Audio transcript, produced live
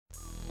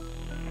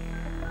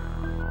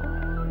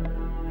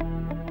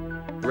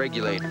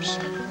Regulators.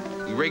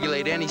 We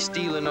regulate any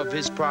stealing of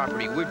his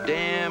property. We're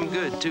damn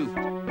good, too.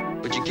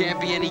 But you can't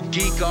be any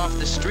geek off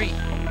the street.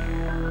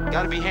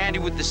 Gotta be handy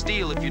with the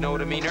steel, if you know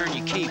what I mean. Earn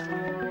your keep.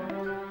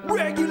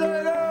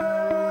 Regulators!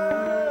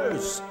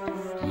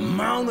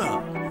 Mount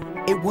up!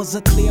 It was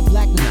a clear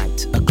black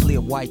night, a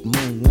clear white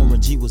moon. Warren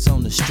G was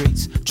on the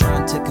streets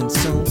trying to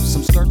consume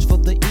some skirts for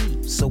the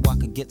E so I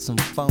could get some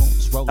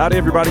phones. Howdy,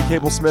 everybody.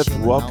 Cable Smith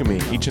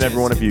welcoming each and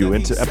every one of you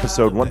into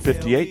episode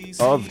 158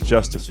 of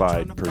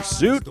Justified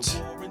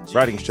Pursuit.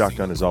 Riding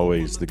shotgun, as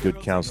always, the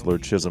good counselor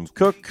Chisholm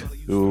Cook,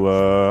 who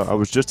I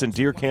was just in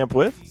deer camp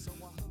with.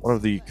 One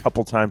of the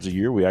couple times a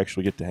year we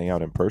actually get to hang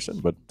out in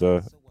person, but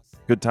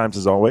good times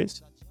as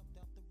always.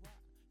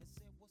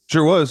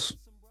 Sure was.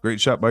 Great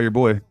shot by your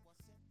boy.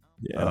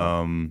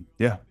 Yeah.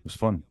 Yeah, it was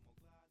fun.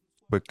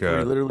 Quick,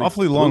 literally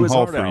awfully blew long his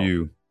haul heart for out.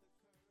 you.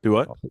 Do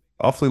what?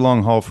 Awfully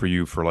long haul for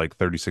you for like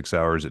 36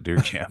 hours at deer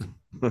camp.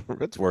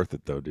 It's worth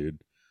it, though, dude.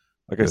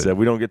 Like Good. I said,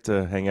 we don't get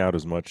to hang out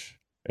as much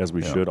as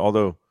we should,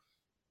 although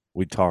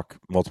we talk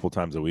multiple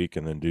times a week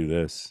and then do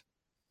this.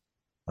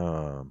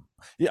 I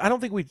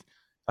don't think we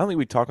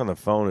talk on the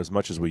phone as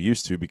much as we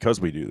used to because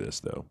we do this,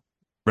 though.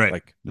 Right.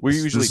 Like we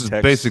usually this is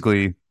text,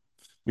 basically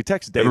we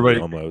text daily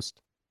everybody-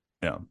 almost.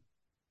 Yeah.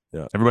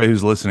 Yeah. Everybody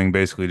who's listening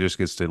basically just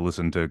gets to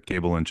listen to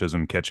Cable and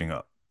Chisholm catching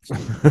up.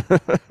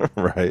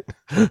 Right.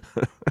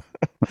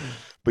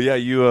 But yeah,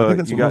 you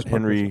that's you the got most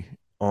Henry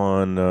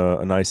on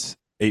a nice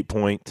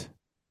 8-point,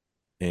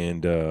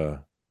 and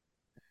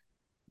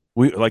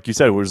we, like you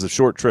said, it was a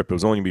short trip. It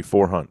was only gonna be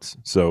 4 hunts.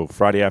 So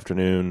Friday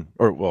afternoon,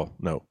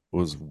 it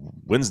was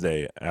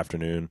Wednesday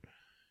afternoon.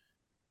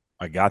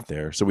 I got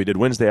there, so we did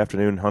Wednesday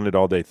afternoon, hunted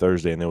all day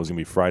Thursday, and then it was gonna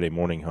be Friday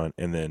morning hunt.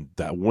 And then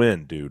that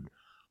wind, dude,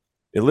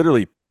 it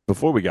literally,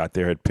 before we got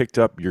there, had picked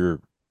up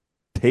your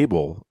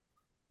table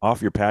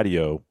off your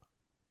patio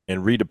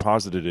and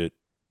redeposited it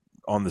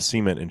on the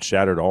cement and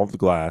shattered all of the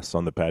glass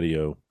on the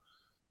patio.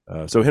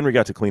 So Henry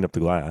got to clean up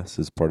the glass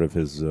as part of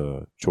his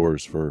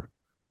chores for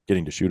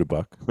getting to shoot a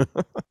buck.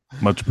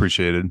 Much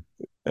appreciated.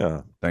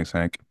 Yeah. Thanks,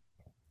 Hank.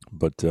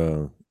 But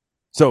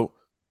so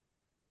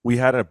we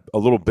had a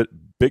little bit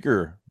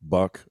bigger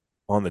buck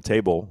on the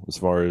table as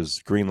far as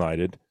green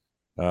lighted,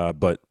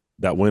 but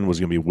that wind was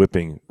going to be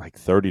whipping like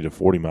 30 to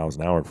 40 miles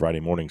an hour Friday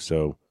morning.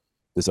 So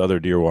this other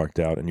deer walked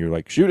out, and you're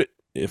like, shoot it.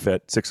 If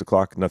at 6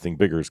 o'clock nothing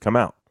bigger has come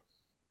out.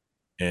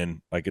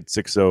 And like at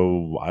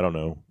 6:03 I don't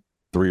know,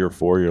 3 or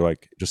 4, you're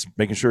like, just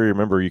making sure you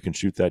remember you can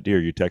shoot that deer.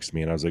 You text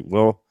me, and I was like,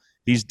 well,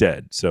 he's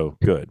dead, so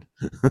good.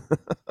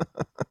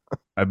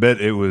 I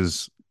bet it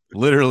was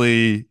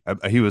literally,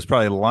 he was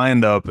probably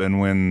lined up, and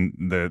when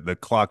the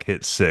clock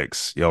hit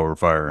 6, y'all were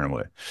firing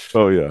away.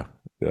 Oh, yeah.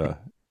 Yeah.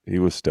 He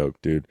was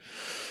stoked, dude.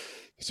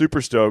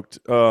 Super stoked.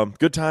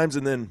 Good times,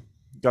 and then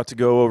got to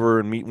go over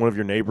and meet one of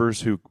your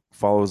neighbors who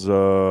follows,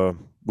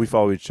 we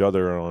follow each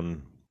other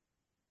on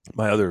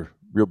my other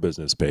real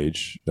business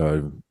page.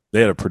 They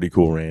had a pretty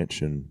cool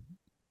ranch, and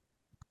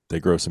they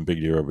grow some big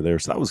deer over there,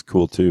 so that was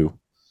cool, too.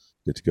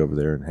 Get to go over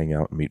there and hang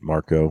out and meet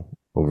Marco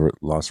over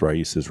at Las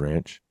Raíces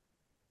Ranch.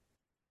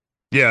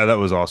 Yeah, that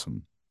was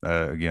awesome.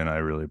 Again, I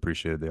really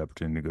appreciated the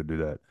opportunity to go do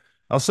that.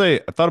 I'll say,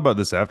 I thought about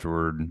this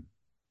afterward.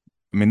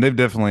 I mean, they've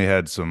definitely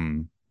had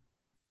some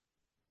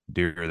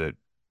deer that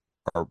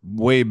are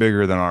way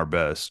bigger than our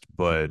best,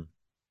 but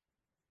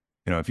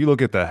you know, if you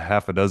look at the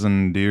half a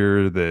dozen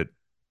deer that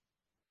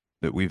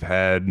we've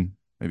had,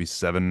 maybe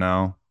 7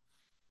 now,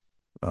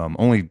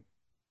 only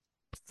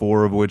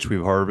 4 of which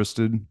we've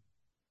harvested,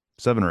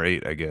 7 or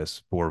 8, I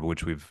guess, 4 of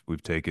which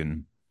we've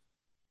taken.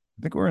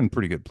 I think we're in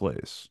pretty good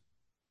place.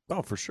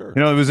 Oh, for sure.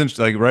 You know, it was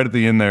interesting. Like right at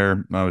the end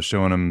there, I was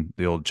showing him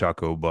the old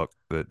Chaco buck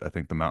that I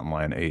think the mountain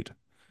lion ate.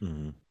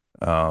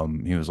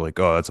 Mm-hmm. He was like,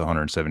 "Oh, that's a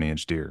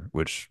 170-inch deer."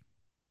 Which,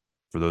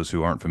 for those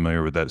who aren't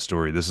familiar with that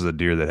story, this is a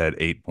deer that had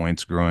 8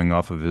 points growing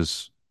off of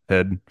his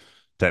head,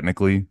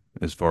 technically,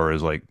 as far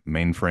as like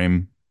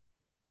mainframe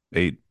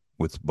 8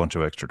 with a bunch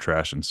of extra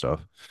trash and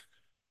stuff.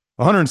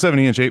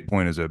 170-inch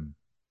 8-point is a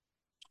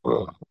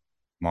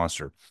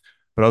monster.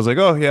 But I was like,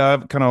 oh yeah,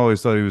 I've kind of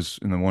always thought he was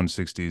in the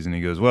 160s, and he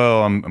goes,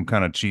 well, I'm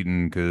kind of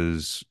cheating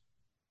because,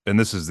 and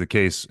this is the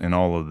case in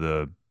all of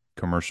the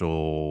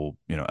commercial,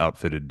 you know,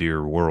 outfitted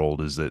deer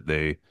world, is that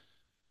they,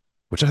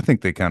 which I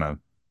think they kind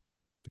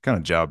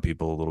of job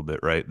people a little bit,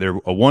 right? They're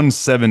a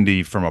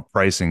 170 from a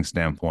pricing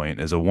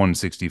standpoint is a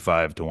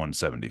 165 to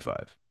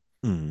 175,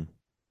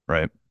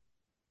 right?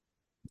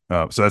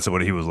 So that's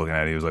what he was looking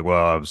at. He was like,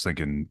 well, I was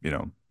thinking, you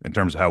know, in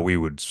terms of how we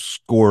would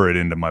score it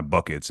into my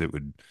buckets, it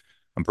would,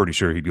 I'm pretty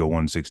sure he'd go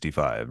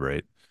 165,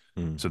 right?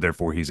 So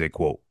therefore he's a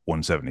quote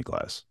 170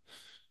 class.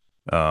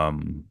 Yeah,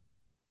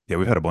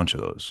 we've had a bunch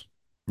of those.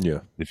 Yeah.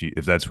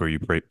 If that's where you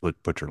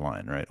put your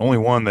line, right? Only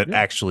one that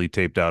actually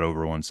taped out over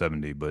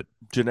 170, but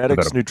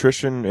genetics,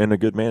 nutrition, and a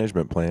good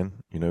management plan.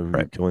 You know,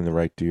 Right. killing the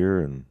right deer,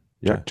 and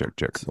check.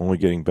 it's only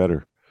getting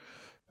better.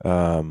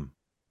 And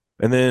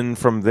then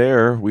from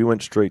there, we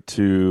went straight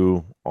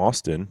to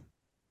Austin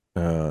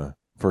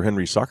for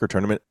Henry's soccer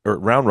tournament, or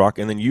Round Rock,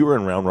 and then you were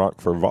in Round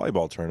Rock for a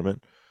volleyball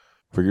tournament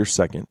for your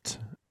second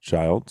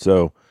child.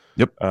 So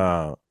Yep.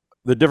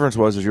 The difference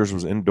was is yours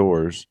was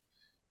indoors.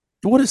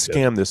 What a Yes.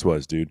 scam this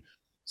was, dude.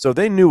 So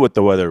they knew what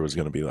the weather was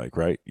going to be like,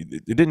 right?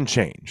 It didn't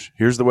change.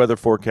 Here's the weather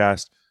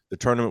forecast. The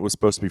tournament was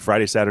supposed to be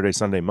Friday, Saturday,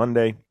 Sunday,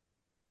 Monday.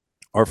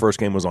 Our first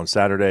game was on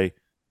Saturday.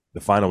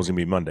 The final was going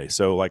to be Monday.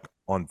 So, like,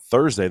 on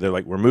Thursday, they're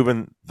like, we're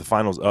moving the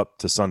finals up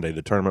to Sunday.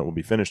 The tournament will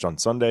be finished on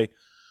Sunday.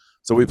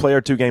 So we play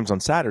our 2 games on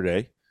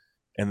Saturday,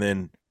 and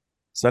then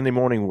Sunday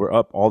morning we're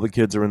up. All the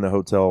kids are in the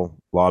hotel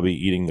lobby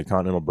eating the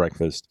continental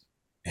breakfast,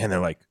 and they're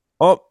like,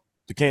 "Oh,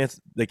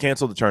 they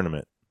canceled the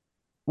tournament."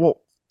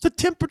 Well, the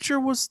temperature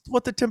was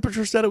what the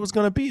temperature said it was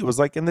going to be. It was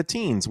like in the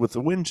teens with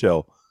the wind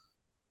chill,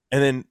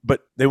 and then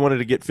but they wanted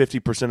to get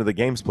 50% of the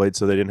games played,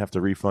 so they didn't have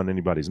to refund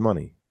anybody's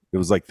money. It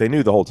was like they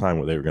knew the whole time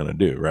what they were going to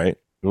do. Right?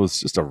 It was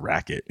just a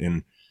racket,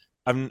 and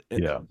I'm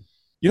Yeah.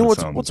 you know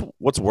That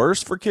what's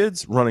worse for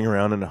kids running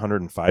around in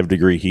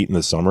 105-degree heat in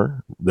the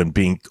summer than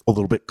being a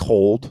little bit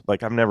cold?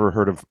 Like I've never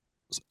heard of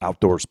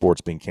outdoor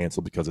sports being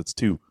canceled because it's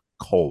too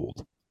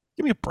cold.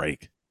 Give me a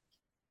break.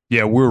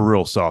 Yeah, we're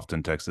real soft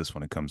in Texas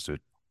when it comes to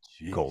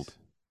Jeez. cold.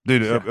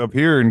 Dude, Yeah. up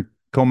here in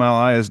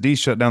Comal ISD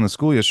shut down the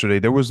school yesterday.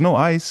 There was no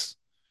ice.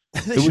 They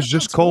It was shut down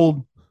just school.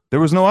 cold. There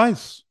was no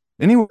ice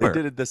They anywhere.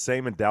 did it the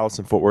same in Dallas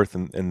and Fort Worth,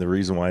 and the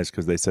reason why is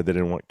because they said they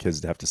didn't want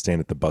kids to have to stand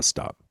at the bus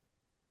stop.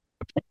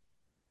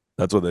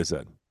 That's what they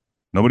said.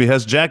 Nobody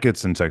has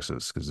jackets in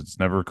Texas because it's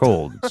never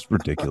cold. It's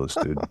ridiculous,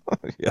 dude.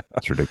 Yeah.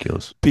 It's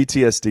ridiculous.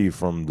 PTSD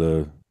from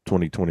the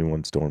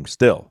 2021 storm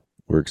still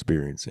we're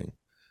experiencing.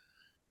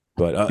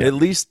 But Yeah. at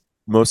least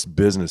most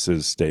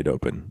businesses stayed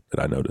open that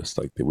I noticed.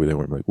 Like they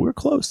weren't like, we're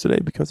closed today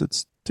because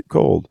it's too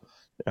cold.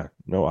 Yeah,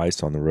 no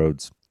ice on the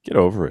roads. Get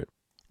over it.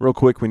 Real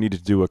quick, we need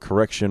to do a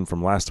correction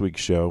from last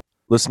week's show.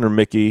 Listener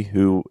Mickey,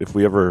 who, if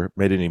we ever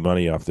made any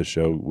money off the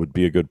show, would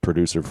be a good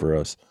producer for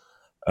us.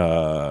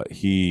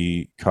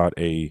 He caught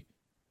a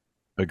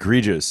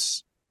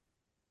egregious,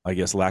 I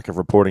guess, lack of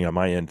reporting on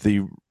my end.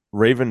 The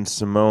Raven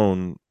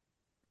Simone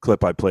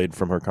clip I played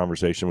from her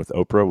conversation with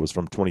Oprah was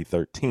from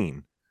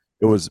 2013.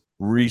 It was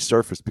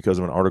resurfaced because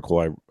of an article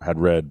I had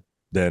read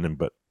then,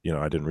 but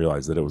I didn't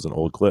realize that it was an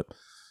old clip.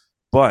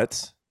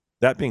 But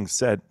that being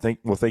said, thank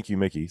you,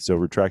 Mickey. So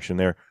retraction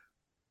there.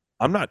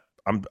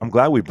 I'm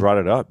glad we brought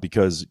it up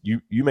because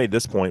you made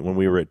this point when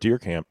we were at deer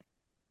camp.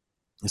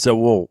 So,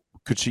 well,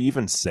 could she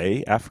even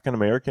say African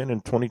American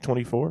in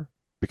 2024?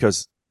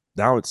 Because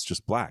now it's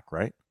just black,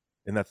 right?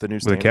 Isn't that the new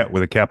standard?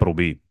 With a capital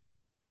B.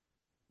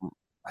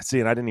 I see,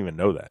 and I didn't even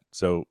know that.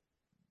 So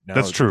now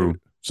That's true.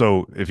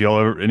 So if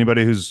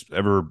anybody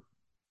who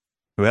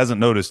hasn't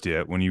noticed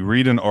yet, when you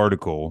read an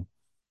article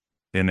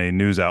in a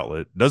news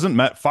outlet, doesn't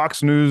matter,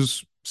 Fox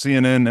News,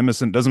 CNN,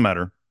 MSN, doesn't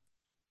matter.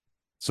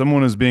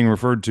 Someone is being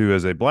referred to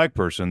as a black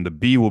person, the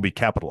B will be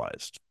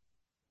capitalized.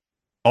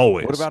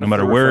 Always, what about no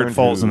matter where it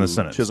falls in the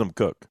sentence. Chisholm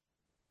Cook,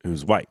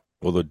 who's white,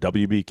 will the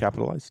W be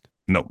capitalized?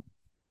 No.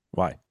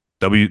 Why?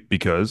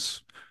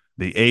 Because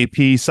the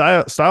AP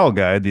style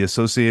guide, the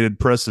Associated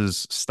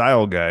Press's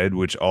style guide,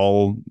 which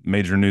all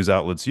major news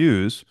outlets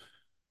use,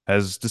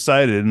 has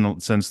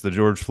decided since the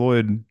George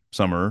Floyd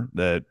summer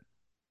that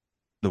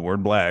the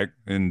word black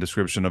in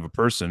description of a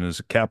person is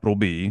a capital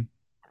B.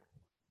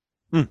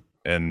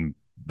 And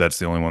that's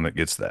the only one that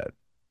gets that.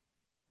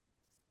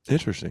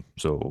 Interesting.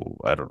 So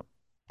I don't know.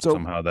 So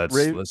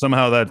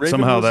somehow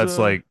that's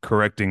like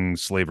correcting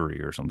slavery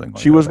or something.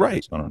 She was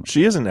right. I don't know.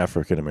 She is an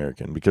African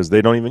American because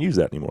they don't even use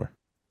that anymore.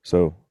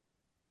 So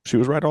she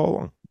was right all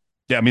along.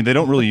 Yeah, I mean they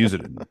don't really use it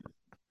anymore.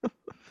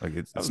 Like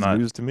it's not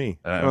news to me.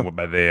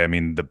 By they, I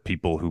mean the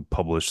people who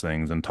publish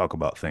things and talk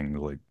about things.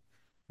 Like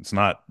it's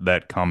not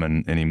that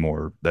common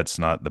anymore. That's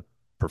not the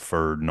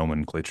preferred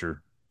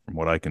nomenclature, from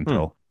what I can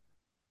tell.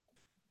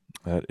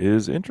 That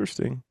is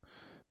interesting.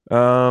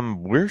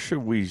 Where should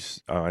we?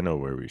 I know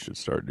where we should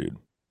start, dude.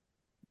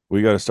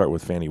 We got to start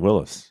with Fani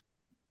Willis,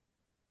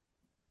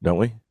 don't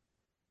we?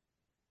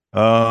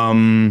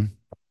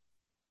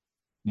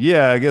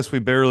 Yeah, I guess we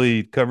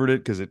barely covered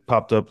it because it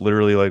popped up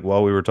literally like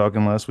while we were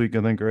talking last week,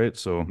 I think, right?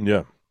 So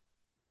yeah,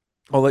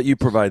 I'll let you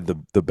provide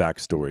the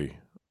backstory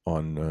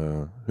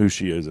on who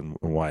she is and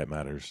why it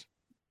matters.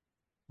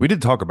 We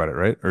did talk about it,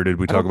 right? Or did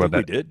we talk about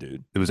that? We did,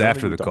 dude. It was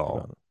after the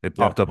call. It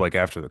popped up like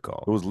after the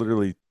call. It was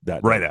literally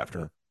that right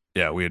after.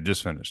 Yeah, we had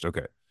just finished.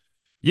 Okay.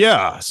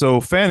 Yeah.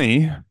 So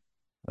Fani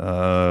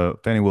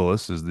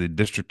Willis is the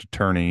district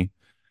attorney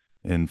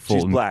in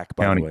Fulton She's black,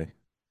 by County, the way.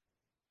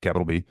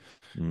 Capital B,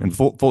 in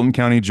Fulton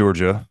County,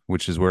 Georgia,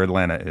 which is where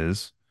Atlanta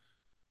is.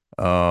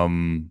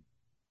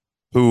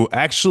 Who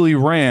actually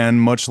ran,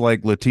 much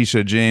like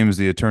Letitia James,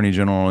 the attorney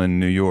general in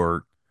New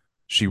York.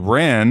 She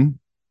ran,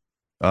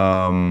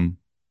 I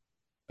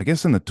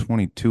guess in the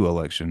 22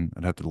 election.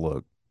 I'd have to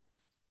look.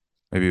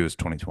 Maybe it was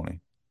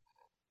 2020.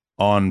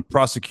 On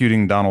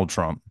prosecuting Donald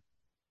Trump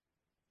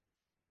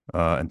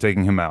and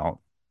taking him out.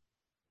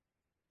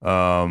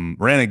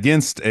 Ran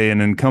against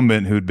an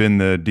incumbent who'd been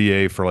the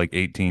DA for like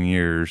 18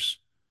 years,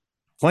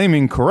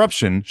 claiming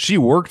corruption. She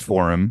worked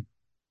for him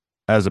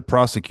as a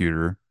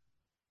prosecutor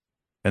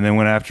and then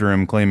went after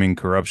him claiming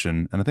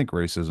corruption and I think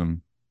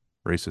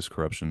racist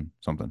corruption,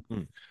 something.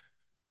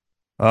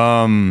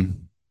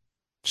 Um,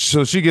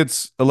 so she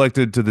gets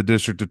elected to the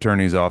district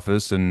attorney's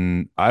office,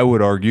 and I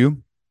would argue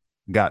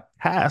got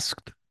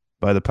tasked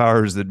by the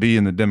powers that be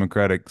in the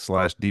Democratic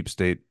slash deep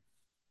state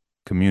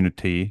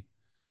community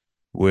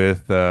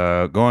with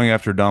going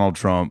after Donald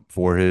Trump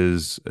for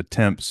his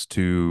attempts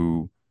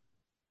to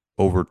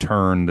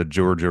overturn the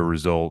Georgia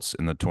results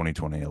in the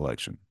 2020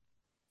 election.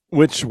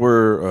 Which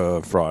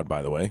were fraud,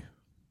 by the way.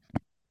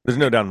 There's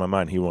no doubt in my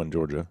mind he won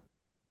Georgia.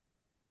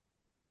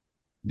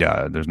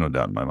 Yeah, there's no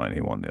doubt in my mind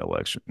he won the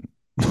election.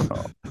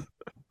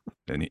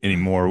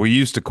 Anymore. We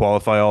used to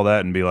qualify all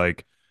that and be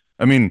like,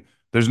 I mean,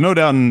 there's no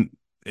doubt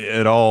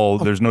at all.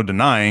 There's no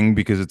denying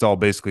because it's all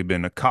basically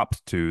been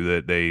copped to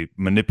that they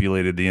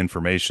manipulated the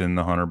information,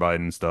 the Hunter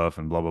Biden stuff,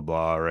 and blah blah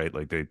blah. Right?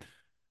 Like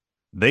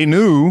they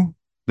knew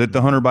that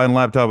the Hunter Biden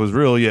laptop was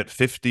real, yet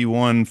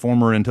 51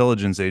 former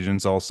intelligence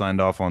agents all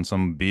signed off on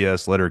some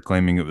BS letter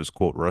claiming it was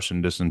quote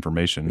Russian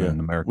disinformation in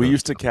America. We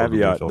used to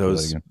caveat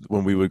those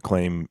when we would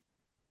claim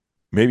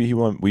maybe he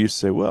won. We used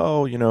to say,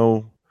 well,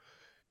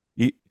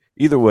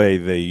 either way,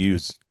 they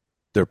use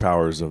their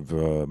powers of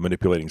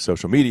manipulating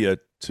social media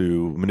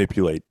to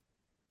manipulate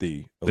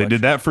the election. They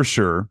did that for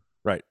sure.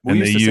 Right. We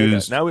used to say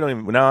that. Now we don't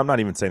even. Now I'm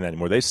not even saying that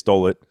anymore. They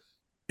stole it,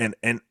 and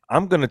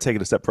I'm going to take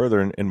it a step further.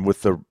 And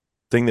with the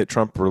thing that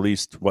Trump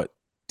released,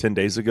 10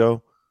 days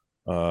ago,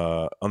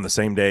 on the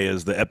same day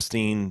as the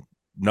Epstein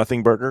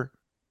Nothing Burger.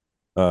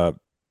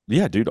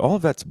 Yeah, dude, all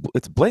of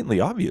it's blatantly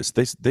obvious.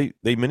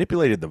 They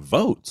manipulated the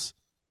votes.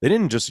 They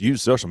didn't just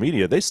use social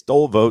media. They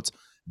stole votes.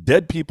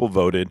 Dead people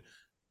voted.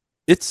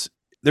 There's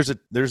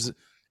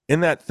in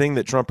that thing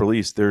that Trump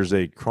released, there's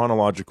a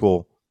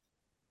chronological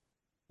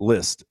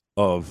list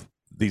of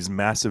these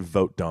massive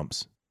vote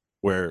dumps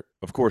where,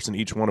 of course, in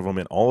each one of them,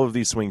 in all of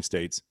these swing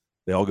states,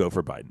 they all go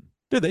for Biden.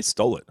 Dude, they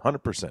stole it,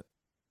 100%.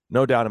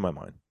 No doubt in my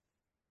mind.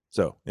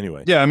 So,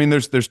 anyway. Yeah, I mean,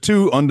 there's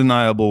two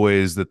undeniable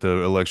ways that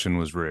the election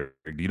was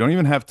rigged. You don't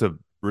even have to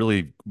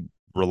really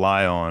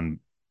rely on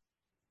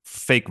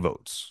fake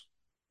votes,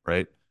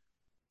 right?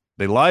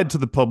 They lied to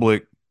the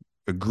public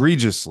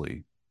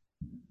egregiously,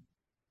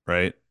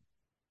 right?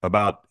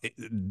 About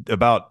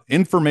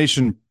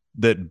information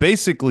that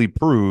basically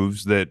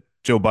proves that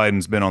Joe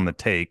Biden's been on the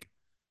take,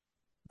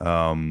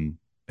 and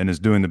is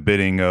doing the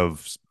bidding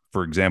of,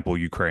 for example,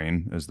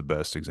 Ukraine is the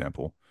best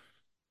example.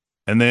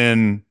 And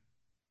then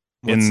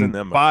in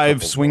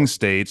 5 swing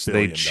states,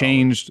 they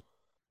changed.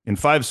 In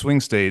 5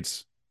 swing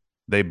states,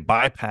 they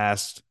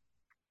bypassed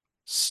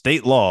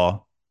state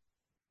law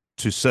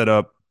to set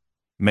up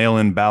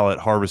mail-in ballot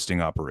harvesting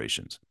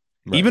operations.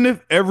 Right. Even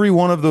if every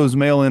one of those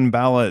mail-in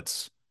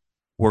ballots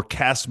were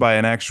cast by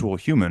an actual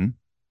human,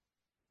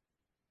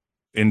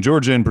 in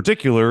Georgia in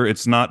particular,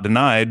 it's not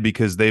denied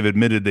because they've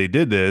admitted they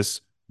did this.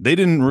 They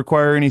didn't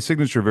require any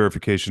signature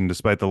verification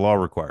despite the law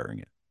requiring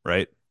it,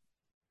 right?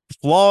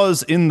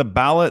 Flaws in the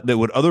ballot that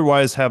would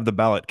otherwise have the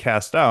ballot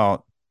cast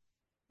out,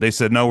 they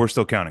said, no, we're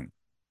still counting.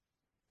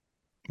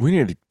 We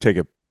need to take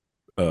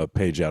a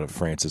page out of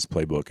France's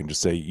playbook and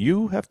just say,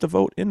 you have to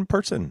vote in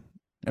person.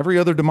 Every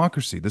other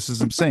democracy. This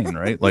is insane,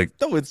 right? Like,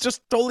 no, it's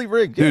just totally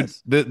rigged. Dude,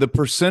 yes. the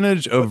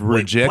percentage of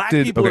rejected black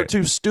people are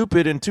too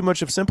stupid and too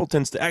much of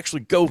simpletons to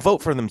actually go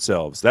vote for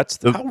themselves. How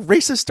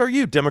racist are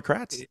you,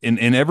 Democrats?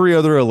 In every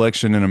other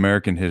election in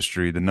American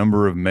history,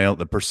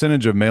 the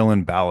percentage of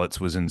mail-in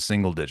ballots was in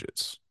single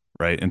digits,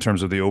 right? In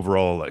terms of the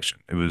overall election,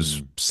 it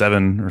was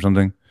 7 or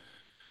something.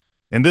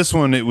 In this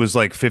one, it was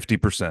like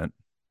 50%,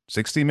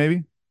 60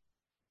 maybe.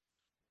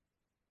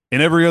 In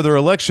every other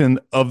election,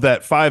 of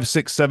that 5,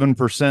 6,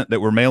 7%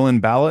 that were mail-in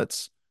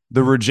ballots,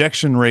 the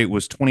rejection rate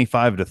was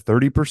 25 to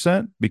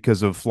 30%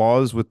 because of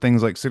flaws with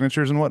things like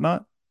signatures and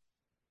whatnot.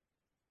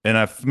 And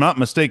if I'm not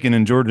mistaken,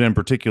 in Georgia in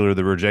particular,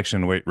 the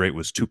rejection rate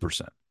was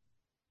 2%.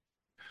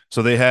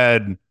 So they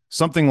had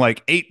something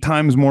like 8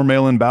 times more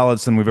mail-in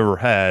ballots than we've ever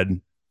had,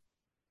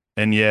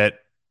 and yet,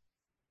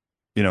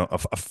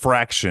 a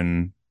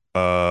fraction,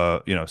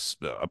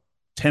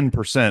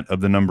 10% of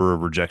the number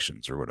of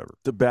rejections or whatever.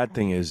 The bad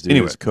thing is,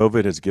 dude, is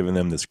COVID has given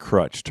them this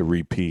crutch to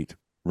repeat,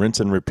 rinse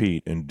and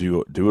repeat, and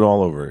do it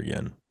all over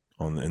again.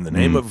 In the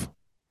name of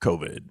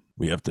COVID,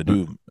 we have to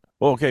do.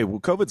 Well, okay,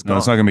 COVID's gone. No,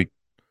 it's not going to be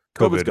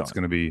COVID. It's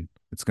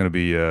going to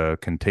be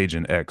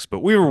Contagion X. But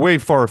we were way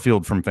far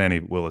afield from Fani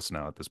Willis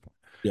now at this point.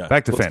 Yeah,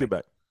 back to Let's Fani. Get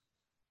back.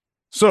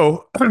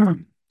 So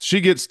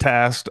she gets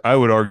tasked, I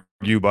would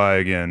argue, by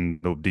again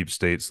the deep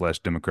state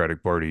 /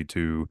 Democratic Party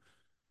to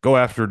go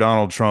after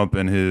Donald Trump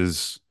and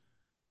his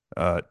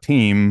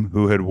team,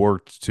 who had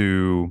worked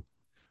to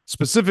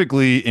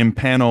specifically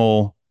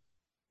impanel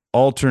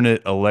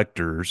alternate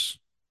electors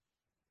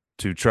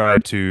to try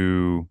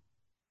to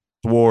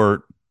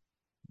thwart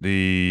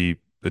the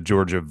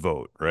Georgia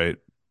vote, right?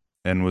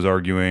 And was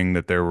arguing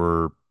that there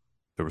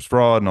was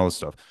fraud and all this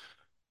stuff.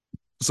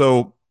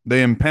 So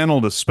they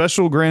impaneled a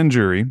special grand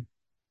jury,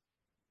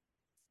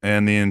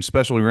 and the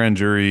special grand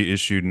jury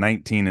issued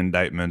 19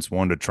 indictments,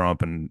 1 to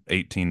Trump and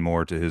 18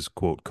 more to his,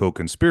 quote,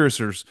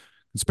 co-conspirators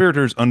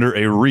under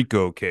a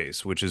RICO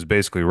case, which is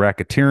basically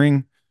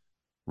racketeering.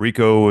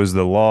 RICO is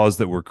the laws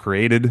that were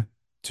created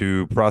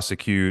to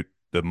prosecute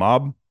the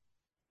mob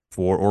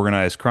for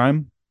organized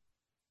crime.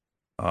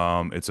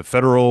 It's a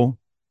federal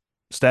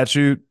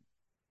statute.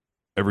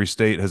 Every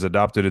state has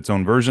adopted its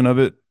own version of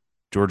it.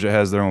 Georgia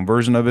has their own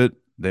version of it.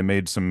 They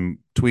made some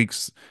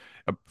tweaks.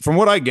 From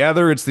what I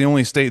gather, it's the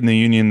only state in the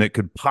union that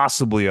could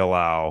possibly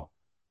allow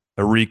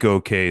a RICO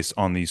case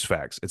on these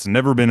facts. It's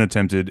never been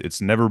attempted.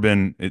 It's never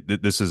been.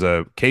 This is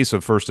a case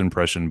of first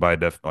impression by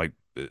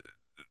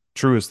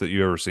truest that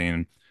you ever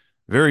seen.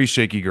 Very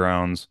shaky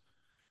grounds.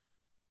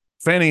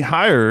 Fani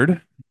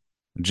hired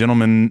a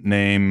gentleman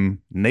named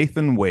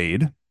Nathan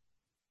Wade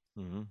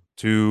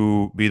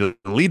to be the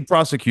lead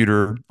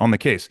prosecutor on the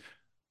case.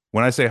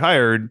 When I say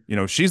hired,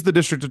 she's the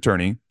district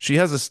attorney. She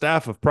has a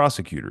staff of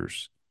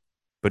prosecutors,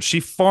 but she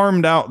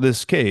farmed out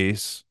this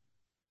case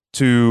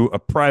to a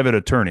private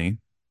attorney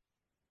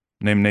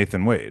named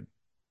Nathan Wade.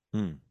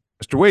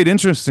 Mr. Wade,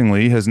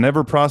 interestingly, has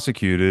never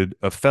prosecuted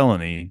a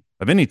felony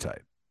of any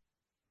type.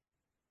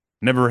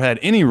 Never had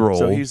any role.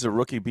 So he's a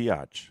rookie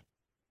biatch.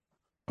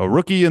 A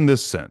rookie in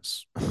this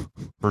sense,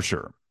 for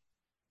sure.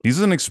 He's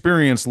an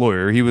experienced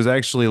lawyer. He was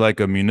actually like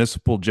a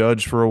municipal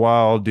judge for a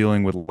while,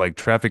 dealing with like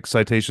traffic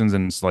citations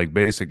and like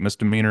basic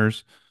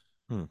misdemeanors.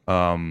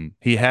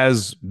 He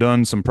has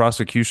done some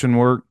prosecution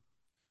work,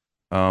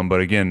 but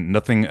again,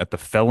 nothing at the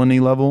felony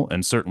level,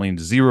 and certainly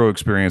zero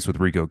experience with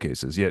RICO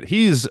cases. Yet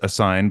he's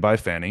assigned by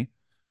Fani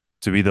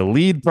to be the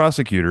lead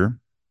prosecutor,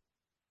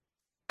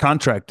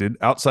 contracted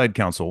outside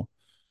counsel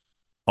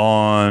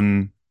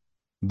on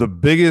the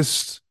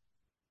biggest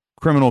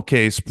criminal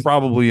case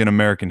probably in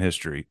American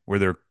history, where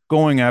they're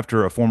going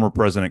after a former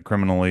president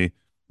criminally,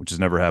 which has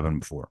never happened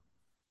before.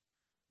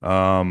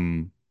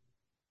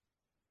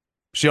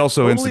 She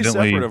also totally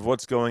incidentally separate of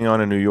what's going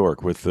on in New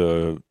York with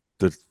the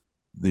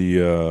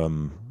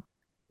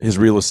his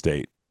real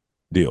estate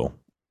deal.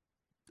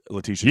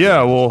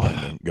 Letitia,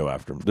 go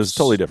after him. This is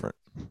totally different,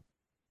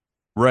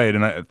 right?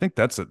 And I think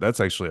that's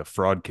actually a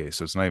fraud case.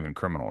 So it's not even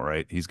criminal,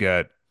 right? He's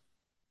got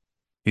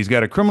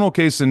a criminal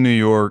case in New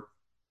York,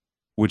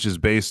 which is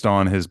based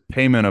on his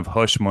payment of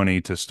hush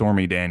money to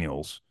Stormy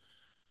Daniels,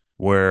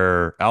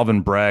 where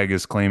Alvin Bragg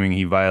is claiming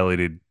he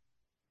violated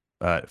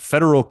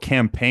federal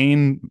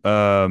campaign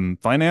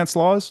finance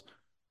laws,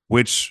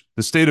 which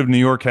the state of New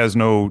York has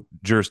no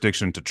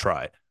jurisdiction to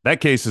try. That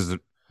case is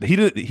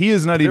he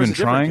is not even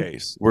trying.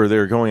 Case where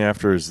they're going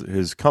after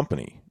his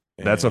company.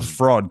 That's a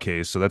fraud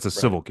case, so that's a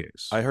civil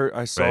case.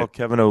 I saw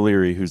Kevin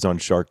O'Leary, who's on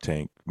Shark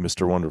Tank,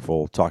 Mr.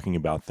 Wonderful, talking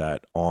about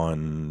that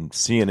on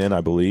CNN,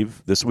 I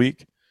believe, this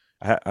week.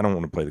 I don't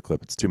want to play the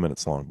clip. It's 2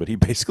 minutes long, but he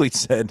basically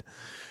said,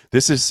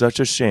 this is such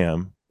a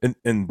sham. And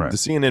the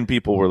CNN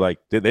people were like,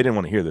 they didn't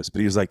want to hear this, but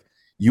he was like,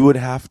 you would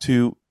have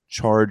to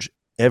charge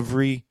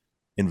every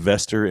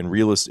investor in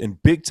real estate, in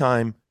big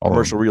time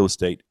commercial real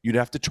estate. You'd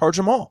have to charge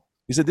them all.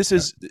 He said, this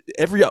is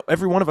every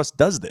one of us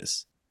does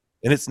this,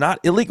 and it's not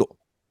illegal.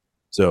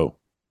 So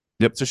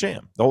it's a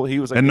sham. He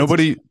was like, and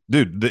nobody,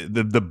 dude,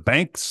 the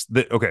banks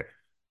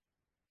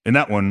in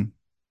that one,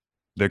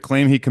 they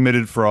claim he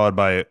committed fraud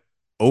by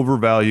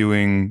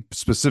overvaluing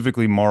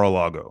specifically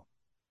Mar-a-Lago.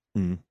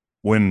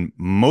 When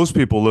most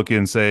people look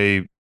and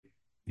say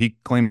he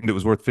claimed it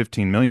was worth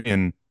 15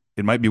 million,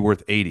 it might be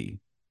worth 80.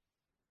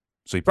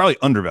 So he probably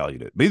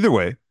undervalued it. But either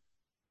way,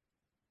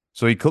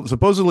 so he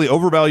supposedly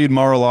overvalued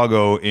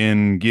Mar-a-Lago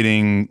in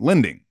getting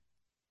lending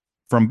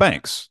from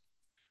banks.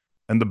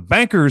 And the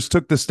bankers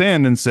took the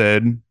stand and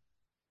said,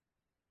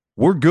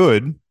 we're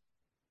good.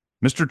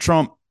 Mr.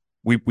 Trump,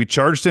 we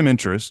charged him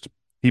interest.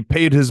 He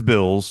paid his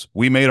bills.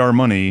 We made our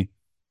money.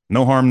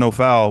 No harm, no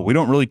foul. We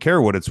don't really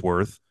care what it's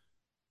worth.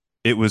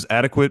 It was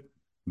adequate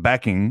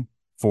backing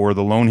for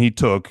the loan he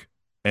took,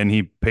 and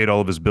he paid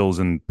all of his bills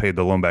and paid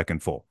the loan back in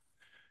full.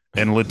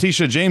 And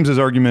Letitia James's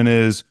argument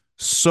is,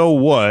 so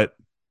what?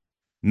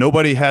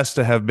 Nobody has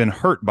to have been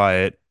hurt by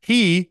it.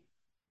 He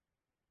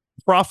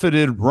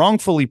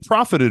wrongfully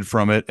profited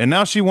from it, and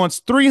now she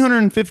wants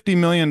 $350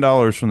 million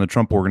from the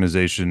Trump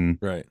organization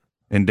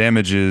in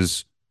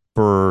damages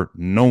for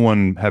no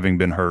one having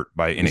been hurt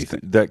by anything.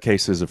 That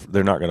case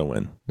they're not going to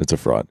win. It's a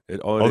fraud. They're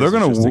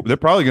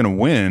probably going to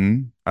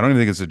win. I don't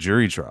even think it's a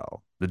jury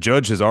trial. The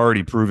judge has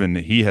already proven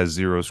that he has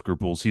zero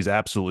scruples. He's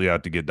absolutely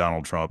out to get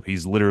Donald Trump.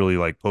 He's literally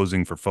like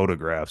posing for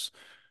photographs.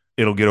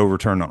 It'll get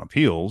overturned on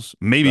appeals,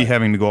 maybe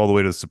having to go all the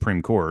way to the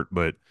Supreme Court,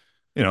 but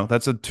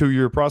that's a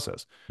 2-year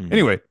process.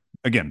 Anyway,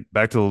 again,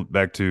 back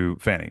to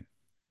Fani.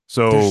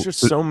 So there's just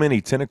so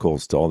many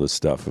tentacles to all this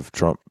stuff of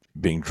Trump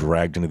being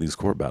dragged into these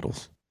court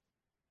battles.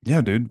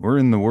 Yeah, dude, we're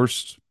in the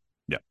worst.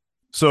 Yeah.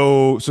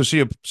 So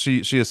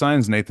she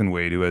assigns Nathan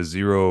Wade, who has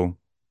zero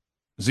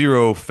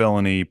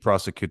felony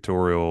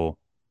prosecutorial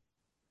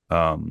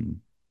rookie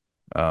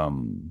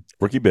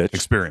bitch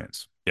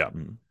experience. Yeah.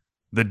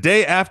 The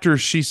day after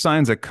she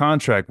signs a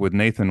contract with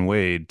Nathan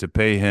Wade to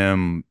pay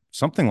him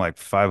something like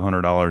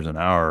 $500 an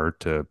hour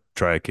to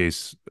try a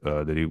case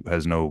that he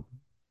has no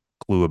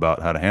clue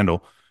about how to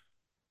handle,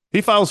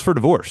 he files for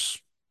divorce.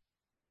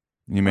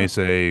 You may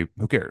say,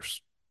 who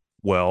cares?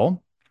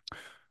 Well,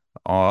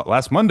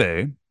 last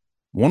Monday,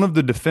 one of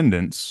the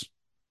defendants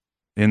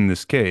in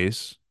this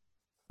case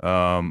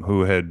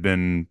who had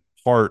been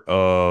part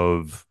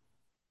of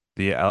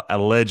the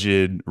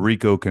alleged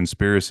RICO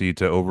conspiracy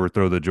to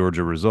overthrow the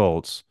Georgia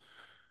results.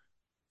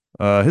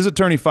 His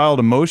attorney filed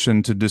a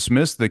motion to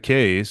dismiss the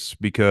case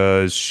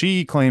because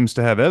she claims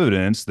to have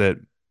evidence that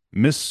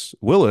Miss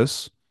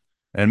Willis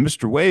and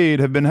Mr. Wade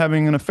have been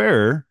having an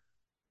affair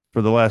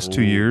for the last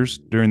 2 years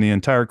during the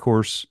entire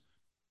course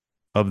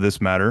of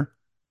this matter.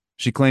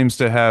 She claims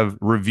to have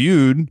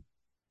reviewed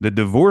the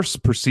divorce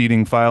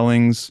proceeding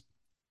filings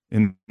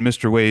in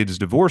Mr. Wade's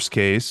divorce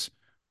case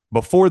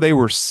before they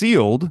were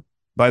sealed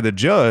by the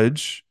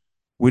judge,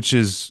 which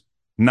is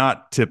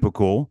not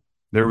typical.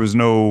 There was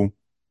no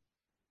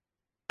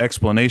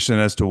explanation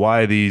as to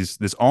why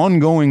this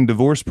ongoing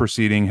divorce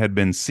proceeding had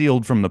been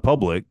sealed from the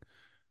public,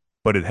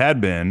 but it had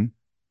been.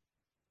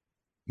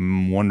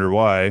 Wonder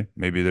why.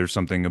 Maybe there's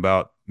something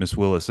about Miss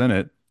Willis in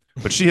it.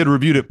 But she had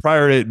reviewed it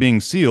prior to it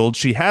being sealed.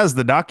 She has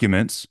the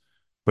documents,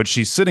 but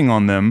she's sitting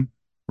on them,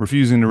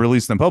 refusing to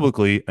release them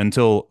publicly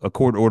until a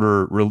court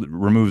order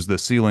removes the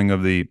sealing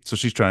of the. So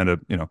she's trying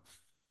to,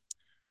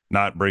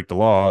 not break the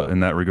law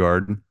in that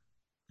regard.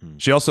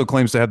 She also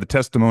claims to have the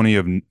testimony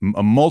of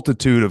a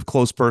multitude of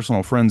close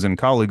personal friends and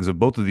colleagues of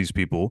both of these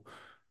people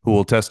who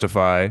will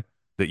testify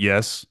that,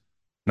 yes,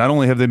 not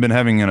only have they been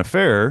having an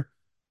affair,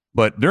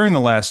 but during the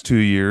last 2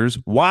 years,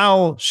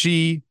 while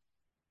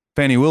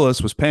Fani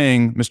Willis, was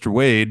paying Mr.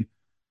 Wade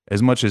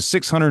as much as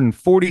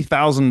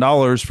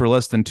 $640,000 for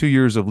less than 2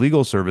 years of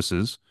legal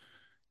services,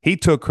 he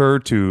took her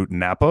to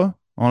Napa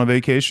on a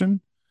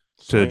vacation,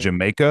 to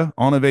Jamaica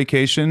on a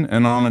vacation,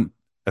 and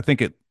I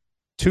think,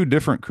 2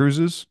 different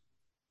cruises.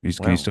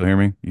 Can you still hear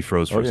me? You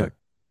froze for a sec.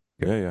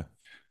 Yeah.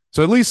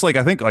 So at least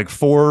I think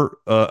 4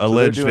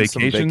 alleged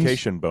vacations,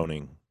 vacation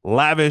boning,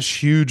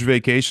 lavish, huge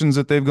vacations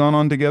that they've gone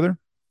on together.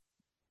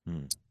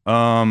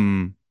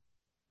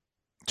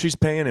 She's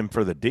paying him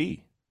for the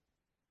D.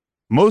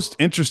 Most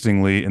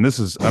interestingly, and this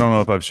is, I don't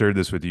know if I've shared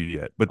this with you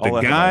yet, but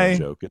the guy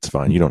joke. It's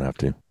fine. You don't have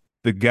to.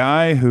 The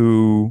guy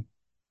who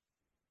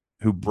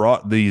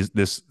brought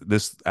this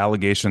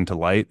allegation to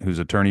light, whose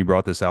attorney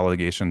brought this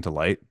allegation to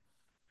light,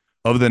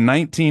 of the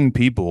 19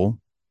 people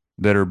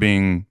that are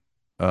being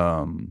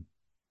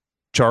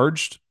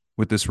charged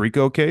with this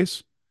RICO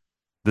case,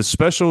 the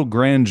special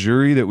grand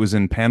jury that was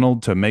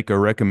impaneled to make a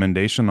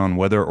recommendation on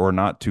whether or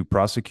not to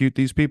prosecute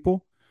these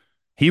people,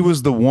 he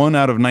was the one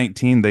out of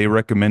 19 they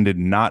recommended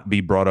not be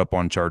brought up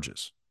on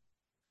charges.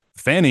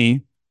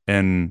 Fani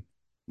and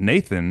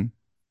Nathan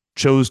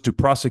chose to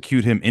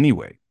prosecute him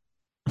anyway,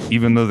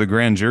 even though the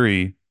grand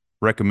jury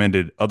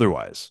recommended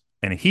otherwise.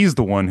 And he's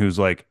the one who's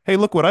like, hey,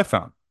 look what I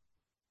found.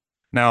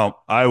 Now,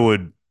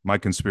 my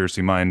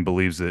conspiracy mind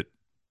believes that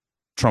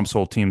Trump's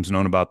whole team's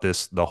known about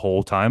this the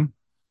whole time.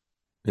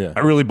 Yeah.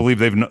 I really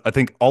believe I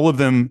think all of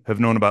them have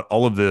known about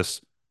all of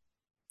this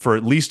for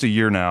at least a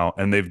year now,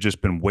 and they've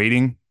just been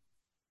waiting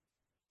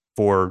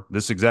for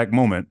this exact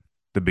moment,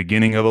 the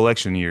beginning of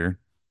election year,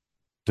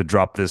 to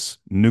drop this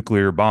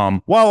nuclear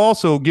bomb, while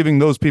also giving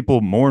those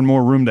people more and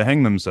more room to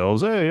hang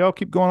themselves. Hey, y'all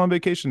keep going on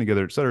vacation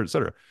together, et cetera, et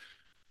cetera.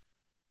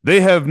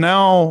 They have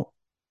now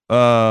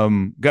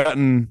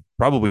gotten,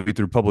 probably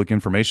through Public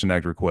Information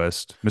Act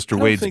request, Mr.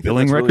 Wade's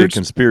billing records. Really a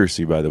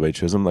conspiracy, by the way,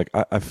 Chisholm.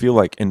 I feel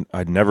like, and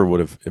I never would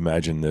have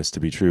imagined this to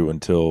be true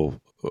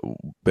until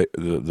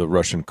the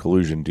Russian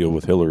collusion deal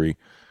with Hillary.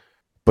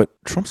 But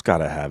Trump's got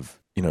to have,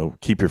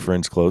 keep your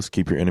friends close,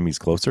 keep your enemies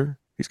closer.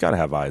 He's got to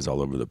have eyes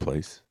all over the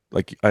place.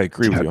 I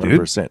agree with you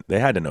 100%. They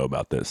had to know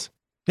about this.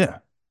 Yeah,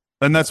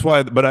 and that's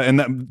why.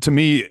 To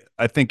me,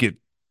 I think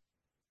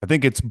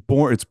it's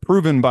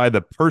proven by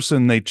the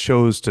person they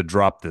chose to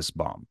drop this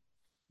bomb,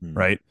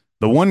 right?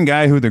 The one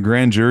guy who the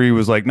grand jury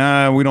was like,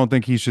 nah, we don't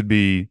think he should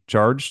be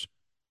charged.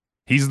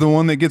 He's the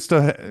one that gets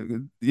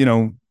to,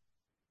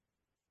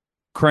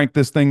 crank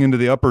this thing into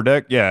the upper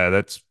deck.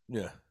 Yeah,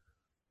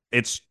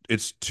 it's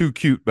too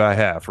cute by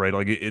half, right?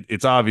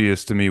 It's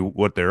obvious to me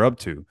what they're up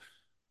to.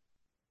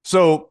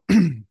 So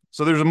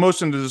there's a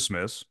motion to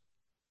dismiss.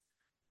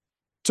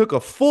 Took a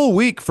full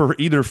week for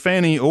either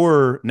Fani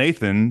or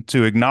Nathan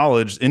to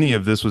acknowledge any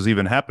of this was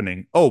even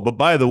happening. Oh, but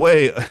by the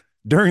way,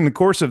 during the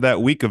course of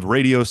that week of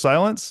radio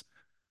silence,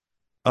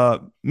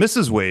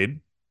 Mrs. Wade,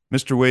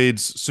 Mr.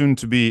 Wade's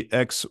soon-to-be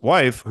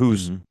ex-wife,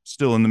 who's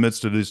still in the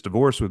midst of this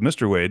divorce with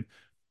Mr. Wade,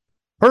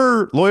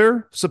 her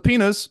lawyer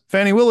subpoenas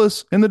Fani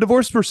Willis in the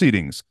divorce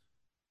proceedings.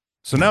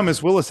 So now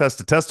Miss Willis has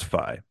to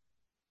testify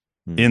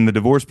in the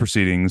divorce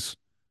proceedings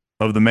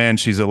of the man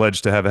she's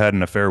alleged to have had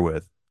an affair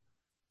with,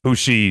 who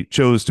she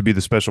chose to be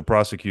the special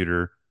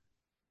prosecutor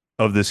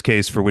of this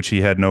case for which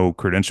he had no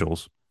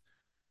credentials.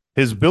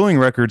 His billing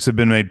records have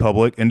been made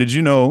public. And did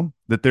you know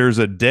that there's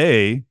a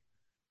day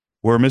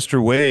where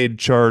Mr. Wade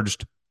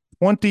charged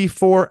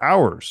 24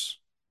 hours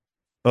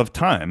of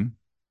time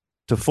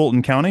to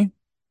Fulton County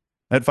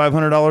at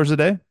 $500 a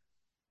day?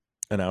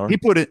 An hour? He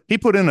put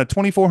in a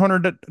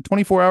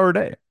 24-hour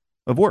day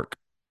of work.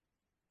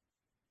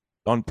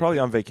 Probably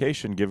on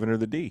vacation, giving her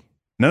the D.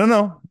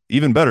 No.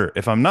 Even better.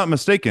 If I'm not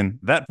mistaken,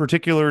 that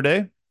particular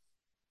day,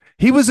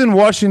 he was in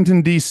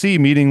Washington, D.C.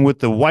 meeting with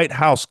the White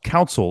House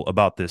counsel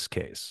about this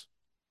case.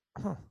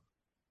 Huh.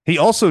 He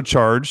also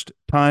charged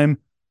time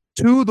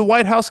to the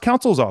White House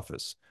counsel's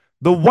office.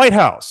 The White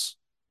House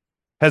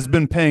has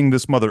been paying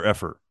this mother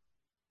effer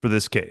for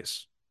this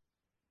case.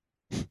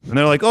 And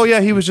they're like, oh yeah,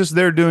 he was just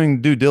there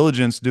doing due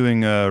diligence,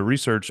 doing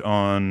research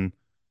on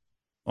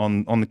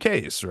the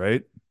case,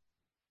 right?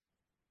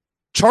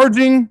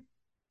 Charging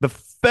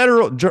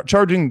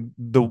charging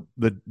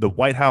the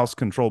White House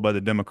controlled by the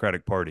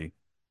Democratic Party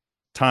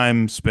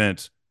time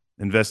spent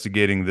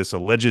investigating this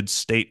alleged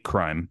state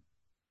crime.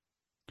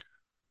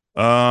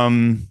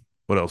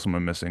 What else am I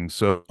missing?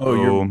 So, Oh,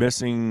 you're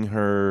missing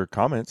her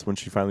comments when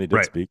she finally did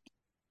right. speak.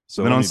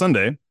 So then on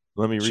Sunday,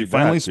 let me read she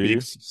finally that to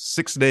you. speaks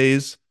 6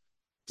 days.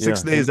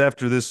 Six Yeah. days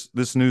after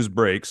this news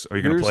breaks. Are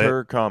you going to play Here's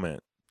her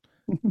comment.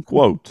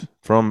 Quote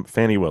from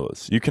Fani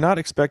Willis: "You cannot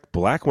expect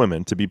black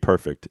women to be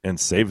perfect and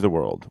save the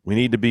world. We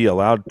need to be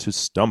allowed to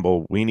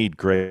stumble. We need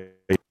grace.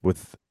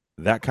 With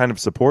that kind of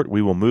support,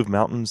 we will move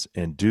mountains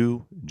and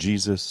do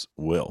Jesus'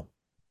 will."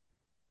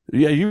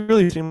 Yeah, you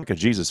really seem like a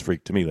Jesus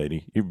freak to me,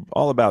 lady. You're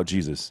all about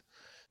Jesus.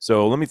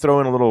 So let me throw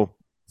in a little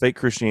fake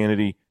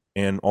Christianity,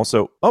 and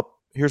also,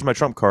 here's my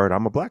trump card.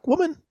 I'm a black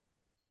woman.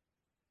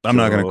 I'm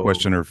not going to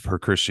question her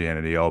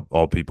Christianity.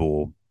 All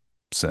people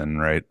sin,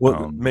 right?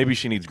 Well, maybe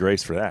she needs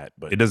grace for that,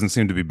 but it doesn't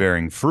seem to be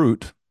bearing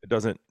fruit. It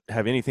doesn't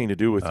have anything to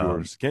do with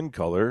your skin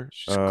color.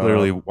 She's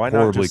clearly why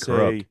horribly not just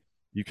corrupt. say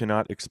you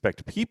cannot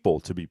expect people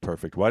to be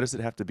perfect? Why does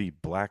it have to be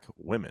black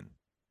women?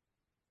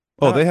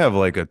 They have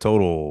like a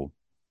total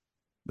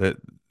that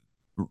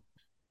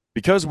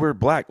because we're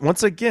black.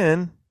 Once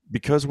again,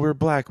 because we're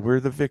black, we're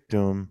the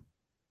victim.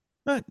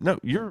 No,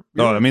 you're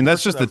I mean,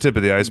 that's just the tip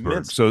of the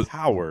iceberg. So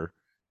power.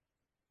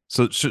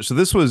 So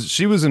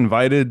she was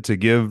invited to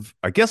give,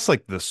 I guess,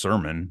 like the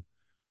sermon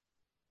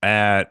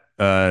at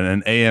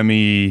an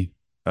AME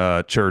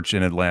church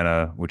in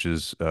Atlanta, which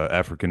is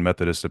African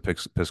Methodist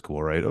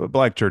Episcopal, right? A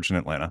black church in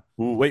Atlanta.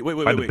 Ooh, wait.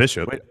 By the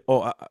bishop. Wait.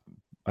 Oh,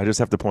 I just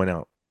have to point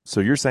out. So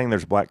you're saying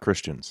there's black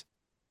Christians?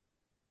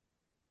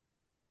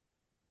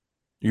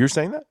 You're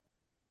saying that?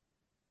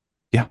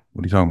 Yeah.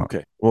 What are you talking about?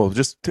 Okay. Well,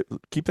 just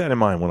keep that in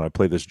mind when I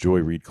play this Joy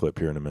Reid clip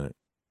here in a minute.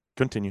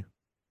 Continue.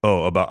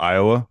 Oh, about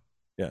Iowa?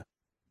 Yeah.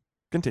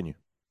 Continue.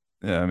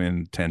 Yeah, I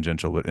mean,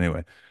 tangential, but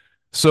anyway.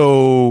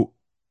 So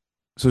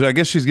I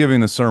guess she's giving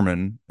the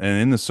sermon,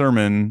 and in the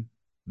sermon,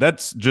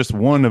 that's just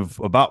one of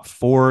about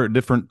 4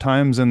 different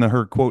times in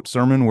her quote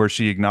sermon where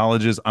she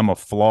acknowledges, I'm a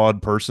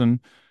flawed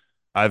person.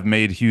 I've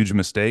made huge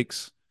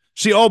mistakes.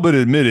 She all but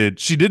admitted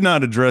she did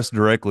not address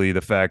directly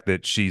the fact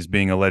that she's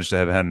being alleged to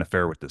have had an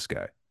affair with this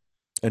guy.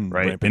 And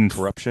right? rampant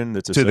corruption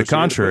that's to the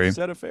contrary, with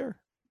said affair.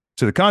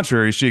 To the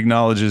contrary, she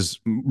acknowledges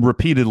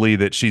repeatedly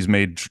that she's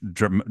made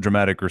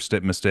dramatic or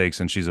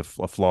mistakes, and she's a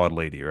flawed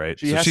lady, right?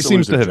 She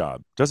seems to have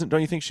job.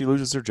 Don't you think she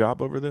loses her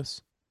job over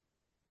this?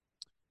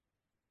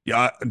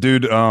 Yeah,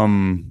 dude.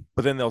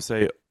 But then they'll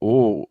say,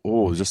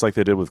 "Oh, just like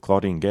they did with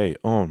Claudine Gay.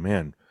 Oh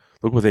man,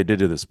 look what they did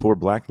to this poor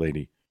black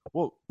lady."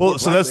 Well,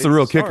 so that's the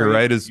real kicker,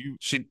 right? Is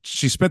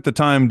she spent the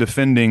time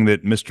defending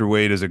that Mr.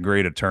 Wade is a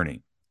great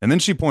attorney, and then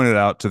she pointed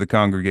out to the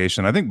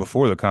congregation, I think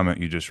before the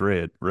comment you just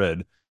read.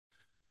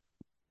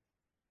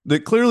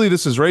 That clearly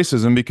this is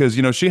racism because,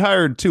 she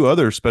hired 2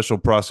 other special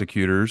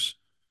prosecutors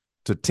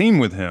to team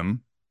with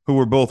him who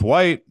were both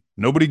white.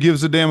 Nobody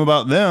gives a damn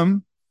about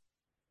them.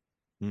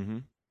 Mm-hmm.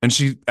 And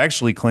she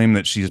actually claimed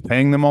that she's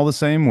paying them all the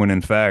same when,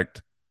 in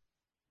fact,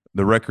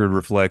 the record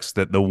reflects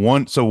that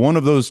one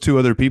of those 2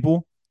 other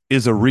people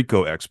is a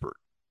RICO expert.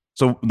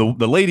 So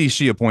the lady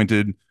she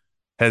appointed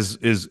has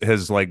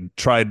like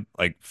tried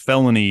like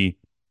felony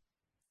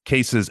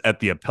cases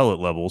at the appellate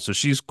level. So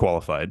she's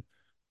qualified.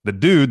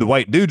 The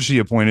white dude she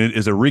appointed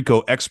is a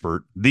RICO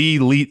expert. The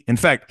lead, in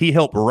fact, he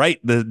helped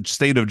write the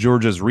state of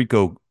Georgia's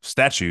RICO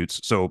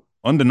statutes. So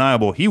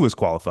undeniable, he was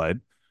qualified,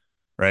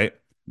 right?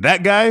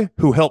 That guy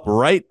who helped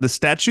write the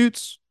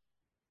statutes,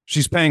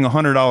 she's paying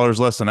 $100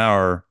 less an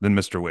hour than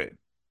Mr. Wade.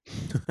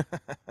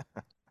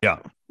 Yeah.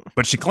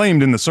 But she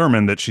claimed in the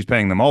sermon that she's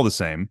paying them all the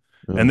same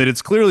and that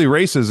it's clearly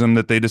racism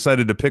that they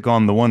decided to pick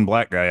on the one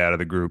black guy out of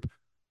the group,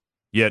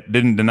 yet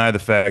didn't deny the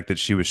fact that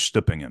she was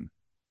stooping him.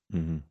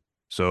 Mm-hmm.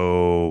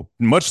 So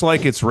much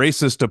like it's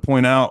racist to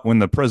point out when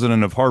the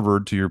president of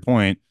Harvard, to your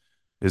point,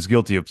 is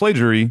guilty of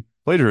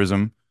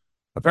plagiarism,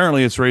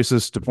 apparently it's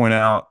racist to point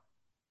out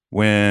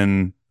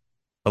when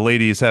a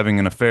lady is having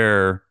an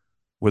affair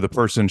with a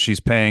person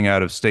she's paying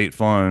out of state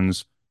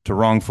funds to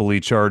wrongfully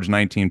charge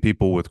 19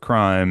 people with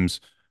crimes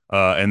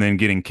and then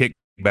getting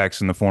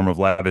kickbacks in the form of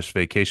lavish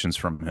vacations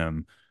from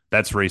him.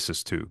 That's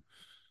racist too.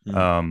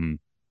 Mm.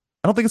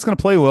 I don't think it's going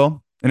to play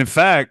well. And in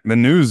fact, the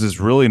news is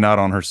really not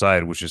on her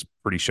side, which is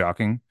pretty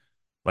shocking.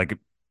 Like,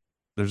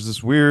 there's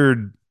this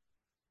weird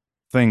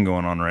thing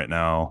going on right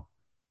now.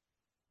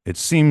 It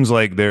seems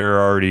like they're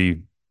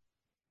already,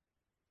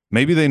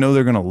 maybe they know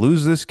they're going to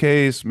lose this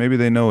case. Maybe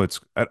they know it's,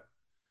 have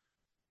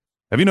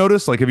you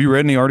noticed, like, have you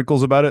read any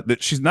articles about it?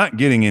 That she's not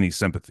getting any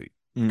sympathy.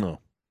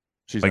 No.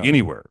 She's like not.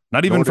 Anywhere.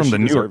 Not even from the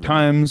New York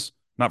Times,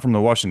 not from the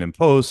Washington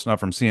Post, not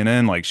from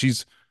CNN. Like,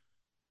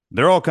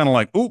 they're all kind of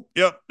like, oh,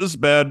 yep, this is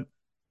bad.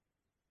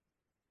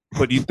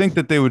 but you'd think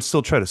that they would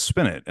still try to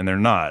spin it, and they're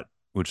not,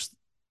 which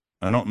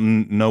I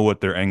don't know what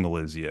their angle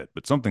is yet,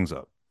 but something's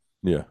up.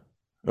 Yeah.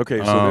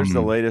 Okay, so there's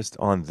the latest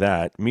on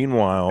that.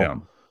 Meanwhile, Yeah.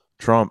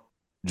 Trump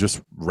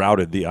just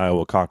routed the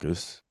Iowa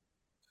caucus.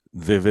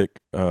 Vivek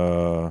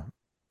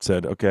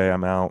said, okay,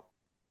 I'm out.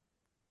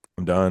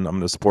 I'm done. I'm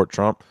going to support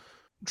Trump.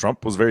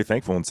 Trump was very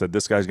thankful and said,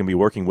 this guy's going to be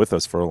working with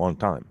us for a long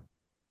time.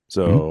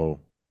 So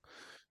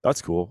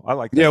that's cool. I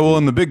like that. Yeah, well,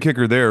 and the big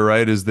kicker there,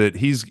 right, is that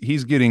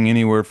he's getting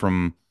anywhere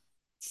from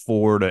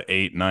 4 to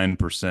 8,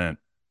 9%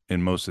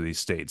 in most of these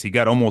states. He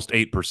got almost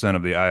 8%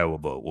 of the Iowa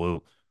vote.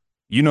 Well,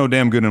 you know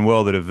damn good and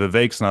well that if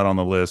Vivek's not on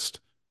the list,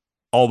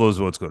 all those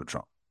votes go to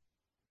Trump.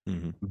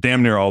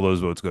 Damn near all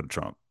those votes go to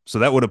Trump. So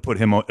that would have put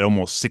him at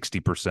almost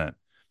 60%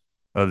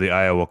 of the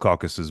Iowa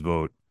caucus's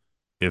vote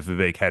if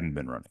Vivek hadn't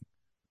been running,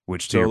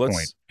 which to your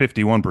point,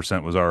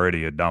 51% was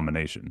already a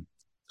domination.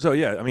 So,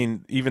 yeah, I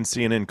mean, even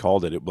CNN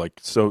called it like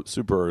so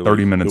super early.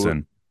 30 minutes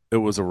in. It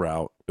was a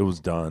rout. It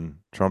was done.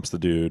 Trump's the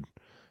dude.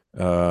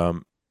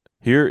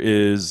 Here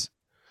is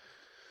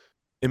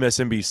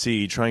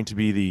MSNBC trying to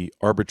be the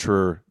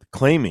arbiter,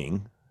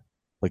 claiming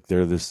like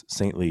they're this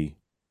saintly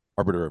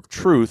arbiter of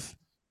truth.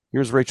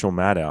 Here's Rachel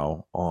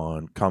Maddow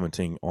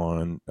commenting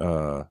on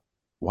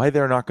why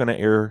they're not going to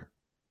air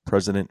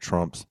President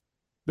Trump's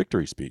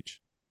victory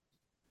speech.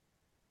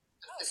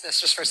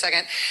 This just for a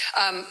second.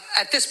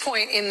 At this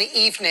point in the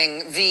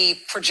evening, the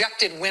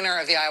projected winner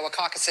of the Iowa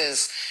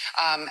caucuses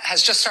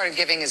has just started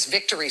giving his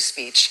victory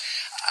speech.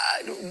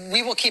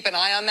 We will keep an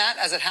eye on that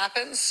as it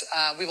happens.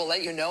 We will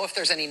let you know if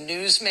there's any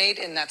news made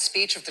in that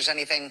speech, if there's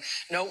anything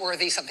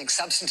noteworthy, something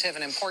substantive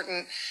and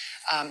important.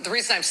 The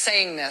reason I'm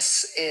saying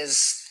this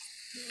is,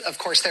 of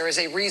course, there is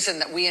a reason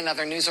that we and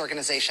other news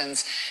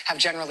organizations have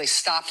generally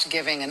stopped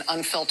giving an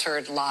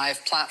unfiltered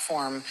live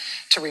platform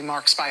to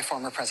remarks by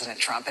former President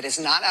Trump. It is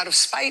not out of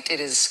spite.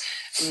 It is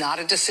not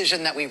a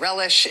decision that we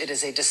relish. It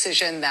is a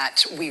decision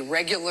that we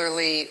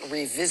regularly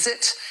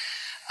revisit.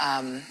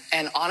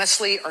 And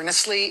honestly,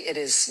 earnestly, it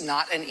is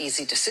not an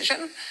easy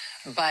decision,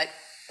 but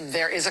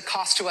there is a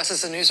cost to us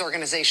as a news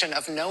organization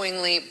of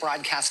knowingly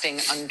broadcasting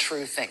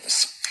untrue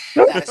things.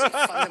 That is a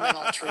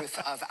fundamental truth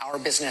of our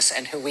business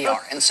and who we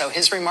are. And so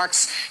his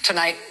remarks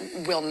tonight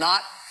will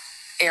not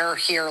air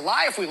here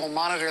live. We will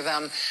monitor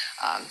them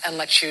and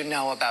let you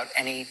know about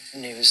any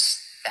news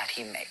that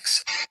he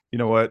makes. You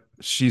know what?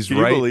 She's Can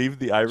right. You believe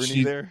the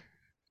irony there?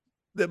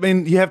 I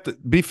mean, you have to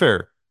be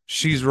fair.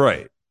 She's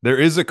right. There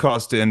is a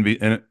cost to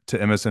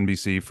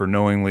MSNBC for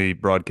knowingly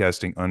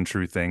broadcasting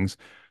untrue things.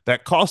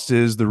 That cost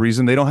is the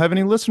reason they don't have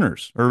any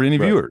listeners or any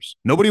viewers.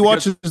 Nobody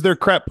watches their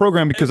crap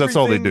program because that's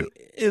all they do.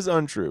 Is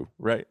untrue,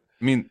 right?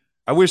 I mean,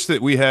 I wish that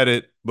we had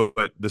it,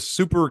 but the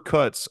super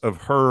cuts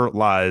of her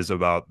lies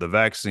about the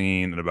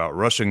vaccine and about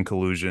Russian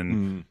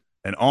collusion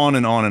and on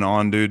and on and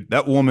on, dude.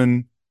 That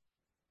woman,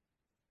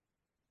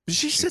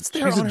 she sits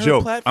there. She's on a her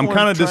joke. platform I'm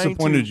kind of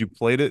disappointed you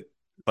played it.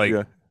 Like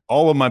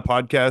all of my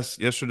podcasts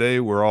yesterday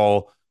were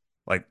all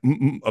like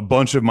a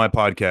bunch of my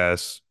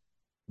podcasts.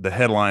 The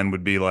headline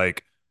would be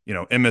like, you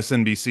know,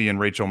 MSNBC and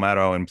Rachel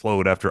Maddow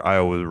implode after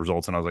Iowa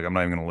results. And I was like, I'm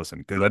not even going to listen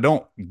because I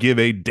don't give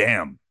a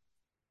damn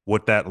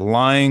what that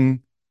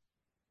lying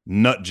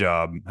nut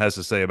job has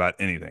to say about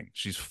anything.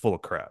 She's full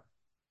of crap.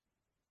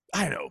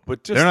 I know,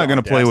 but just they're not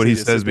going to play what he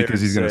says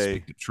because he's going to say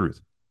speak the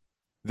truth.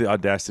 The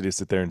audacity to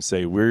sit there and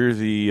say, we're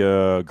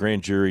the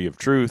grand jury of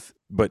truth,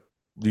 but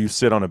you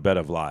sit on a bed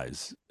of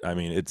lies. I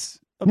mean, it's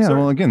absurd. Yeah,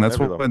 well, again, that's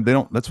why they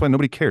don't. That's why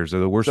nobody cares. They're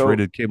the worst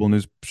rated cable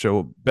news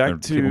show.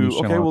 Back to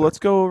okay. Well, let's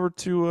go over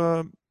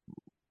to.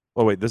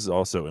 Oh wait, this is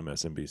also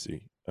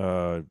MSNBC.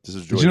 This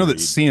is. Did you know that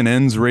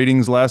CNN's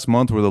ratings last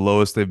month were the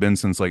lowest they've been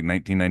since like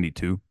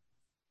 1992?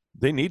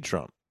 They need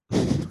Trump.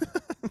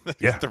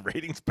 Get the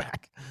ratings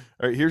back.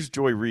 All right, here's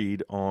Joy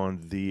Reid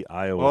on the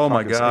Iowa. Oh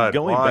my God!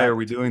 Why are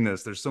we doing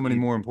this? There's so many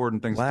more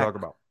important things to talk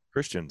about.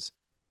 Christians.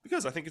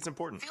 Because I think it's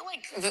important. I feel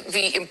like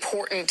the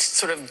important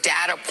sort of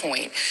data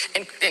point,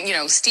 and you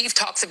know, Steve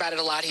talks about it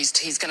a lot.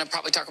 He's going to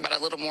probably talk about it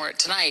a little more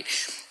tonight.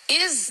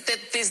 Is that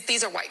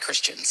these are white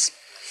Christians?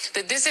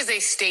 That this is a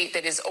state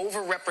that is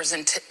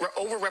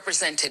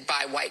overrepresented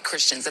by white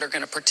Christians that are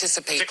going to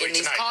participate in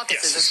these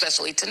caucuses,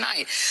 especially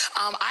tonight.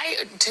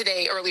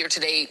 Earlier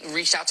today,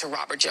 reached out to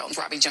Robbie Jones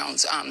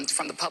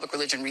from the Public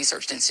Religion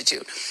Research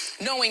Institute,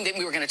 knowing that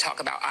we were going to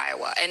talk about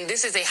Iowa. And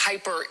this is a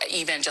hyper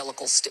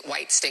evangelical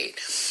white state.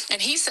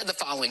 And he said the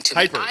following to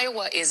me: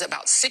 Iowa is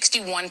about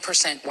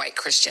 61% white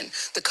Christian.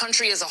 The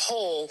country as a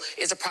whole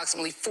is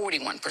approximately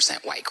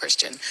 41% white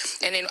Christian.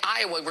 And in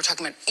Iowa, we're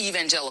talking about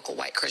evangelical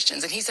white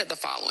Christians. And he said the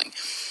following.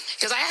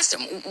 Because I asked him,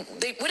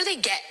 what do they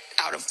get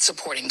out of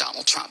supporting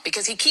Donald Trump?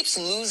 Because he keeps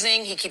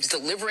losing, he keeps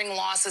delivering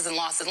losses and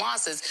losses and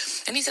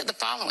losses. And he said the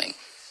following: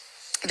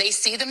 they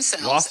see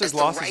themselves as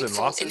the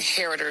rightful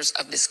inheritors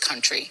of this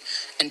country,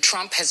 and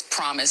Trump has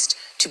promised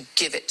to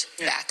give it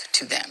back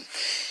to them.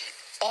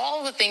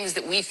 All the things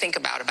that we think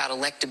about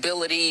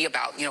electability,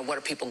 about, you know, what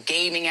are people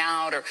gaming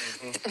out, or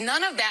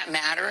none of that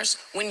matters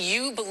when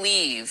you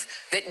believe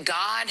that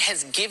God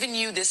has given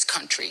you this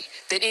country,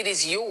 that it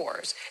is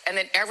yours, and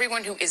that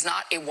everyone who is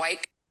not a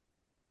white.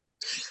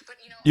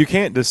 You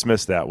can't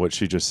dismiss that. What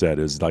she just said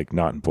is like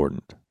not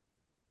important.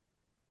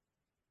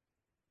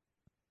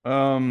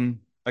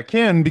 I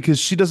can because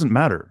she doesn't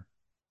matter.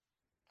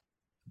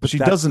 But she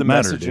that's doesn't the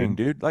matter, messaging,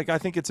 dude. Like I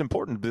think it's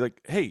important to be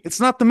like, hey, it's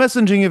not the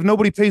messaging if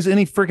nobody pays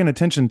any freaking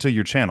attention to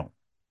your channel.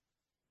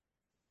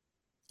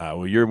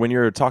 well, when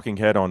you're a talking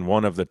head on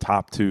one of the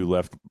top 2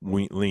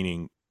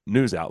 left-leaning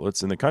news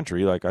outlets in the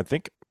country, like I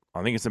think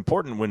it's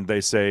important when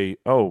they say,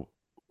 "Oh,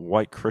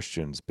 white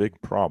Christians,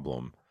 big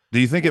problem." Do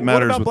you think it What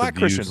matters about what black the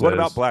View Christians? says? What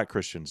about black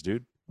Christians,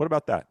 dude? What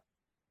about that?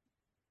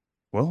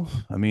 Well,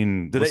 I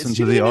mean, She listen to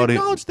didn't the even audio.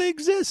 acknowledge they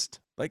exist.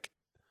 Like,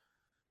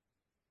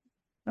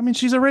 I mean,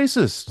 she's a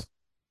racist.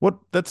 What?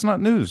 That's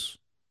not news.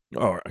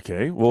 oh,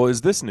 okay. Well,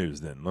 is this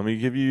news then? Let me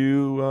give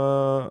you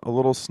a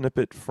little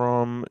snippet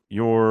from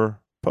your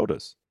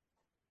POTUS.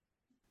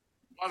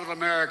 A lot of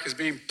America is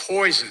being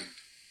poisoned,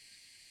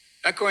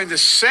 echoing the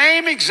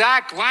same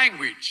exact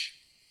language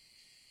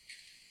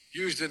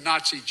used in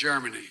Nazi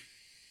Germany.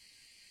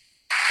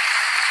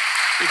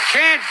 You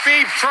can't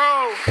be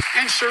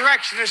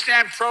pro-insurrectionist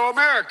and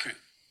pro-American.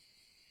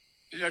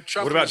 You know,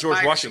 Trump What about and his George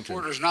MAGA Washington?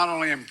 supporters not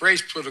only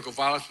embrace political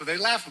violence, but they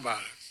laugh about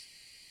it.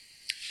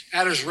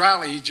 At his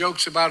rally, he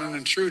jokes about an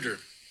intruder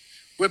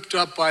whipped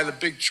up by the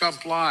big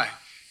Trump lie,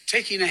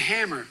 taking a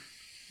hammer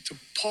to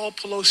Paul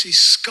Pelosi's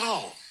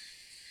skull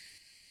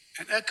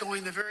and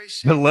echoing the very The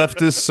same.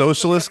 leftist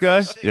socialist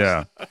guy?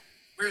 Yeah.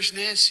 Where's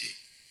Nancy?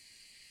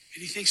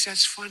 And he thinks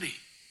that's funny.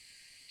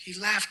 He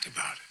laughed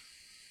about it.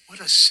 What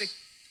a sick.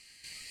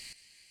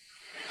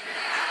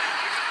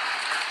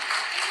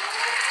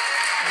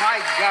 My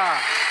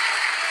God.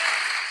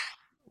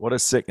 What a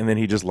sick. And then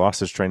he just lost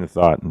his train of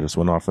thought and just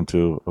went off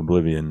into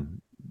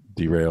oblivion,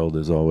 derailed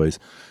as always.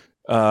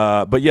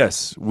 But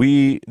yes,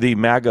 we, the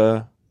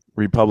MAGA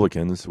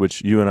Republicans,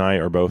 which you and I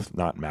are both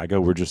not MAGA,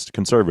 we're just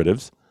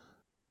conservatives.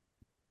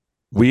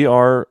 We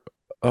are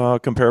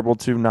comparable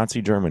to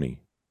Nazi Germany.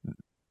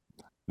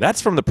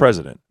 That's from the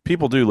president.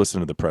 People do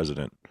listen to the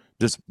president.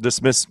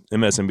 Dismiss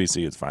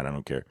MSNBC. It's fine. I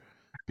don't care.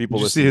 People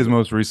Did you see his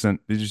most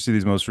recent? Did you see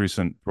these most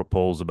recent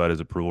polls about his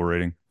approval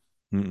rating?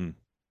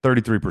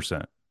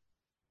 33%.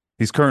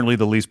 He's currently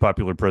the least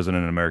popular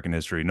president in American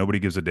history. Nobody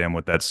gives a damn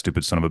what that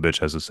stupid son of a bitch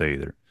has to say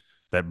either.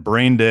 That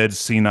brain dead,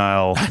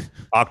 senile,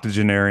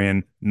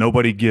 octogenarian.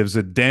 Nobody gives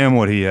a damn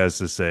what he has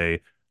to say.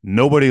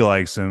 Nobody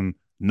likes him.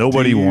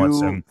 Nobody wants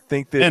him. Do you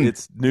think that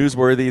it's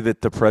newsworthy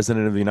that the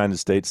president of the United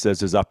States says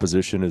his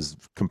opposition is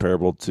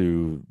comparable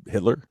to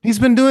Hitler? He's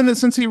been doing it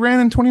since he ran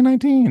in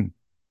 2019.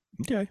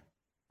 Okay.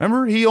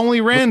 Remember, he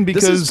only ran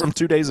because this is from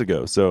 2 days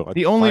ago. So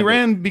he only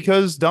ran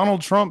because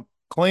Donald Trump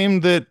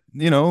claimed that,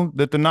 you know,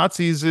 that the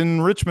Nazis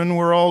in Richmond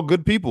were all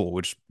good people,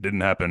 which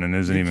didn't happen and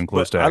isn't even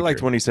close to accurate. I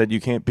liked when he said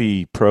you can't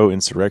be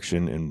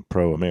pro-insurrection and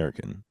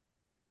pro-American.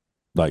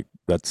 Like,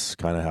 that's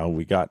kind of how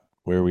we got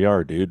where we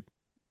are, dude.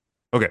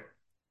 Okay.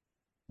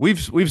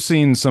 We've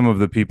seen some of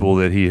the people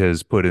that he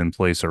has put in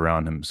place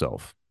around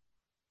himself.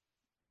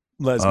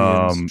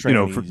 Lesbians, you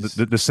know, for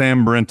the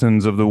Sam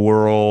Brentons of the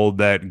world,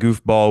 that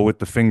goofball with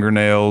the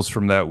fingernails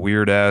from that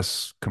weird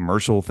ass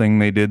commercial thing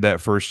they did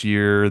that first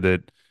year,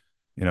 that,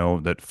 you know,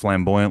 that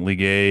flamboyantly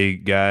gay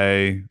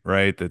guy,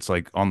 right? That's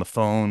like on the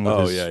phone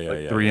with his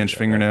 3-inch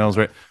fingernails,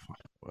 right?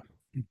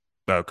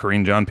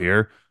 Karine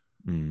Jean-Pierre.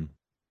 Mm.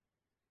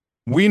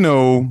 We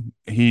know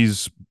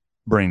he's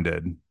brain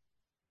dead,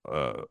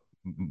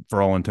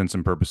 for all intents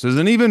and purposes.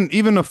 And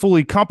even a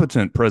fully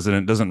competent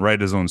president doesn't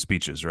write his own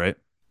speeches, right?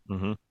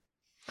 Mm-hmm.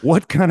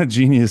 What kind of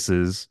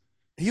geniuses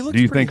do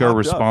you think are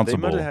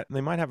responsible?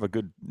 They might have a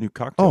good new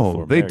cocktail.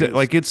 Oh, they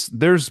like it's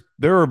there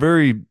are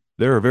very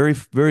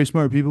very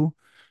smart people.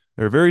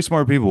 There are very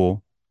smart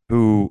people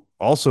who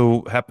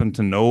also happen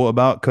to know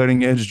about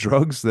cutting edge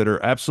drugs that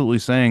are absolutely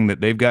saying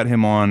that they've got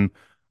him on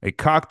a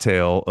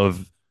cocktail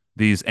of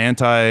these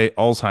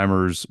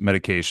anti-Alzheimer's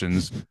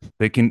medications.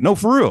 They can, no,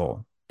 for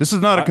real. This is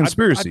not a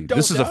conspiracy.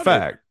 This is a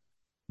fact.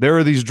 There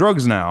are these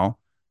drugs now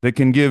that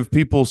can give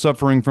people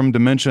suffering from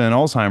dementia and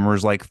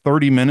Alzheimer's like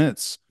 30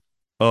 minutes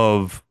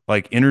of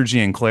like energy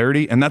and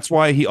clarity. And that's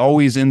why he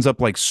always ends up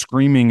like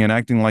screaming and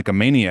acting like a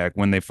maniac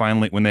when they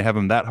have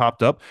him that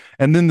hopped up.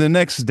 And then the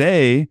next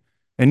day,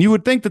 and you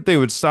would think that they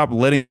would stop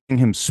letting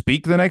him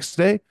speak the next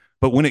day.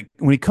 But when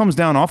he comes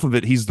down off of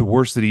it, he's the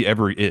worst that he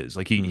ever is.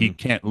 Like he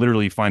can't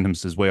literally find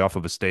his way off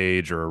of a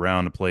stage or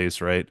around a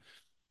place, right?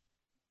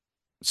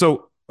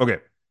 So, okay.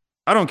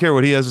 I don't care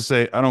what he has to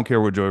say. I don't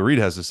care what Joy Reid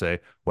has to say.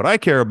 What I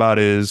care about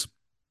is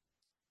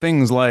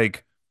things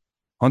like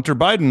Hunter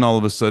Biden all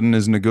of a sudden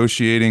is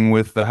negotiating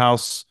with the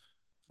House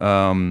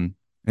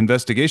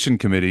investigation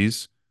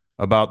committees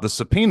about the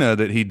subpoena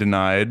that he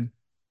denied,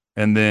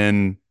 and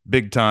then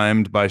big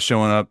timed by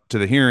showing up to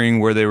the hearing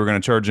where they were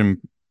going to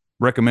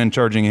recommend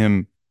charging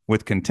him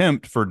with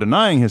contempt for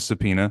denying his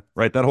subpoena,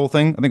 right? That whole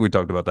thing. I think we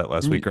talked about that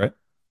last week, right?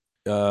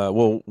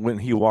 Well, when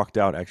he walked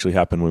out actually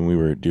happened when we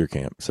were at deer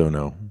camp. So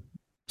no.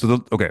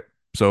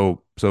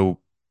 So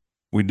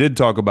we did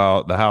talk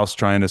about the House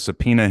trying to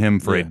subpoena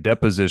him for a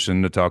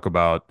deposition to talk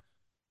about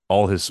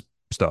all his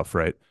stuff,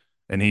 right?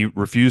 and he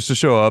refused to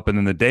show up. And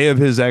then the day of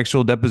his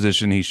actual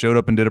deposition, he showed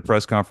up and did a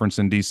press conference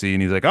in DC,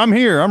 and he's like, I'm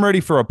here, I'm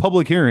ready for a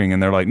public hearing.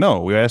 And they're like, no,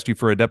 we asked you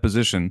for a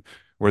deposition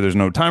where there's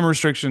no time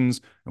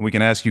restrictions and we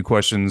can ask you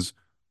questions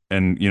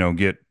and,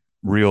 get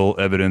real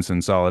evidence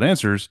and solid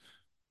answers.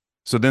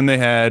 So then they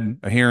had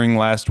a hearing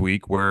last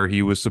week where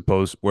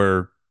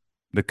where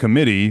the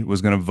committee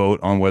was going to vote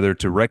on whether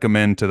to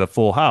recommend to the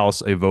full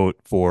House a vote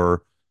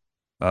for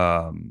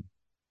um,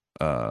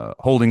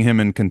 holding him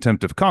in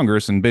contempt of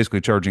Congress and basically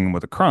charging him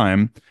with a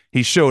crime.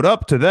 He showed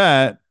up to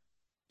that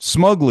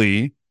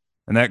smugly,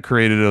 and that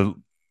created a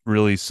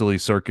really silly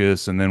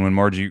circus. And then when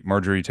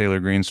Marjorie Taylor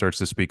Greene starts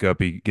to speak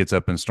up, he gets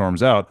up and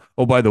storms out.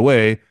 Oh, by the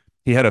way,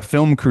 he had a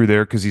film crew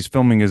there because he's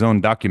filming his own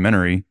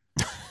documentary.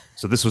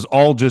 So this was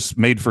all just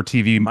made for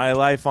TV. My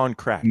life on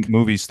crack.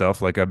 Movie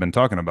stuff like I've been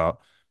talking about.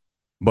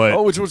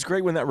 But which was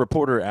great when that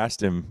reporter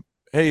asked him,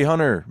 hey,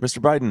 Hunter, Mr.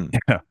 Biden,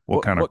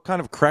 what kind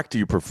of crack do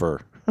you prefer?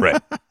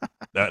 Right.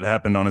 That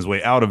happened on his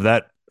way out of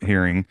that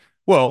hearing.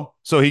 Well,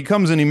 so he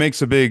comes and he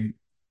makes a big,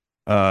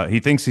 he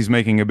thinks he's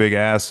making a big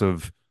ass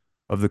of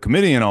the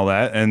committee and all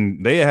that,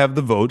 and they have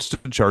the votes to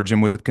charge him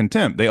with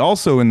contempt. They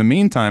also, in the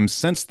meantime,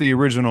 since the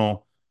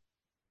original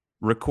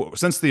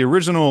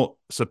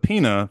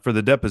subpoena for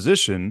the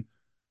deposition,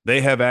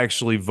 they have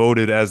actually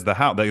voted as the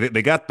House.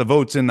 They got the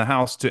votes in the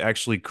House to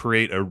actually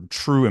create a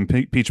true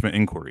impeachment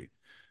inquiry.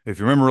 If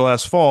you remember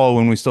last fall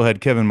when we still had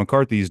Kevin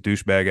McCarthy's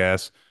douchebag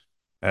ass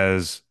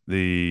as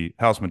the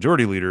House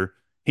Majority Leader,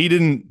 he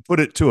didn't put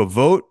it to a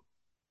vote.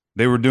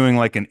 They were doing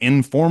like an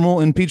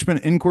informal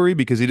impeachment inquiry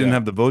because he didn't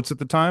have the votes at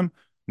the time.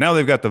 Now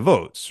they've got the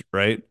votes,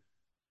 right?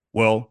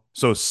 Well,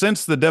 so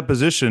since the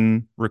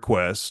deposition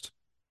request,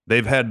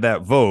 they've had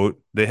that vote.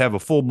 They have a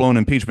full-blown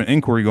impeachment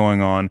inquiry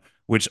going on,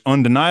 which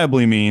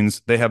undeniably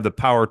means they have the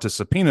power to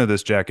subpoena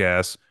this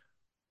jackass.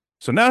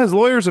 So now his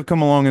lawyers have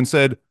come along and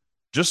said,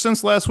 just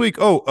since last week,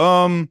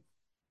 we'll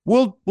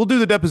do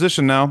the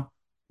deposition now.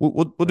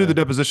 We'll do the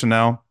deposition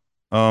now.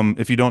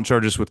 If you don't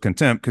charge us with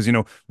contempt, because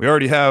we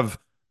already have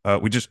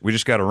we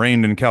just got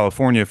arraigned in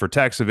California for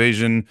tax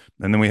evasion,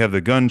 and then we have the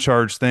gun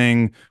charge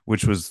thing,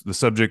 which was the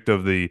subject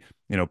of the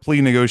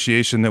plea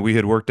negotiation that we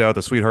had worked out,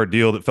 the sweetheart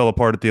deal that fell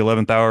apart at the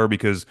 11th hour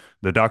because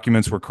the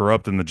documents were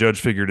corrupt and the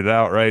judge figured it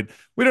out. Right?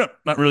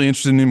 Not really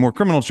interested in any more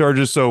criminal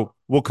charges, so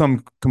we'll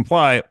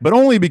comply, but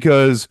only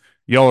because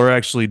y'all are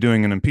actually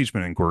doing an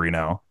impeachment inquiry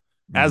now.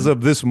 Mm-hmm. As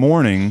of this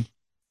morning,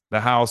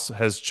 the House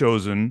has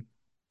chosen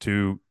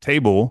to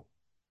table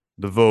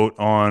the vote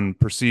on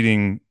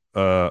proceeding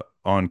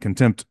on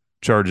contempt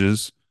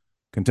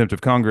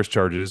of Congress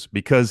charges,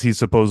 because he's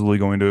supposedly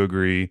going to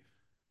agree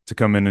to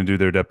come in and do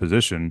their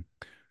deposition.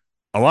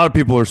 A lot of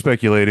people are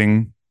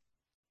speculating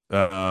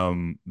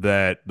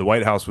that the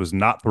White House was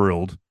not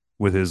thrilled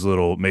with his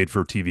little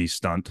made-for-TV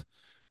stunt.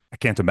 I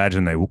can't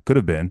imagine they could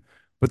have been.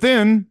 But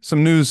then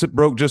some news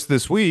broke just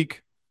this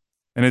week,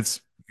 and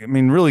it's,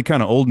 really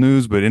kind of old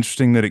news, but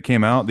interesting that it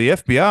came out. The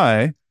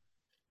FBI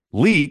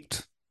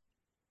leaked.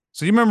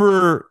 So you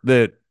remember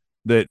that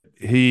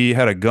he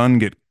had a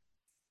gun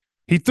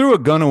he threw a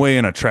gun away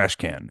in a trash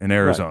can in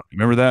Arizona. Right.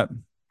 Remember that?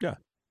 Yeah.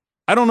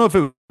 I don't know if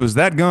it was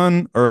that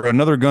gun or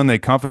another gun they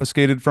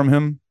confiscated from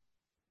him.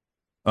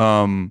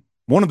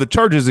 One of the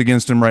charges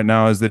against him right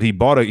now is that he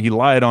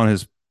lied on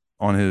his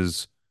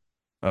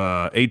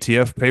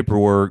ATF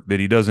paperwork that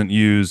he doesn't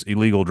use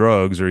illegal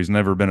drugs, or he's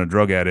never been a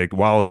drug addict,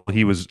 while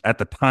he was at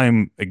the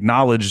time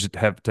acknowledged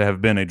to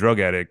have been a drug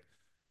addict.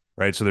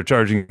 Right. So they're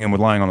charging him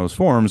with lying on those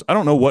forms. I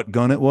don't know what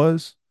gun it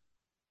was,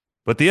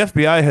 but the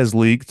FBI has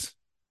leaked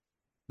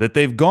that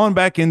they've gone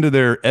back into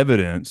their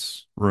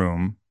evidence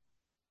room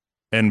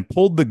and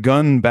pulled the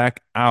gun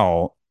back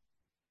out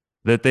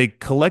that they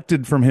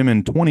collected from him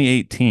in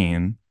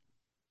 2018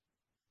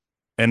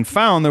 and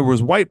found there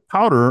was white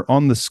powder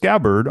on the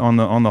scabbard, on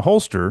the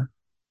holster.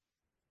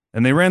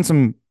 And they ran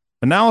some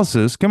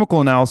chemical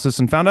analysis,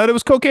 and found out it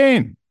was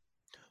cocaine.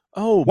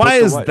 Oh, why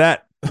is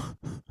that?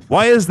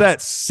 Why is that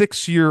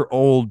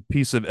 6-year-old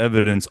piece of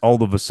evidence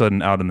all of a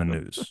sudden out in the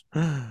news?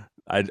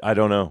 I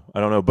don't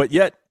know. But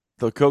yet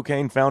the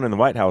cocaine found in the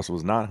White House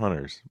was not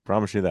Hunter's.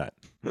 Promise you that.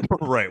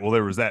 Right. Well,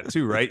 there was that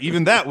too, right?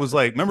 Even that was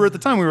like, remember at the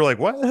time we were like,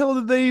 why the hell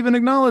did they even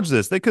acknowledge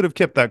this? They could have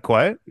kept that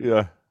quiet.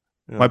 Yeah.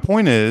 My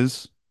point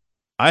is,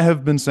 I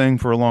have been saying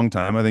for a long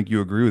time, I think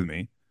you agree with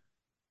me,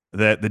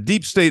 that the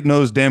deep state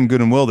knows damn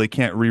good and well they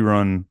can't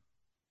rerun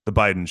the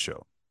Biden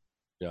show.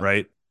 Yeah.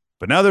 Right?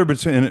 But now they're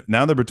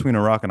between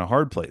a rock and a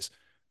hard place,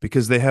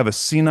 because they have a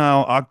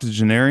senile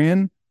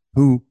octogenarian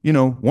who,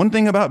 one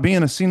thing about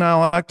being a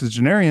senile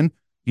octogenarian,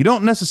 you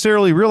don't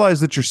necessarily realize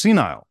that you're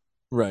senile.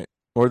 Right.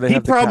 Or he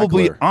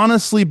probably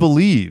honestly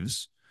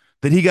believes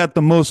that he got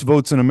the most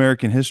votes in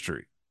American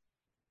history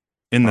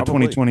in the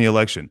 2020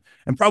 election,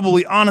 and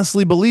probably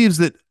honestly believes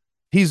that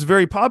he's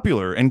very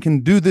popular and can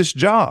do this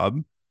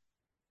job.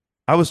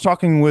 I was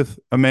talking with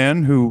a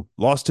man who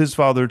lost his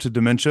father to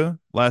dementia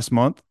last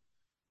month,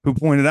 who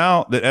pointed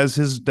out that as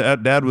his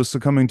dad was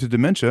succumbing to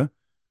dementia,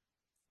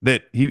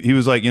 that he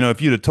was like,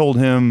 if you'd have told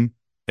him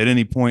at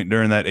any point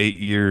during that 8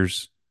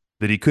 years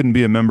that he couldn't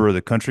be a member of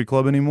the country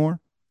club anymore,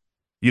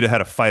 you'd have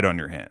had a fight on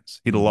your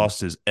hands. He'd have Mhm.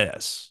 lost his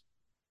S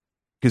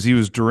because he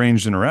was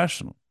deranged and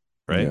irrational,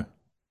 right? Yeah.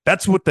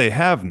 That's what they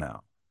have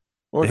now.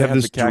 Or They they have have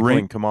this the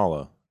cackling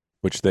Kamala,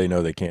 which they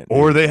know they can't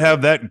or do. they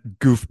have that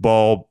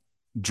goofball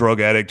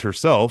drug addict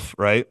herself,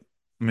 right?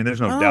 I mean,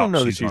 there's no I don't doubt know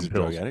that she's she's on a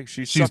drug pills. addict.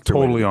 She She's sucked her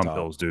way to totally the on top.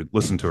 pills, dude.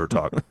 Listen to her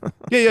talk.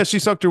 Yeah, she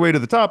sucked her way to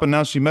the top, and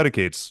now she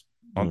medicates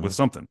with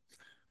something.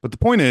 But the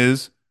point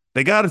is,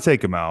 they got to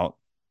take him out,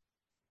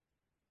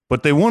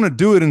 but they want to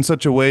do it in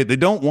such a way they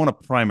don't want a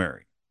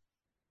primary,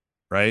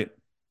 right?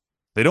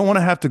 They don't want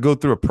to have to go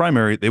through a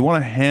primary. They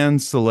want to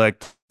hand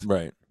select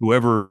Right.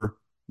 whoever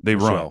they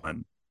Michelle.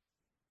 run.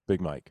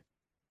 Big Mike.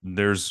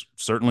 There's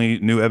certainly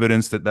new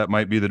evidence that that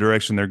might be the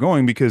direction they're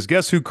going because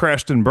guess who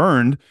crashed and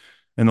burned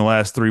in the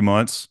last 3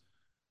 months?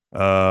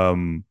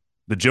 The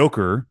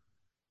Joker,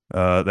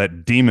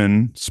 that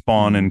demon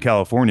spawn in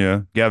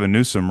California, Gavin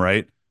Newsom,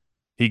 right?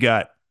 He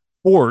got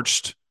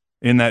torched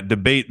in that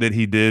debate that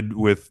he did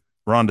with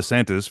Ron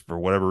DeSantis for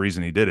whatever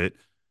reason he did it.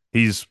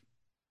 He's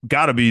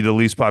got to be the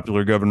least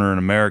popular governor in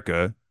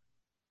America,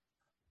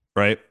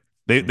 right?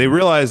 They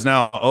realize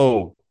now,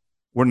 oh,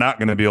 we're not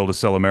going to be able to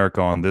sell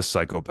America on this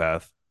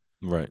psychopath.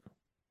 Right.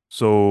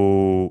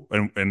 So,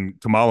 and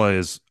Kamala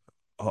is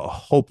a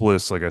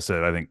hopeless, like I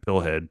said, I think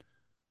pillhead.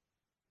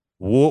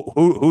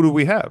 Who do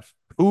we have?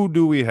 Who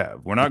do we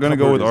have? We're not going to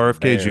go with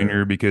RFK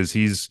Jr. because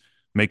he's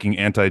making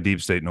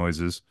anti-deep state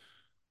noises.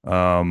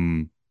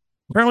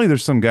 Apparently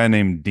there's some guy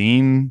named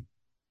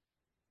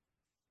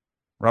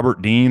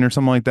Robert Dean or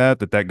something like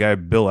that guy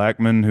Bill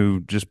Ackman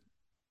who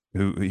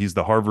he's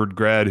the Harvard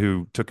grad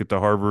who took it to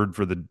Harvard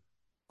for the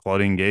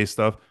Claudine Gay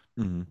stuff.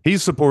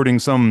 He's supporting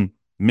some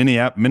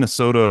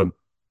Minnesota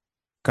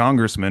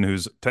congressman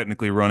who's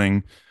technically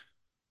running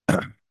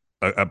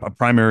a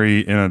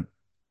primary in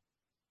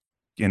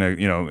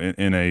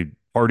a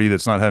party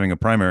that's not having a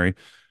primary.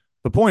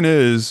 The point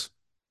is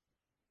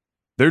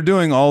they're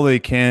doing all they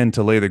can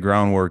to lay the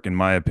groundwork, in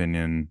my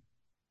opinion,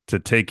 to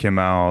take him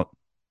out,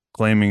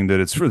 claiming that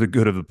it's for the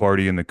good of the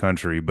party and the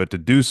country, but to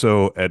do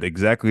so at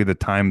exactly the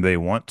time they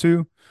want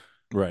to,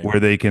 right? Where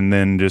they can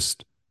then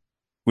just,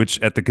 which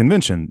at the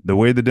convention, the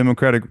way the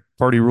Democratic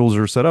Party rules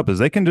are set up is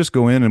they can just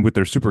go in and with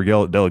their super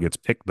delegates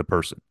pick the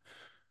person.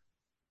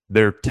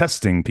 They're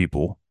testing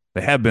people.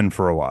 They have been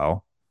for a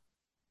while.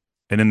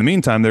 And in the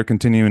meantime, they're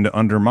continuing to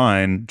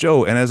undermine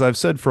Joe. And as I've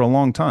said for a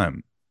long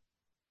time,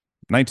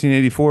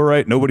 1984,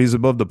 right? Nobody's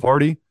above the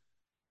party.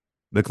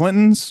 The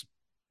Clintons,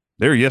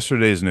 they're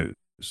yesterday's news.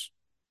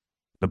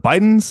 The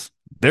Bidens,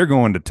 they're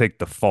going to take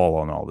the fall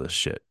on all this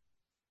shit.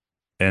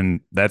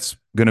 And that's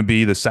going to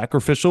be the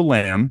sacrificial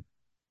lamb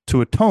to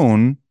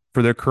atone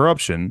for their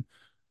corruption.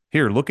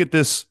 Here, look at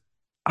this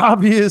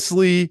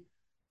obviously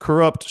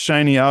corrupt,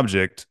 shiny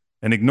object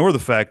and ignore the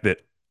fact that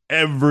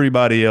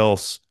everybody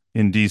else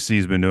in DC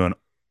has been doing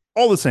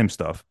all the same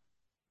stuff.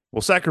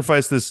 We'll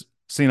sacrifice this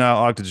senile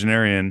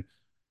octogenarian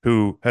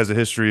who has a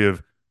history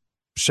of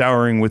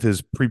showering with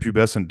his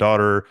prepubescent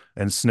daughter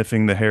and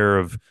sniffing the hair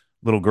of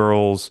little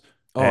girls.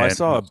 Oh, I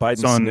saw a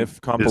Biden sniff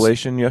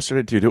compilation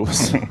yesterday, dude. It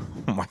was,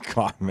 oh my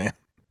God, man.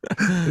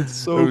 It's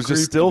so it was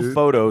just still dude.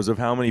 Photos of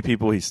how many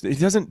people he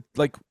doesn't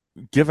like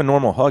give a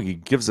normal hug. He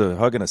gives a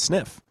hug and a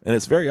sniff, and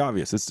it's very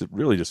obvious. It's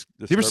really just.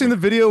 You ever seen the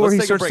video where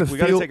he starts to feel? We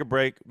got to take a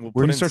break.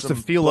 Where he starts to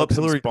feel up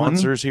Hillary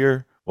sponsors Clinton?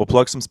 Here. We'll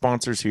plug some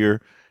sponsors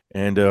here,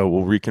 and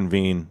we'll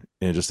reconvene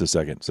in just a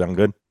second. Sound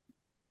good?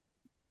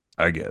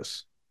 I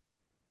guess.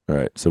 All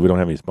right. So we don't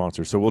have any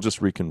sponsors, so we'll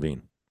just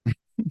reconvene.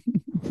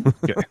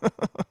 Okay.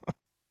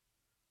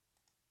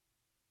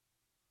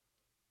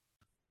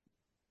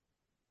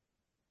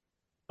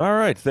 All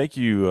right. Thank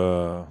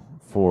you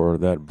for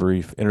that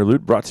brief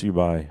interlude brought to you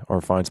by our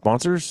fine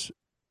sponsors.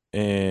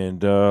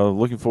 And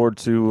looking forward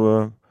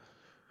to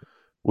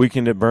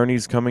Weekend at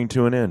Bernie's coming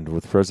to an end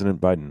with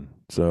President Biden.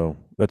 So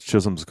that's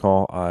Chisholm's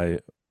call. I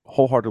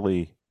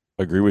wholeheartedly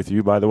agree with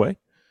you, by the way.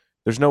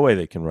 There's no way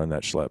they can run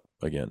that schlep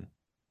again.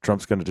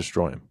 Trump's going to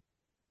destroy him.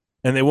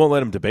 And they won't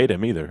let him debate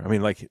him either. I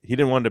mean, like, he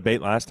didn't want to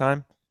debate last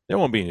time. There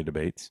won't be any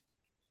debates.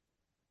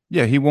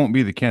 Yeah, he won't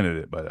be the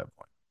candidate by that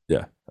point.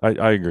 Yeah,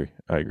 I agree.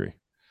 I agree.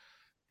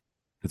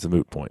 It's a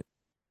moot point.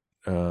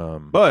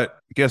 But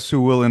guess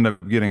who will end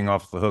up getting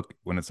off the hook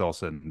when it's all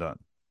said and done?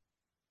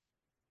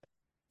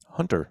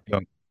 Hunter.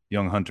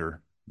 Young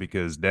Hunter,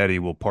 because Daddy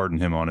will pardon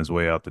him on his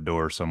way out the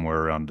door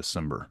somewhere around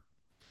December.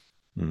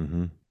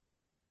 Mm-hmm.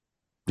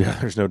 Yeah,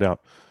 there's no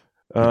doubt.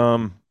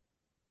 All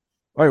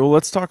right, well,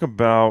 let's talk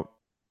about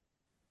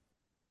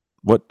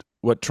what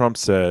Trump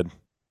said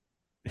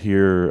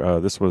here.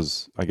 This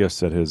was, I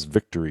guess, at his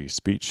victory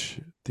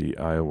speech, the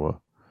Iowa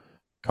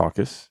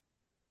caucus.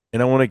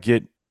 And I want to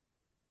get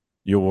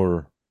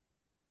your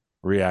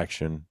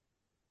reaction,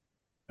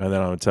 and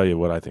then I'm going to tell you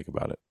what I think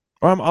about it.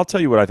 Or I'll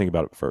tell you what I think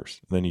about it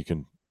first, and then you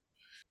can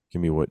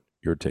give me what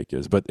your take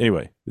is. But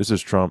anyway, this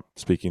is Trump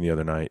speaking the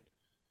other night.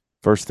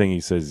 First thing he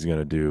says he's going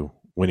to do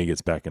when he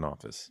gets back in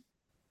office.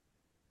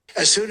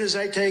 As soon as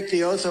I take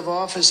the oath of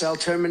office, I'll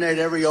terminate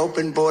every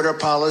open border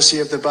policy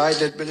of the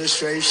Biden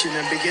administration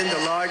and begin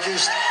the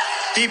largest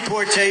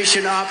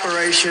deportation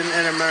operation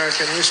in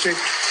American history.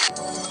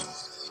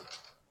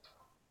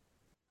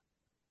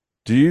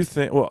 Do you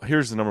think? Well,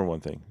 here's the number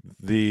one thing: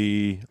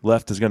 the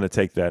left is going to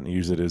take that and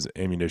use it as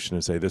ammunition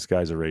and say this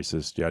guy's a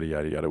racist, yada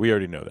yada yada. We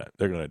already know that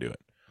they're going to do it.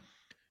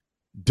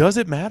 Does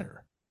it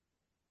matter?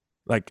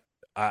 Like,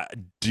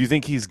 do you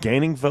think he's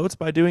gaining votes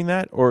by doing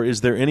that, or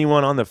is there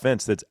anyone on the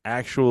fence that's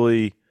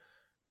actually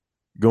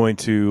going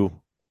to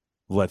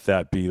let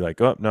that be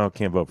like, oh no,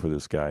 can't vote for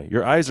this guy?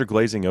 Your eyes are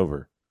glazing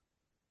over.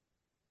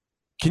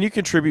 Can you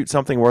contribute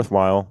something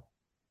worthwhile?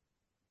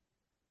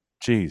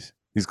 Jeez,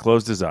 he's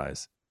closed his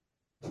eyes.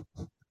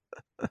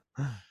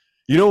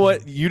 You know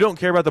what? You don't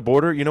care about the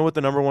border. You know what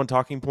the number one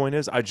talking point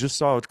is? I just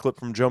saw a clip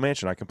from Joe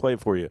Manchin. I can play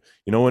it for you.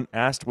 You know, when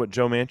asked what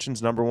Joe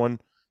Manchin's number one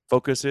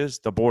focus is,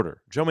 the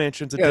border. Joe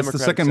Manchin's a Democratic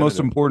it's the second most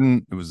senator.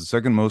 important. It was the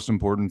second most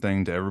important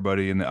thing to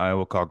everybody in the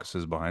Iowa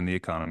caucuses behind the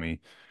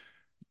economy.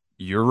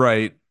 You're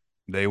right.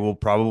 They will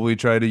probably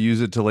try to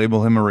use it to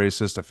label him a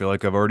racist. I feel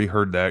like I've already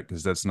heard that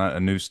because that's not a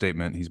new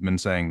statement. He's been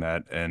saying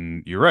that.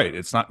 And you're right.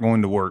 It's not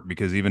going to work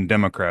because even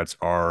Democrats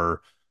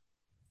are.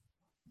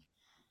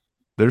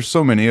 There's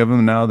so many of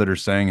them now that are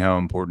saying how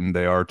important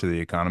they are to the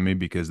economy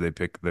because they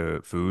pick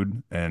the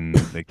food and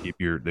they keep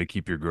your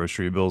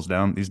grocery bills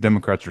down. These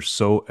Democrats are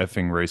so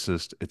effing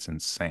racist. It's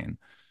insane.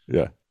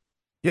 Yeah.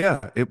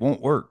 Yeah, it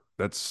won't work.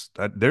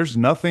 There's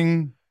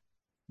nothing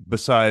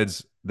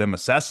besides them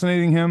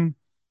assassinating him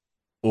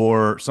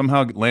or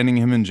somehow landing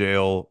him in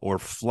jail or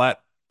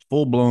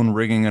full-blown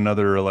rigging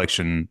another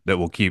election that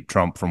will keep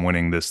Trump from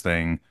winning this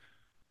thing.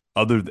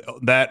 Other than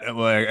that,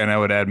 and I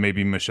would add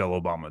maybe Michelle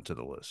Obama to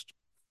the list.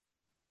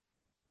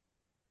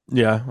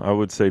 Yeah, I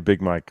would say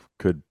Big Mike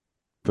could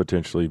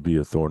potentially be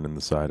a thorn in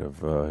the side of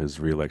his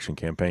reelection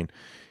campaign.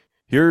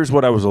 Here's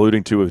what I was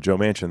alluding to with Joe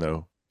Manchin,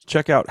 though.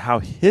 Check out how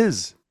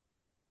his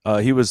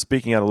he was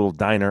speaking at a little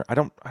diner. I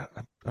don't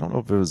know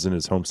if it was in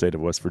his home state of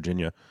West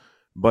Virginia,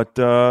 but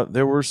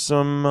there were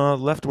some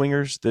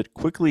left-wingers that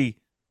quickly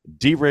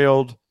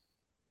derailed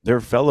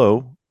their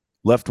fellow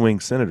left-wing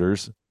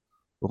senators'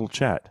 little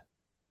chat.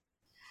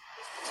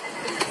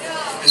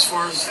 As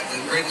far as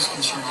the greatest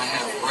concern I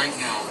have right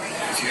now,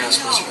 if you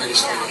ask what's the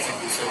greatest thing I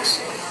think we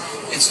fix,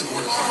 it's the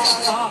border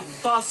crisis.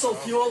 Fossil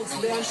fuels,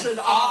 mention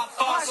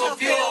fossil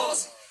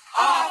fuels.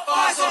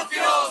 Fossil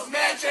fuels,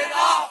 mention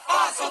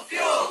fossil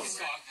fuels.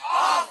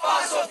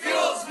 Fossil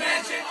fuels,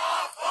 mention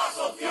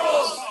fossil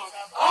fuels.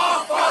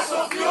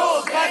 Fossil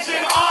fuels,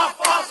 mention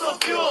fossil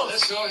fuels.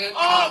 Let's go ahead.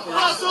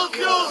 Fossil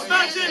fuels,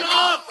 mention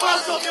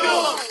fossil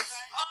fuels.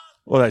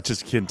 Well, that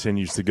just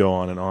continues to go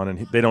on,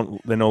 and they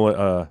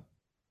know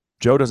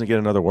Joe doesn't get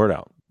another word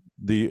out.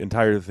 The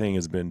entire thing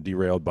has been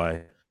derailed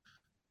by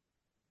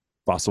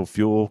fossil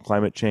fuel,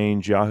 climate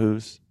change,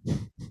 yahoos.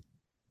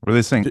 What are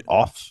they saying?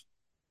 Off?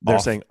 They're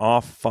saying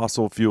off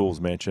fossil fuels,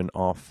 Manchin,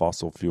 off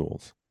fossil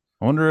fuels.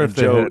 I wonder if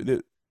Joe,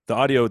 the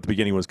audio at the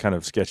beginning was kind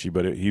of sketchy,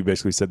 but he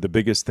basically said the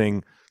biggest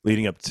thing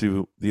leading up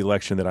to the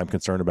election that I'm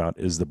concerned about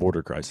is the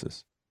border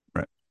crisis.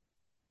 Right.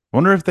 I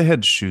wonder if they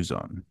had shoes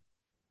on.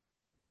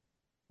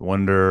 I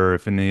wonder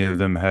if any of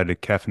them had a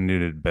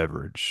caffeinated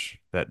beverage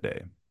that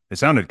day. It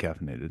sounded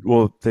caffeinated.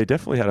 Well, they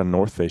definitely had on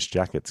North Face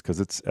jackets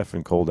because it's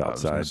effing cold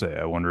outside. I was going to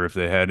say, I wonder if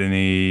they had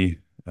any,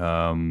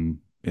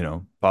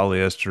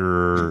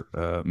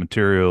 polyester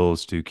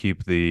materials to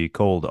keep the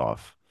cold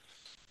off.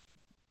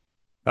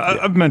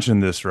 I've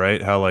mentioned this, right?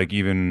 How like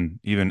even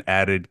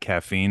added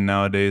caffeine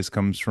nowadays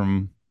comes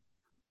from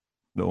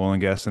the oil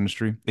and gas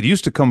industry. It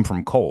used to come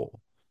from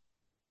coal,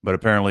 but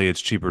apparently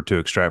it's cheaper to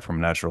extract from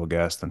natural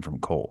gas than from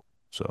coal.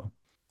 So,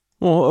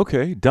 well,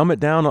 okay, dumb it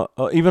down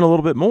even a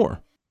little bit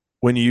more.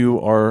 When you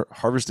are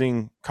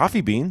harvesting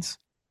coffee beans,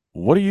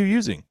 what are you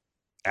using?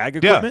 Ag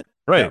equipment,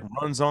 right? That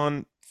runs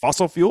on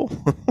fossil fuel,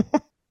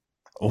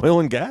 oil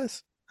and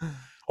gas,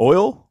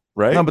 oil,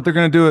 right? No, but they're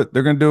going to do it.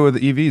 They're going to do it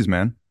with EVs,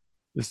 man.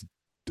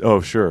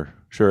 Sure.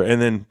 And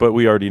then, but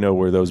we already know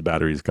where those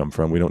batteries come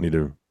from. We don't need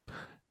to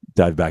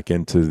dive back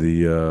into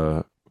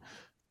the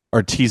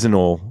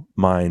artisanal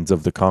mines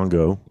of the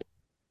Congo.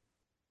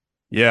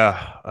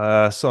 Yeah,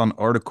 I saw an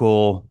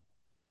article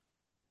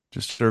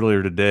just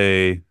earlier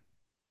today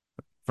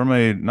from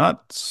a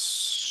not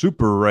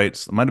super right,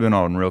 it might have been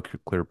on Real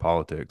Clear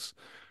Politics,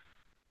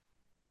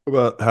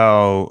 about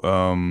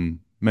how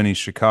many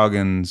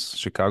Chicagoans,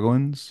 how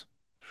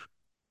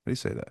do you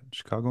say that?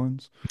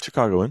 Chicagoans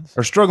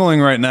are struggling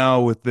right now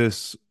with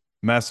this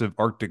massive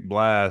Arctic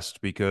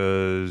blast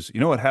because you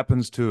know what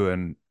happens to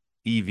an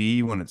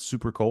EV when it's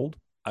super cold?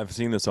 I've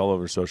seen this all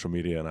over social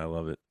media and I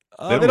love it.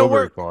 They don't go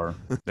very far.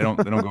 They don't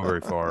go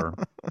very far.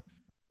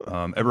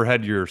 Ever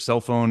had your cell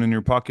phone in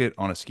your pocket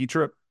on a ski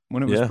trip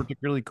when it was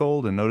particularly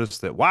cold and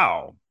noticed that,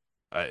 wow,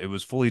 it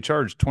was fully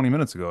charged 20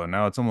 minutes ago and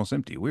now it's almost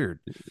empty? Weird.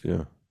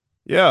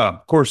 Yeah,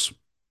 of course.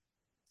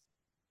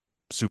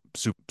 Too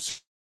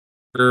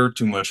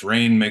much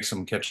rain makes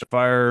them catch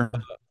fire.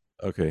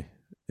 Okay.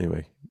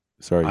 Anyway,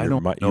 sorry. I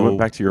don't know you went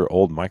back to your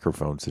old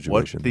microphone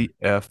situation. What the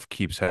F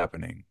keeps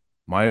happening?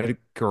 My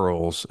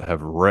girls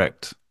have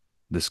wrecked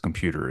this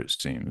computer, it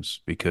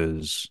seems,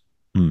 because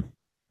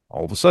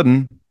all of a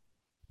sudden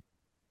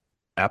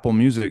Apple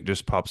Music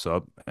just pops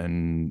up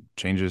and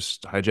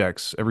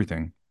hijacks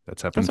everything.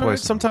 That's happened That's all right.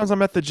 twice now. Sometimes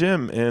I'm at the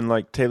gym and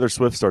like Taylor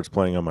Swift starts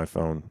playing on my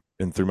phone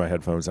and through my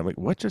headphones. I'm like,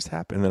 what just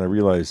happened? And then I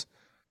realize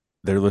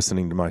they're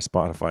listening to my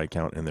Spotify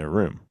account in their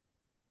room.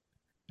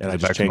 And Is I it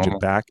just back to change it normal?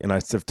 back. And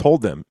I've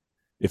told them,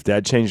 if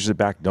Dad changes it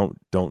back, don't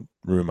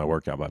ruin my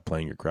workout by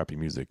playing your crappy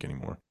music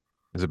anymore.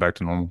 Is it back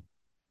to normal?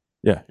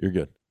 Yeah, you're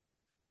good.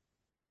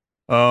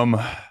 Um,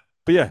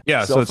 But yeah,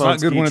 yeah, so cell it's phone, not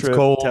good ski when it's trip,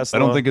 cold. I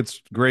don't Tesla, think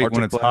it's great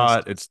when Arctic it's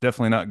Blast. hot. It's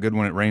definitely not good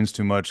when it rains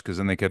too much because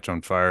then they catch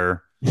on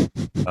fire.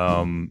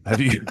 Have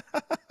you?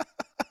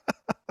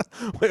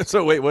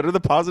 Wait, what are the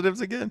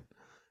positives again?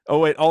 Oh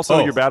wait, also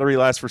your Oh, battery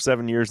lasts for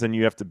 7 years. Then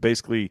you have to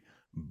basically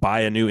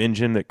buy a new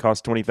engine that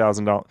costs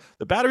 $20,000.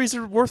 The batteries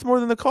are worth more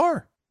than the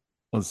car.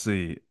 let's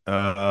see.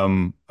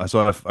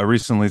 I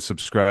recently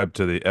subscribed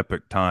to the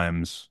Epic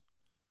Times,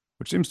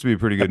 which seems to be a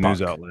pretty good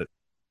news Epoch.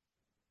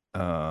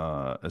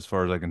 outlet, as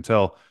far as I can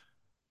tell.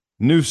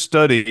 New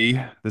study,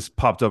 this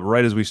popped up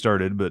right as we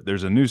started, but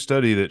there's a new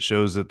study that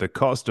shows that the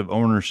cost of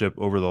ownership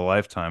over the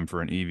lifetime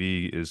for an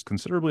EV is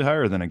considerably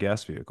higher than a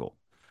gas vehicle.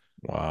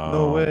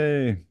 No Wow.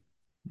 way.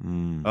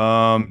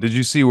 Mm. Did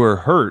you see where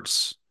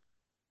Hertz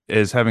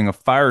is having a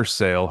fire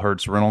sale?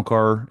 Hertz rental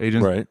car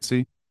Right.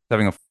 agency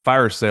having a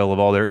fire sale of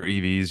all their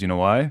EVs. You know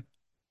why?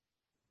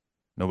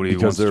 Nobody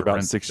Because wants they're to about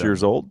rent 6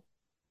 years them. old,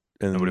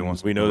 and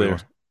we know Nobody they're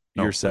wants.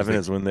 year No, because seven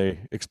is when they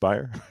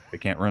expire. they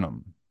can't rent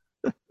them.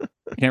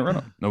 Can't rent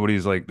them.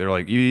 Nobody's like they're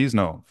like EVs.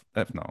 No,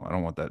 F no. I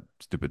don't want that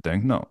stupid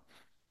thing. No,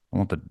 I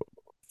want the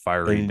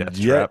fiery And death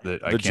yet, trap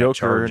that I the can't Joker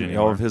charge and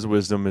all of anywhere. his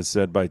wisdom has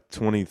said by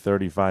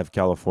 2035,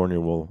 California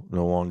will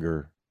no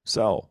longer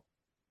sell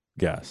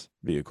gas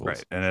Right.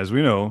 vehicles. And as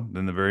we know,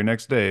 then the very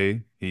next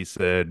day he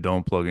said,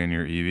 "Don't plug in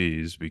your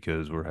EVs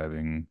because we're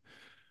having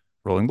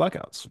rolling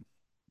blackouts."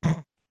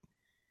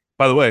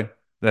 By the way,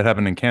 that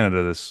happened in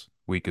Canada this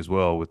week as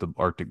well with the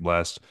Arctic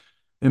blast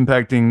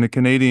impacting the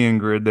Canadian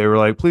grid. They were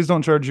like, please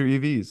don't charge your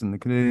EVs. And the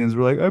Canadians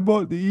were like, I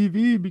bought the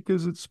EV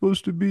because it's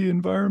supposed to be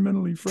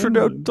environmentally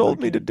Trudeau friendly, but I told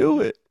me to can't do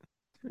do it. it.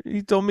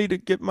 He told me to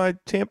get my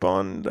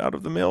tampon out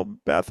of the male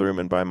bathroom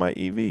and buy my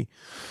EV.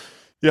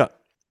 Yeah.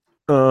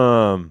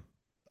 Um,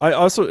 I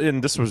also,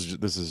 and this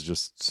is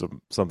just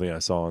something I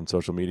saw on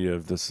social media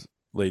of this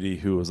lady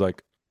who was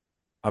like,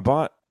 I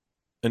bought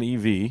an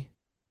EV,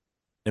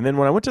 and then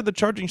when I went to the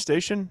charging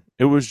station,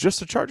 it was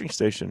just a charging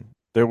station.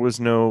 There was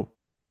no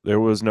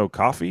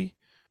coffee,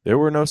 there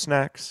were no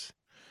snacks,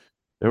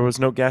 there was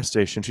no gas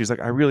station. She's like,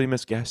 I really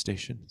miss gas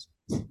stations.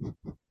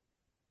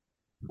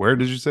 Where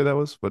did you say that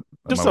was? What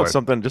my Just wife?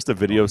 something, just a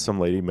video Oh. some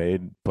lady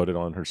made, put it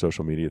on her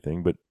social media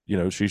thing. But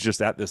she's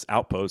just at this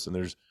outpost,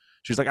 and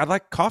she's like, I'd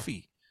like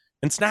coffee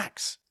and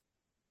snacks.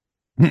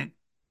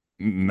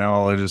 Now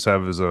all I just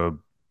have is a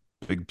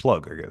big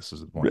plug, I guess,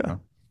 is the point, Yeah,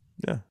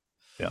 huh?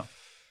 yeah,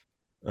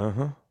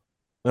 Yeah.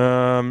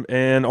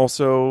 and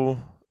also,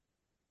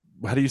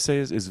 how do you say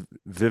is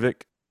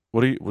Vivek?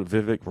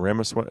 Vivek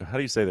Ramaswamy? How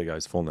do you say the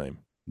guy's full name?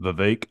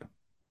 Vivek,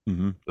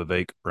 Mm-hmm.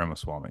 Vivek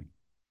Ramaswamy.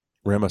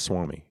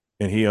 Ramaswamy,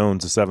 and he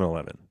owns a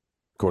 7-Eleven,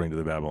 according to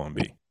the Babylon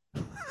Bee.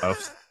 Oh,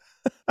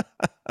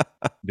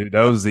 dude,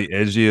 that was the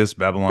edgiest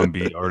Babylon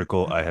Bee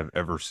article I have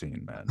ever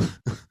seen, man.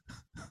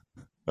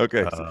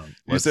 Okay, so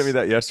you sent me Let's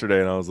that yesterday,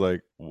 and I was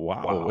like,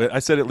 "Wow!" Wow. I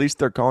said, "At least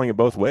they're calling it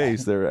both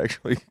ways. They're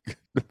actually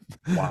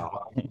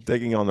Wow.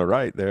 taking on the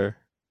right there."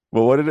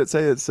 Well, what did it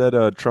say? It said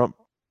Trump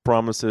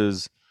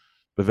promises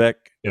Vivek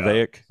Yeah.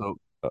 Vivek So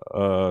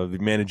the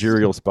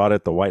managerial spot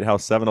at the White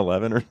House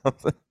 7-Eleven or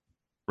something.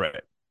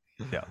 right.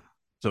 Yeah.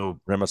 So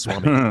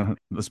Ramaswamy,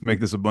 let's make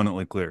this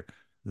abundantly clear.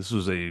 This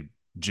was a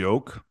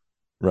joke,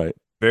 right?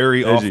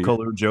 very Edgy.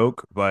 off-color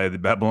joke by the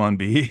Babylon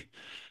Bee.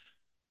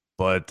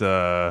 But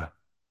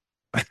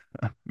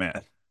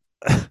man,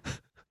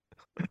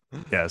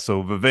 yeah.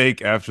 So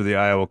Vivek, after the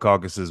Iowa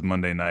caucuses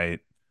Monday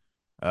night,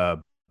 uh,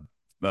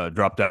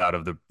 dropped out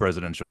of the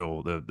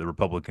the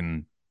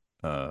Republican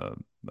uh,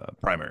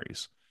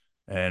 primaries,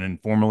 and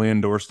informally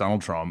endorsed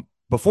Donald Trump.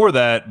 Before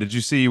that, did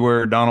you see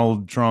where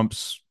Donald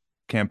Trump's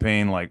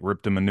campaign like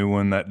ripped him a new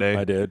one that I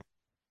day? did.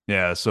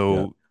 Yeah. Yeah.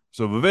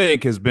 So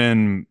Vivek has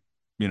been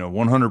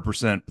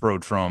 100% pro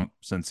Trump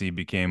since he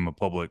became a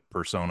public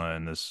persona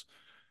in this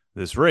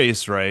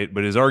race, right?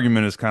 But his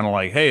argument is kind of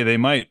like, hey, they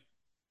might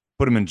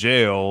put him in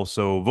jail,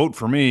 so vote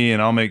for me,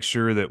 and I'll make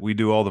sure that we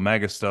do all the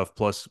MAGA stuff,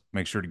 plus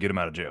make sure to get him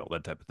out of jail,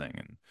 that type of thing.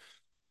 And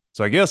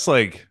so I guess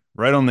like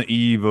right on the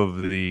eve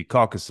of the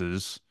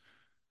caucuses,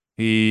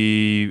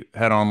 he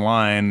had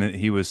online that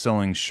he was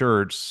selling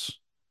shirts.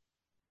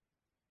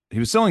 He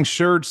was selling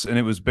shirts, and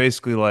it was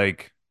basically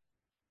like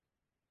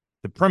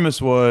the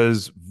premise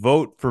was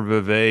vote for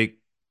Vivek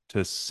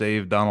to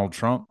save Donald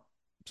Trump,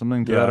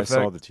 something to Yeah, that I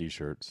saw effect. the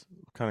T-shirts.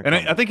 Kind of And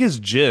I common. think his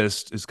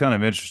gist is kind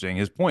of interesting.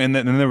 His point, and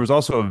then there was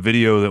also a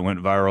video that went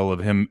viral of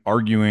him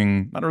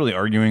arguing, not really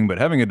arguing, but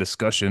having a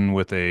discussion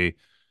with a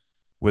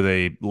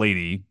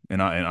lady,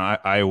 an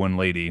Iowan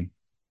lady,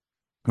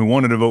 who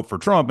wanted to vote for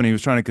Trump, and he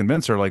was trying to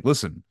convince her, like,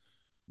 listen,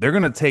 they're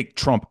going to take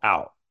Trump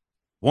out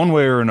one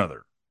way or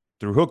another.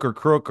 through hook or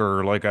crook,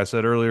 or like I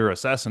said earlier,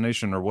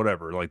 assassination or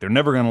whatever. Like they're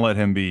never going to let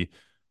him be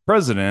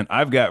president.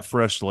 I've got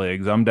fresh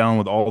legs. I'm down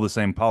with all the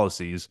same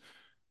policies.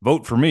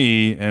 Vote for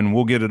me and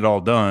we'll get it all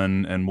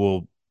done and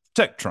we'll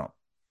protect Trump.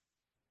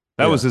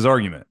 That was Yeah. his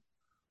argument.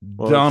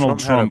 Well, Donald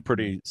Trump had a Trump,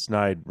 pretty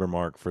snide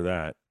remark for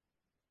that.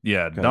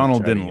 yeah, Kind of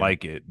Donald didn't chatting him.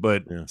 like it,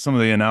 but Yeah. some of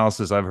the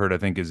analysis I've heard, I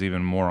think, is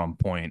even more on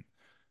point.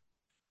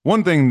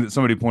 One thing that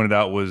somebody pointed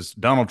out was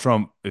Donald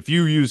Trump, if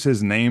you use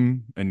his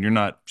name and you're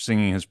not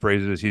singing his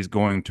praises, he's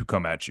going to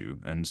come at you.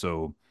 And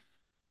so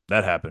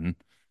that happened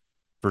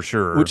for Which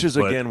sure. is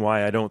But again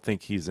why I don't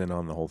think he's in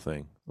on the whole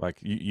thing. Like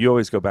you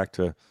always go back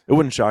to it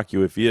wouldn't shock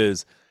you if he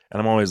is,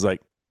 and I'm always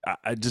like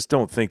I just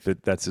don't think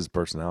that that's his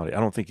personality. I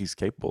don't think he's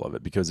capable of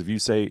it because if you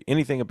say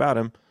anything about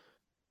him,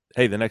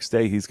 hey, the next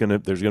day there's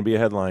gonna be a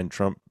headline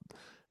Trump,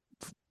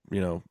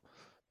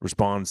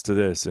 responds to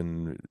this,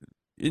 and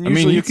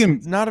usually you it's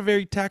can not a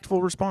very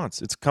tactful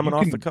response. It's coming you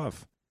off the can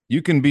cuff.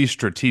 you can be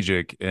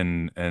strategic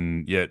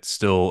and yet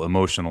still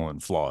emotional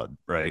and flawed,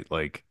 right?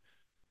 Like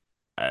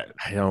I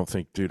don't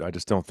think, dude. I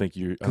just don't think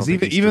you. I don't because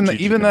think he's even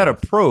strategic that enough.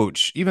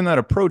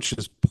 approach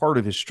is part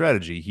of his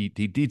strategy. He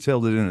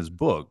detailed it in his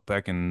book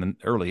back in the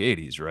early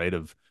 '80s, right?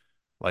 Of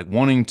like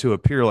wanting to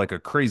appear like a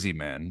crazy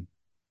man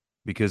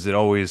because it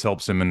always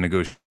helps him in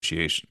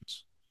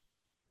negotiations,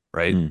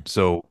 right? Mm.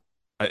 So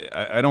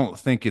I don't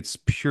think it's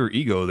pure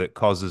ego that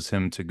causes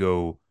him to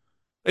go.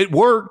 It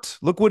worked.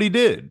 Look what he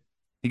did.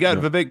 He got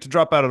Yeah. Vivek to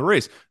drop out of the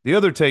race. The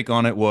other take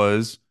on it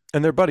was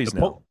And they're the buddies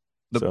now. poll.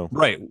 So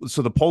Right.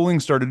 So the polling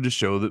started to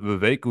show that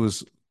Vivek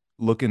was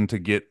looking to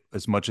get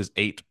as much as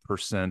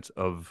 8%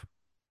 of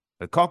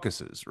the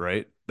caucuses,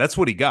 right? That's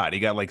what he got. He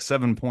got like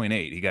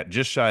 7.8. He got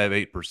just shy of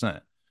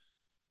 8%.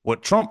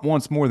 What Trump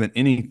wants more than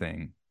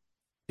anything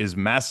is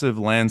massive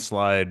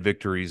landslide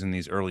victories in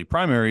these early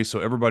primaries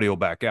so everybody will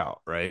back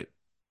out, right?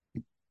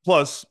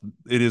 Plus,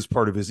 it is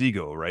part of his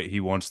ego, right? He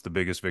wants the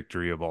biggest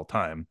victory of all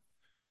time.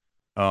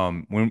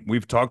 When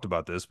we've talked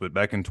about this, but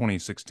back in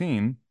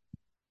 2016,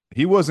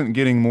 he wasn't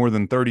getting more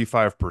than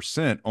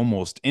 35%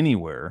 almost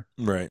anywhere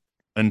right.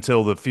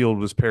 until the field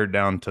was pared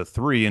down to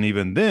 3. And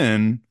even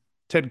then,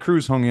 Ted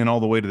Cruz hung in all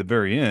the way to the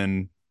very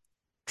end.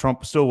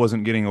 Trump still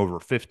wasn't getting over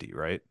 50,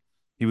 right?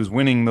 He was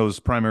winning those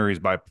primaries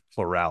by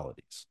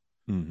pluralities.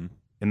 Mm-hmm.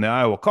 In the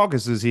Iowa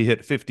caucuses, he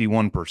hit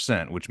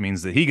 51%, which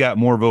means that he got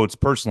more votes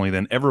personally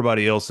than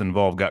everybody else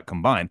involved got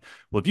combined.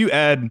 Well, if you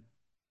add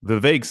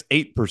Vivek's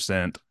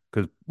 8%,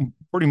 because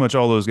pretty much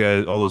all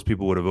those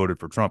people would have voted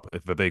for Trump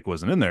if Vivek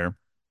wasn't in there,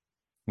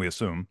 we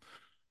assume.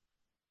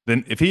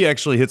 Then if he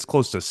actually hits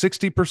close to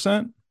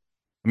 60%,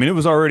 I mean, it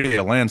was already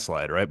a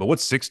landslide, right? But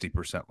what's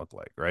 60% look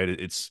like, right?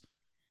 It's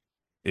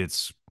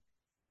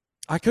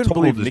I couldn't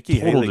believe Nikki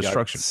Haley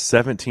destruction.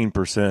 got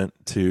 17%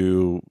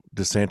 to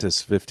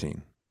DeSantis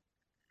 15.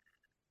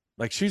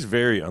 Like she's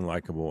very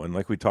unlikable, and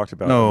like we talked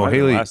about, no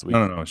Haley last week.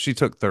 No, she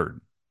took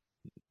third.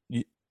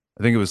 I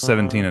think it was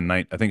 17 and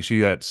 9. I think she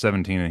got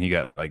 17 and he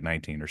got like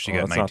 19, or she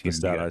got 19 and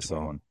he got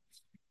 21.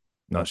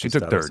 No, she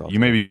took third. You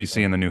may be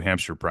seeing the New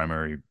Hampshire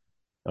primary.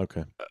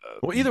 Okay.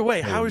 Well, either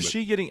way, how is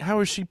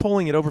she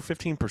polling at over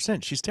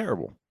 15%? She's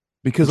terrible.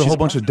 Because a whole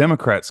bunch of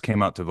Democrats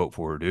came out to vote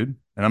for her, dude.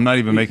 And I'm not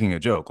even making a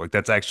joke. Like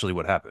that's actually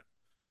what happened.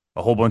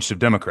 A whole bunch of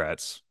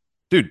Democrats.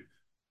 Dude,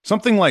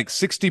 something like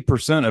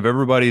 60% of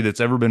everybody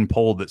that's ever been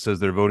polled that says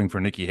they're voting for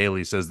Nikki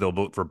Haley says they'll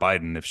vote for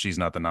Biden if she's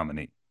not the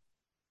nominee.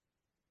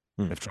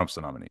 If Trump's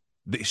the nominee.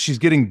 She's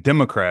getting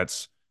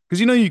Democrats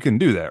because you can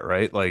do that,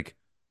 right? Like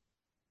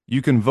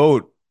you can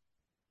vote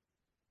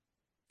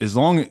as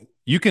long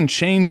you can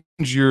change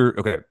your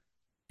okay.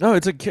 No,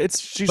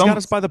 she's got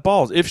us by the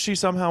balls. If she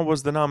somehow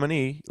was the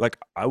nominee, like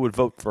I would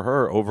vote for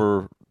her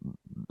over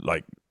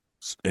like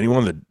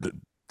anyone that the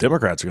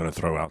Democrats are going to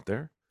throw out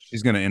there.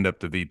 She's going to end up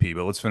the VP,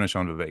 but let's finish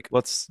on Vivek.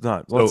 Let's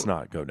not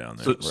go down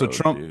there. So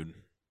Trump, dude.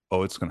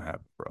 Oh, it's going to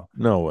happen, bro.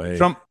 No way.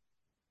 Trump,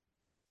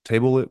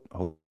 table it.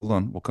 Hold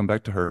on, we'll come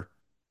back to her.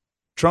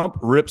 Trump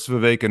rips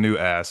Vivek a new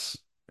ass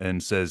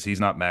and says he's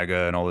not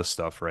MAGA and all this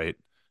stuff, right?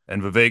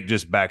 And Vivek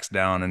just backs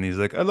down and he's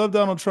like, I love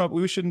Donald Trump.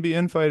 We shouldn't be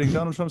infighting.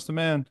 Donald Trump's the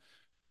man.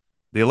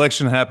 The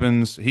election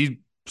happens.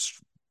 He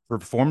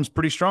performs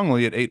pretty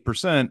strongly at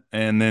 8%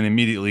 and then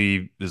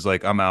immediately is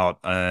like, I'm out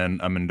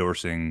and I'm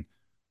endorsing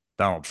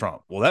Donald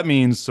Trump. Well, that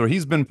means, so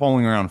he's been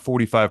polling around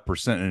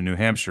 45% in New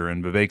Hampshire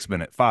and Vivek's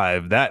been at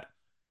 5%. That,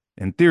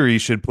 in theory,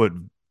 should put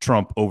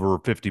Trump over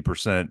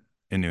 50%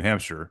 in New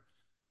Hampshire.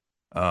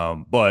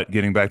 But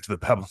getting back to the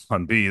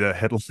Babylon Bee, that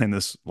headline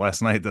this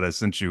last night that I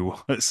sent you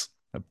was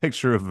a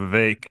picture of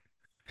Vivek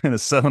in a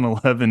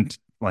 7-Eleven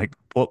like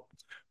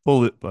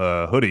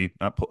hoodie,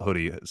 not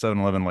hoodie,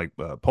 7-Eleven like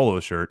polo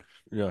shirt.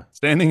 Yeah,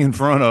 standing in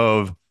front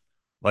of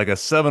like a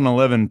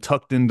 7-Eleven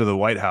tucked into the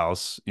White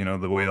House.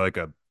 The way like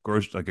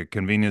a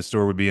convenience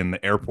store would be in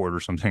the airport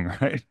or something,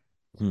 right?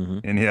 Mm-hmm.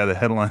 And yeah, the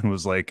headline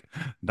was like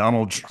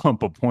Donald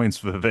Trump appoints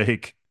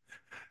Vivek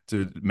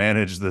to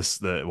manage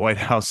the White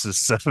House's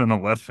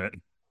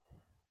 7-Eleven.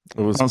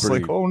 It was I was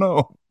like, oh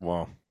no.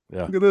 Wow.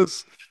 Yeah. Look at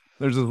this.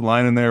 There's this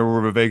line in there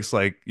where Vivek's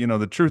like,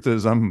 the truth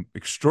is I'm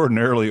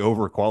extraordinarily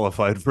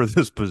overqualified for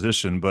this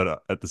position,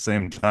 but at the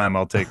same time,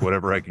 I'll take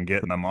whatever I can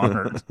get, and I'm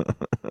honored.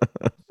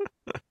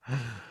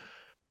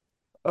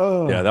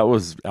 Yeah, that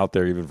was out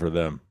there even for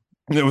them.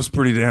 It was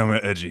pretty damn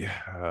edgy.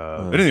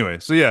 But anyway,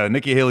 so yeah,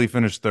 Nikki Haley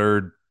finished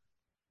third.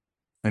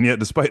 And yet,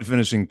 despite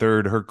finishing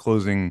third, her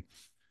closing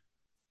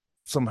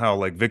somehow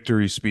like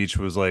victory speech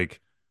was like,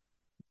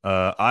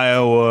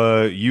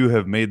 Iowa, you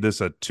have made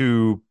this a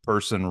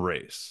 2-person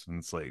race. And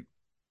it's like,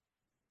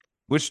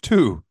 which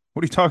two?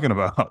 What are you talking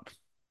about?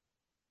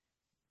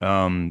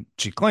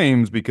 She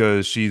claims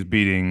because she's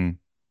beating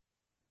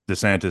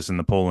DeSantis in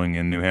the polling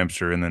in New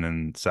Hampshire and then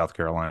in South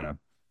Carolina,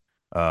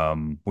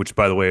 which,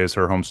 by the way, is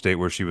her home state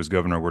where she was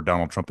governor, where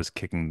Donald Trump is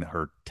kicking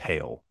her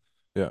tail.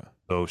 Yeah.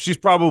 So she's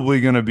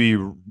probably going to be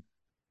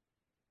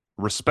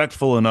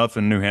respectful enough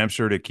in New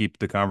Hampshire to keep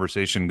the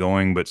conversation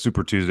going, but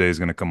Super Tuesday is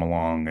going to come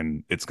along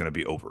and it's going to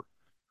be over.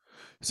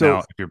 So now,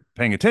 if you're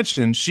paying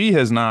attention, she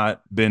has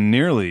not been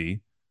nearly.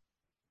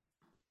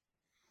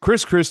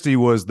 Chris Christie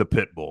was the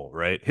pit bull,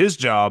 right? His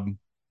job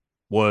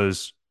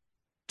was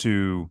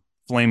to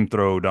flame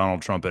throw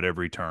Donald Trump at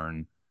every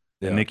turn.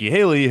 Yeah. And Nikki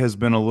Haley has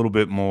been a little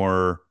bit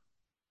more.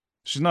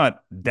 She's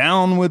not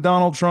down with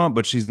Donald Trump,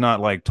 but she's not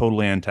like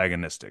totally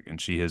antagonistic.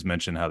 And she has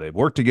mentioned how they've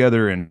worked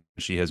together, and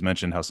she has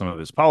mentioned how some of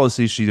his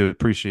policies she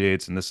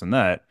appreciates and this and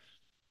that.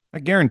 I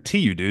guarantee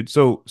you, dude.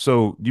 So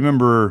you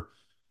remember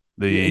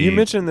you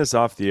mentioned this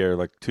off the air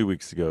like 2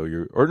 weeks ago.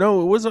 It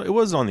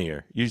was on the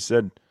air. You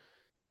said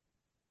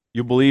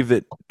you believe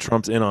that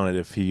Trump's in on it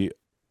if he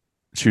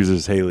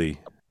chooses Haley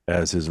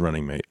as his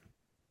running mate.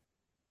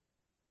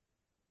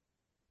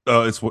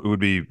 It would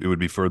be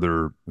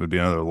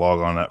another log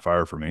on that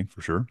fire for me,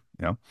 for sure.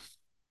 Yeah.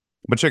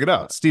 But check it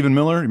out. Stephen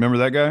Miller, remember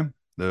that guy?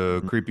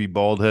 The creepy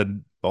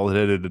bald-headed,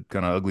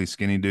 kind of ugly,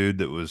 skinny dude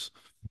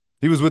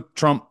he was with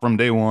Trump from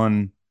day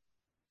one.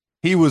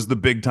 He was the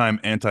big-time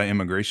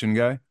anti-immigration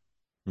guy.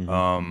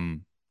 Mm-hmm.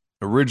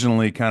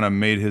 Originally kind of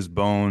made his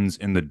bones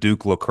in the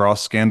Duke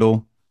lacrosse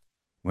scandal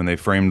when they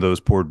framed those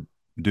poor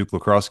Duke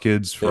lacrosse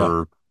kids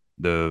for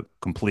the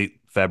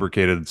complete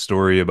fabricated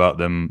story about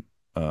them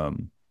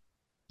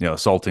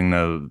assaulting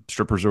the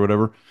strippers or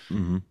whatever.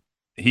 Mm-hmm.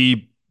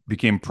 He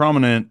became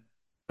prominent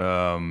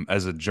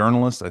as a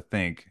journalist. I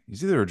think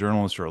he's either a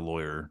journalist or a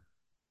lawyer,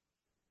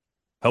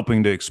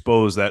 helping to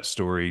expose that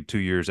story 2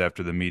 years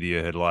after the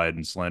media had lied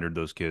and slandered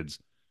those kids.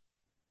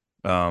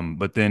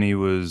 But then he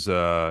was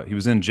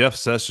in Jeff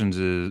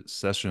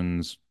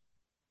Sessions'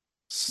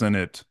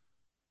 Senate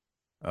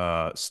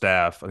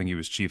staff. I think he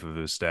was chief of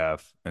his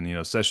staff.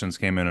 And, Sessions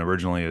came in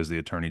originally as the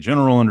attorney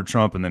general under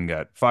Trump and then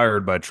got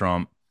fired by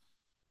Trump.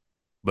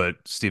 But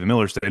Stephen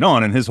Miller stayed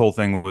on, and his whole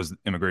thing was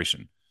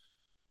immigration.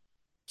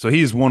 So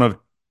he's one of,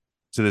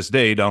 to this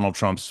day, Donald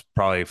Trump's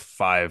probably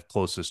 5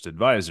 closest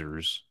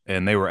advisors.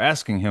 And they were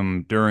asking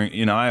him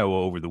in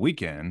Iowa over the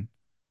weekend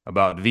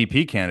about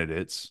VP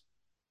candidates.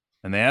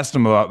 And they asked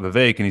him about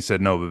Vivek, and he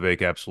said, no,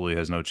 Vivek absolutely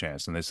has no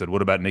chance. And they said,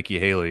 what about Nikki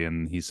Haley?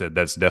 And he said,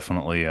 that's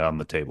definitely on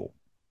the table.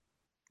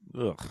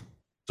 Ugh.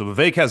 So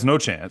Vivek has no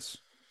chance,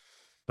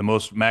 the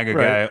most MAGA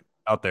guy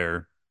out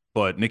there,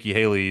 but Nikki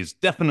Haley is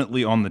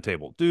definitely on the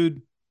table.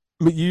 Dude.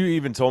 But you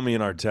even told me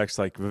in our text,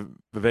 like,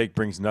 Vivek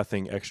brings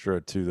nothing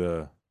extra to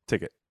the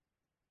ticket.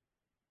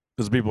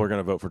 Because people are going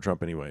to vote for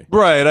Trump anyway.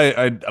 Right.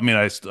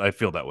 I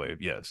feel that way,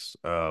 yes.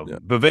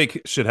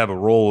 Vivek should have a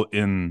role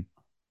in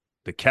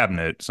the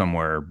cabinet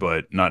somewhere,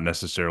 but not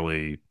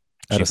necessarily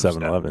at a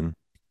 7-Eleven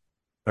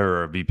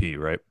or a VP,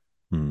 right?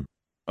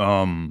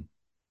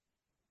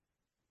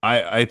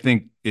 I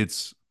think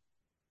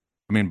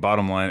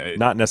bottom line,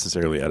 not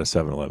necessarily at a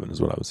 7-Eleven is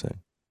what I was saying.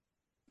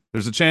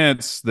 There's a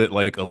chance that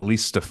like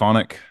Elise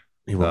Stefanik,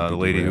 the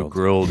lady who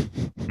grilled,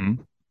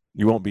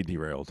 you won't be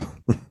derailed.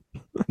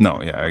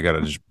 No, yeah, I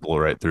gotta just blow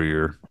right through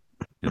your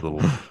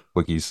little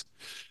quickies.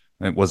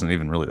 It wasn't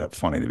even really that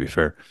funny, to be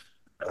fair.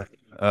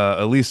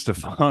 Elise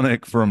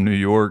Stefanik from New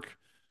York.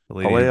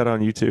 I'll lay it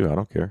on you too. I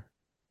don't care.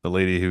 The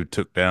lady who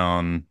took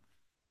down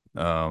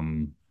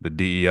the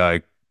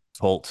DEI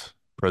cult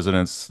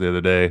presidents the other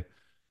day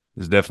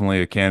is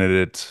definitely a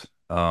candidate.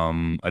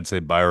 I'd say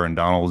Byron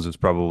Donalds is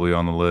probably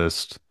on the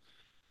list.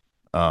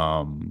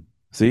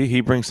 See,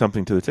 he brings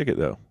something to the ticket,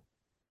 though.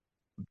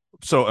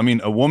 So,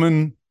 a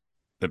woman,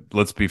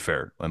 let's be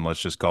fair, and let's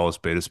just call a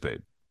spade a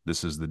spade.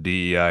 This is the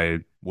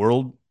DEI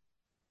world.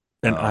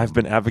 And I've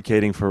been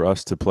advocating for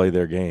us to play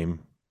their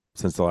game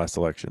since the last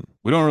election.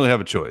 We don't really have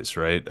a choice,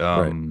 right?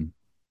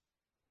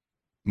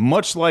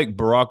 Much like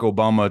Barack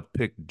Obama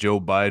picked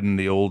Joe Biden,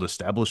 the old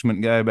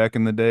establishment guy back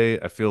in the day,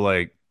 I feel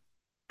like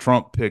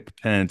Trump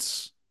picked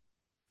Pence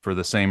for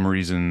the same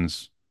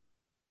reasons.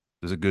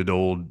 There's a good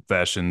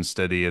old-fashioned,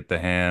 steady at the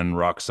hand,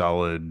 rock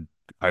solid,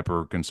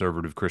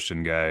 hyper-conservative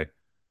Christian guy.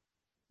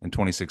 In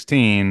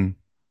 2016,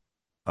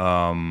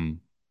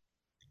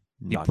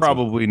 he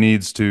probably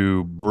needs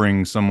to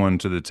bring someone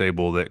to the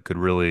table that could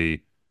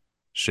really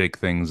shake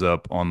things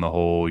up on the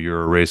whole,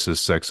 you're a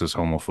racist, sexist,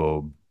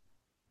 homophobe.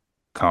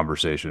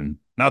 conversation.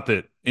 Not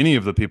that any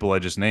of the people I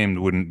just named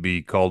wouldn't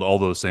be called all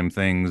those same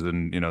things,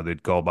 and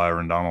they'd call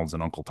Byron Donalds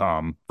and Uncle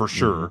Tom for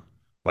sure,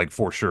 like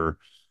for sure.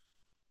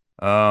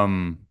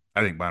 I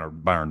think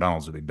Byron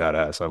Donalds would be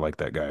badass. I like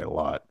that guy a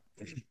lot.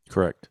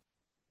 Correct.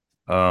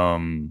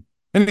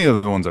 Any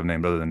of the ones I've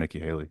named other than Nikki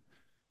Haley.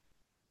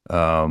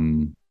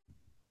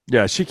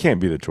 Yeah, she can't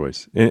be the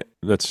choice.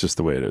 That's just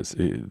the way it is.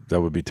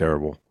 That would be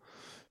terrible.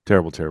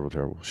 Terrible, terrible,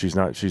 terrible. She's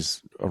not.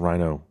 She's a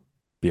rhino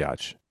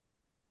biatch.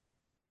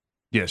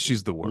 Yeah,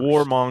 she's the worst.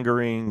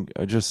 Warmongering,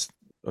 just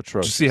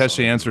atrocious. Did you see how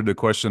she answered the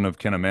question of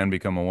can a man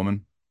become a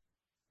woman?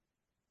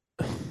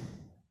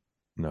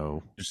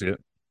 No. Did you see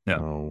it? Yeah.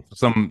 No.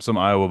 Some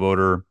Iowa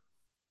voter.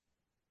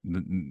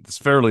 It's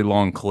a fairly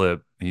long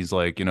clip. He's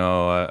like,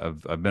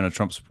 I've been a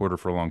Trump supporter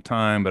for a long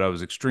time, but I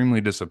was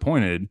extremely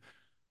disappointed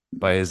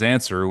by his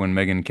answer when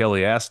Megyn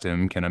Kelly asked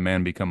him, can a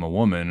man become a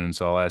woman? And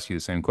so I'll ask you the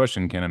same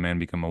question, can a man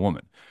become a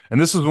woman? And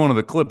this is one of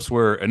the clips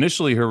where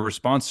initially her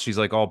response, she's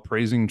like all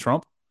praising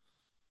Trump.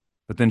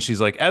 But then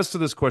she's like, as to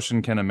this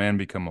question, can a man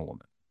become a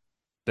woman?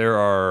 There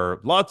are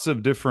lots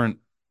of different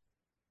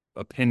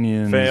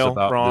opinions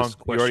about this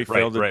question. You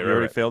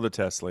already failed the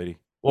test, lady.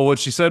 Well, what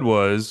she said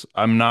was,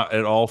 I'm not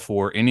at all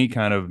for any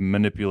kind of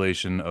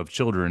manipulation of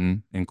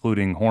children,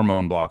 including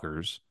hormone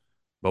blockers.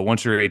 But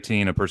once you're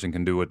 18, a person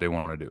can do what they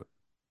want to do.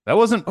 That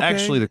wasn't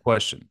actually the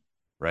question,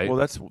 right? Well,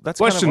 that's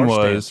question kind of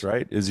our was stance,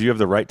 right? Is you have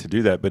the right to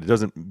do that, but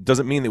it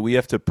doesn't mean that we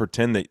have to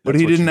pretend that. But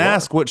he didn't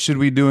ask what should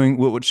we doing.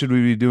 What should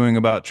we be doing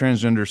about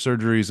transgender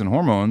surgeries and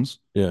hormones?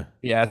 Yeah.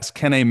 He asked,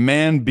 can a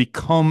man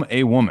become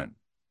a woman?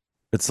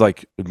 It's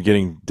like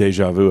getting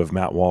deja vu of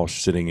Matt Walsh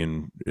sitting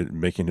and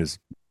making his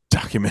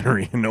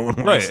documentary, and no one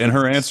right. And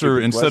her answer,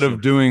 instead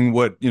of doing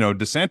what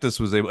DeSantis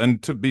was able, and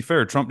to be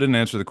fair, Trump didn't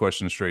answer the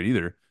question straight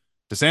either.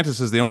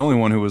 DeSantis is the only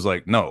one who was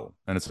like, no,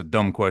 and it's a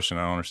dumb question.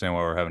 I don't understand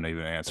why we're having to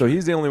even answer. So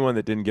he's the only one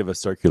that didn't give a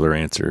circular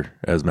answer,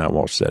 as Matt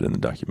Walsh said in the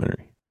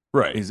documentary.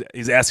 Right.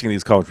 He's asking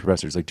these college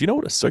professors, like, do you know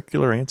what a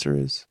circular answer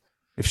is?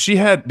 If she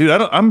had, dude,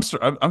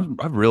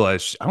 I've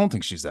realized I don't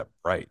think she's that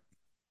bright.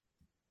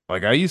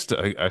 Like I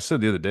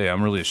said the other day,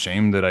 I'm really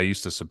ashamed that I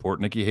used to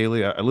support Nikki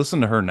Haley. I listen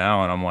to her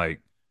now and I'm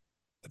like,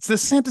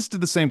 DeSantis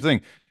did the same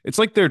thing. It's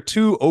like they're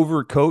too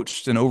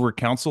overcoached and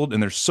overcounseled,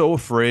 and they're so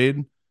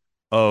afraid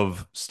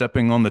of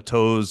stepping on the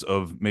toes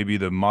of maybe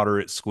the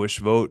moderate squish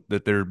vote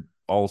that they're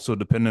also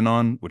dependent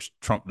on, which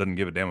Trump doesn't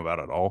give a damn about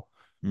at all.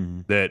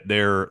 That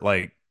they're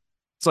like,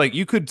 it's like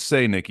you could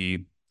say,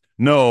 Nikki,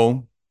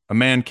 no, a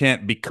man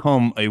can't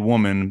become a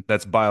woman.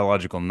 That's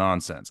biological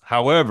nonsense.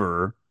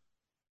 However,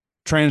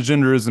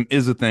 transgenderism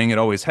is a thing. It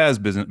always has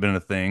been a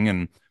thing.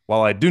 And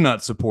while I do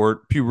not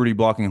support puberty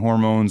blocking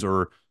hormones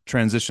or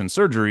transition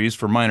surgeries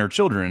for minor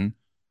children,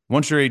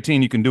 once you're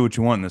 18, you can do what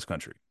you want in this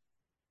country.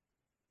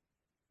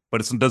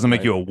 But it doesn't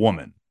make you a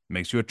woman. It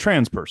makes you a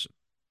trans person.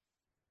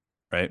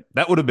 Right?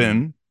 That would have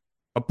been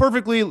a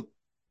perfectly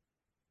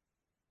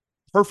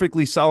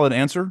solid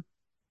answer.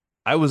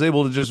 I was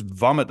able to just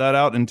vomit that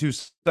out in 2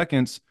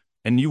 seconds.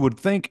 And you would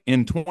think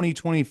in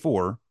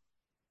 2024,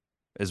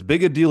 as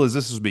big a deal as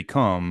this has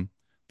become,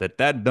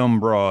 that dumb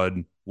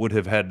broad would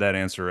have had that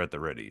answer at the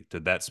ready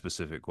to that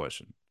specific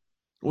question.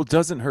 Well,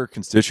 doesn't her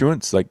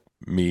constituents, like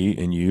me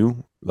and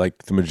you,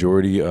 like the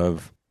majority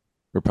of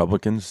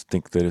Republicans,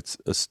 think that it's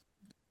a...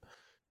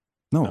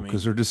 No,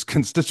 because their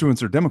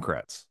constituents are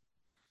Democrats.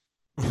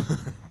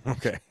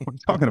 Okay. What are you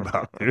talking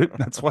about, dude?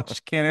 That's why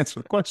she can't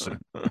answer the question.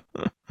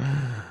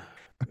 Right.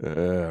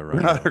 They're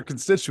not her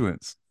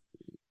constituents.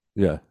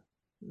 Yeah.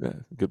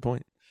 Good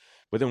point.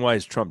 But then why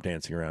is Trump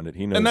dancing around it?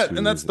 He knows.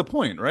 And that's the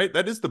point, right?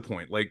 That is the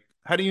point. Like,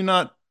 how are you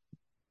not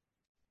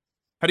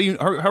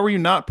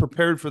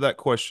prepared for that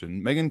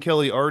question? Megyn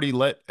Kelly already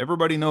let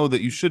everybody know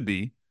that you should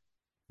be.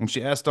 When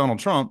she asked Donald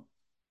Trump,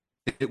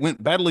 it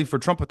went badly for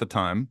Trump at the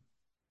time.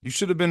 You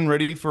should have been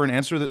ready for an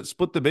answer that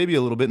split the baby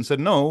a little bit and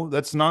said, no,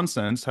 that's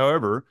nonsense.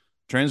 However,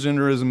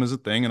 transgenderism is a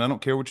thing, and I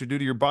don't care what you do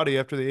to your body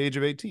after the age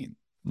of 18.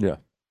 Yeah.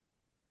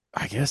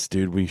 I guess,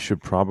 dude, we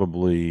should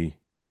probably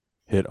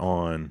hit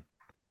on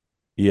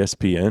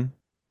ESPN.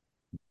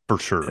 For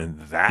sure. And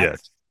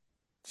that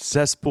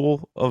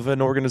cesspool of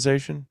an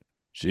organization.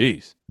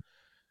 Jeez.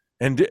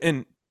 And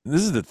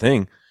this is the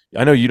thing.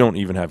 I know you don't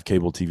even have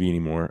cable TV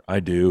anymore. I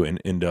do, and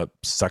end up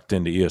sucked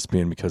into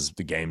ESPN because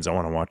the games I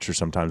want to watch are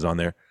sometimes on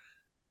there.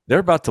 They're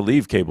about to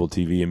leave cable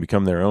TV and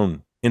become their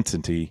own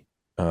entity,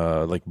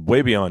 like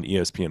way beyond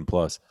ESPN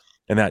Plus.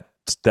 And that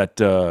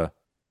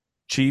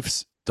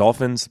Chiefs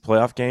Dolphins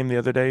playoff game the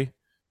other day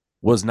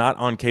was not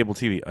on cable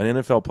TV, an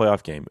NFL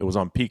playoff game. It was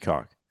on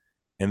Peacock,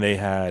 and they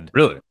had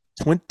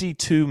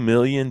 22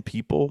 million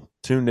people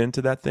tuned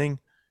into that thing,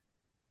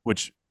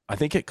 which I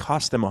think it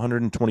cost them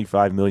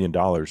 $125 million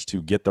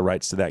to get the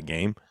rights to that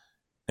game,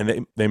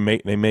 and they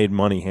made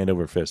money hand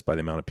over fist by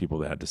the amount of people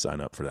that had to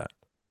sign up for that.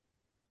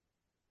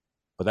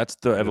 But that's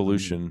the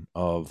evolution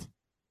of.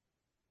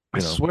 I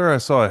swear I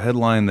saw a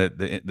headline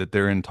that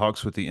they're in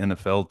talks with the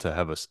NFL to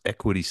have an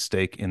equity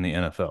stake in the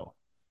NFL.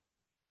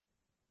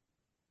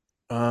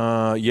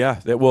 Yeah,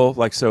 that will,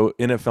 like, so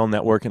NFL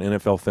Network and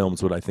NFL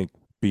Films would, I think,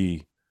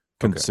 be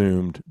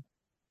consumed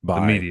by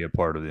the media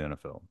part of the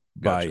NFL.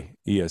 By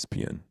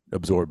ESPN.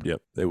 Absorbed,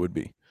 yep, they would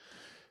be.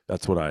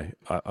 That's what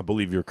I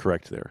believe you're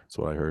correct there. That's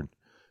what I heard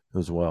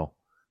as well.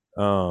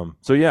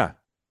 So yeah,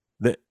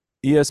 the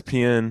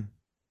ESPN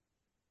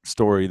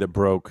story that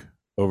broke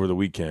over the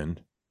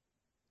weekend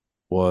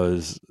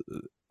was,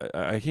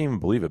 I can't even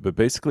believe it, but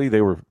basically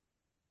they were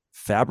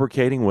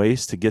fabricating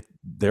ways to get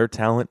their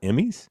talent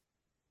Emmys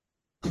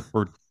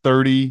for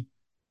 30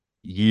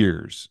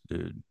 years,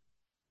 dude.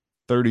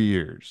 30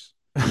 years.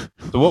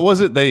 So what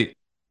was it? They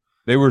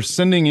were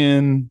sending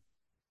in,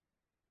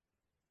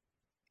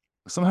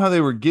 somehow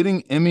they were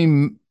getting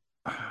Emmy.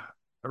 I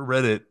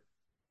read it.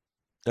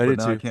 I did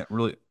too. I can't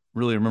really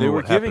remember. They were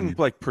what giving happened.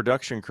 like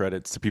production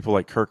credits to people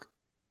like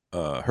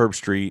Herb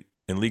Street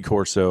and Lee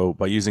Corso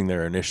by using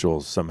their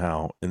initials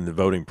somehow in the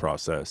voting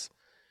process,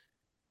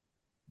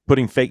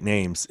 putting fake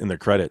names in their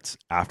credits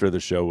after the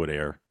show would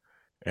air,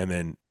 and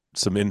then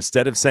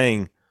instead of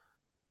saying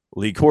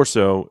Lee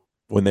Corso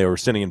when they were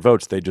sending in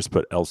votes, they just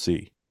put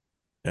LC,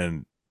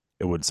 and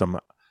it would somehow.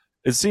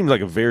 It seemed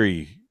like a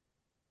very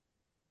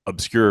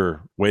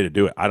obscure way to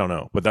do it. I don't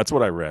know, but that's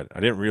what I read.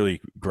 I didn't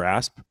really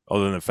grasp,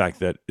 other than the fact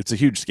that it's a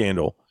huge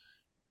scandal,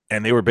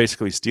 and they were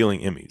basically stealing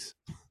Emmys.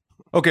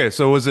 Okay,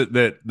 so was it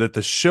that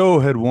the show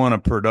had won a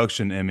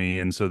production Emmy,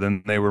 and so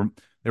then they were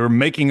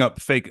making up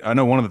fake? I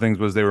know one of the things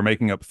was they were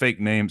making up fake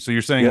names. So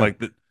you're saying like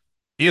that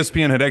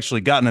ESPN had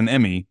actually gotten an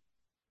Emmy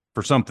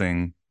for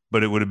something,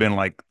 but it would have been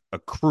like a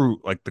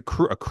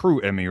crew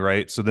Emmy,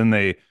 right? So then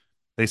they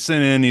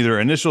sent in either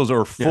initials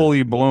or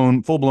full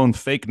blown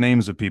fake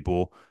names of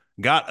people.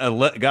 Got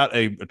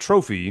a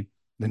trophy,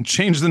 then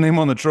changed the name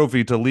on the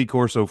trophy to Lee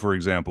Corso, for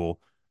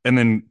example, and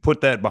then put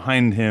that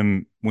behind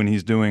him when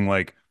he's doing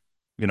like,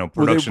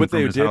 production. What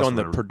they did on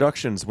the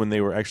productions when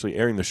they were actually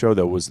airing the show,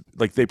 though, was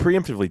like they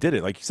preemptively did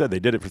it. Like you said, they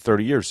did it for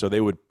 30 years. So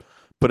they would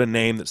put a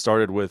name that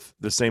started with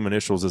the same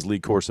initials as Lee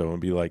Corso and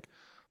be like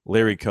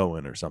Larry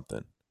Cohen or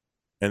something.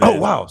 And then,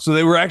 wow. So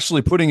they were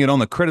actually putting it on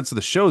the credits of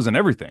the shows and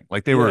everything.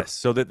 Like they were.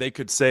 So that they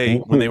could say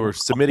when they were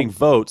submitting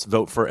votes,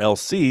 vote for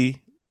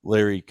LC,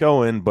 Larry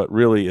Cohen, but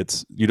really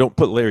you don't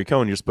put Larry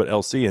Cohen, you just put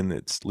LC and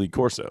it's Lee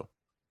Corso.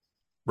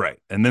 Right.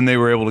 And then they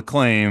were able to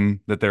claim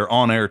that their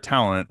on-air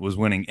talent was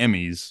winning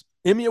Emmys.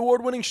 Emmy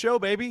award-winning show,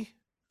 baby.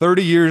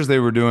 30 years they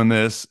were doing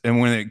this,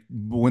 and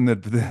when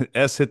the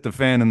S hit the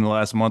fan in the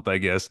last month, I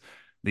guess,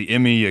 the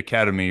Emmy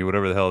Academy,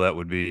 whatever the hell that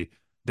would be,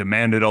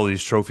 demanded all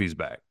these trophies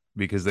back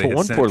because they had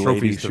one sent poor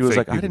trophies lady. to She was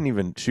like, people. I didn't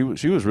even. She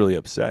was really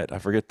upset. I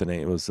forget the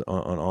name. It was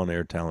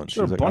on-air talent. She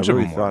was like, I bunch of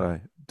really them thought were.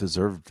 I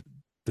deserved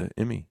the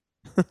Emmy.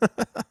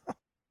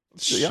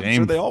 Shameful. Yeah, I'm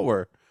sure they all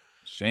were.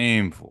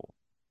 Shameful.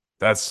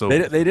 That's so.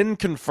 They didn't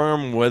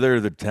confirm whether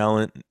the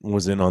talent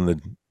was in on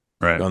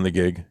the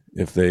gig,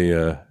 if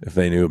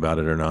they knew about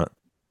it or not.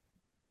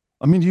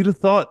 I mean, you'd have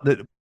thought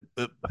that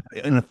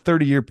in a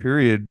 30-year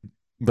period,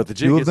 but the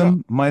few of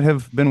them might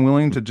have been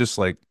willing to just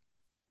like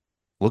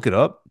look it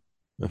up.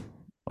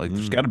 Like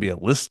there's got to be a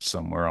list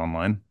somewhere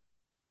online.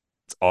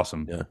 It's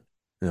awesome.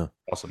 Yeah,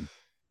 awesome.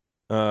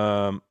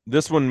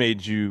 This one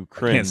made you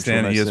cringe. I can't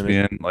stand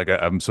ESPN. Like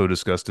I'm so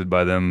disgusted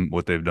by them,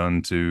 what they've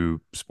done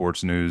to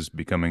sports news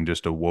becoming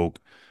just a woke,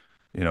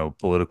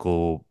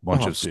 political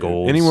bunch of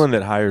skulls. Anyone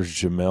that hires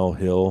Jamel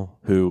Hill,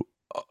 who,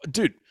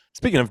 dude,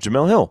 speaking of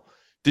Jamel Hill,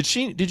 did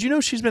you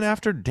know she's been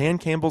after Dan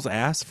Campbell's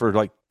ass for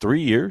like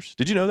 3 years?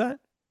 Did you know that?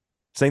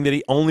 Saying that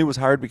he only was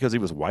hired because he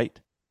was white.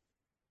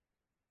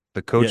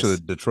 The coach of the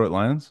Detroit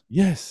Lions?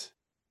 Yes,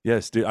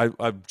 dude.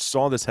 I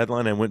saw this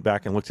headline and went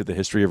back and looked at the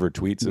history of her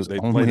tweets. He was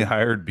only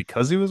hired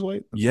because he was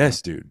white?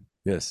 Yes, dude.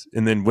 Yes.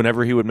 And then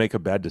whenever he would make a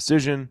bad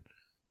decision,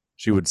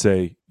 she would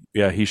say,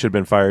 yeah, he should have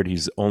been fired.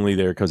 He's only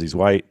there because he's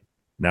white.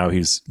 Now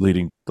he's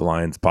leading the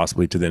Lions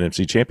possibly to the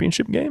NFC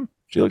Championship game.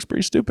 She looks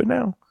pretty stupid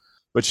now.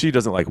 But she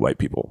doesn't like white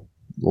people.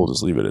 We'll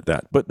just leave it at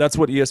that. But that's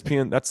what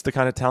ESPN, that's the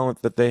kind of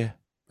talent that they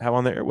have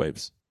on the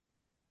airwaves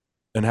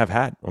and have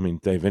had. I mean,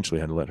 they eventually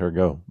had to let her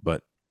go.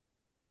 But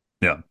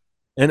yeah.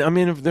 And I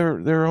mean, if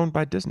they're owned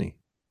by Disney.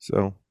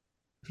 So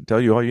I should tell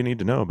you all you need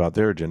to know about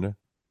their agenda.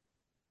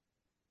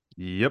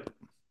 Yep.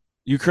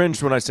 You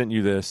cringed when I sent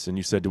you this and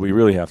you said, do we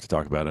really have to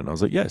talk about it? And I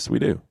was like, yes, we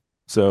do.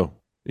 So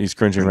he's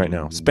cringing right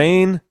now.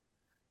 Spain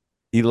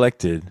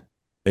elected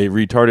a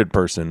retarded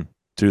person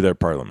to their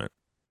parliament.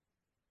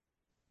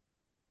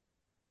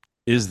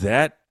 Is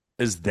that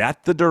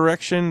the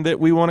direction that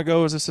we want to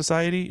go as a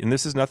society? And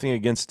this is nothing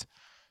against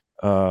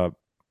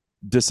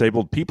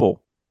disabled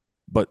people,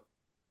 but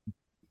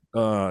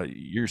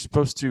you're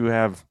supposed to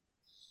have.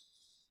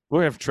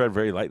 We have to tread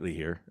very lightly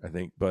here, I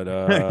think. But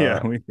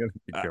yeah, we gotta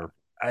be careful.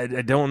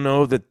 I don't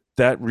know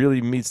that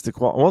really meets the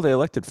quality. Well, they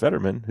elected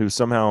Fetterman, who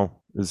somehow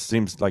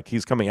seems like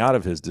he's coming out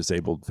of his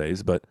disabled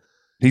phase, but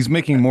he's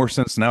making more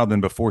sense now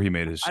than before he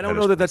made his. I don't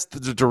know that that's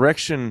the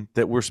direction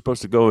that we're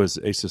supposed to go as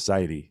a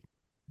society,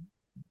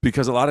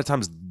 because a lot of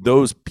times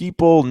those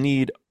people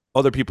need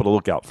other people to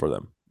look out for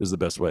them. Is the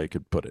best way I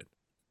could put it.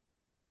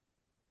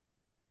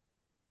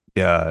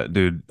 Yeah,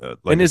 dude. Like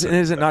and is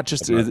it not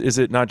just is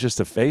it not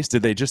just a face?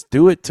 Did they just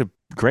do it to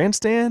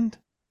grandstand?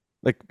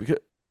 Like,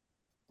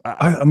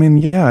 I mean,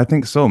 yeah, I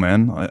think so,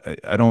 man.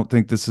 I don't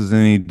think this is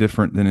any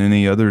different than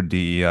any other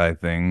DEI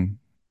thing.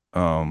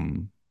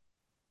 Um,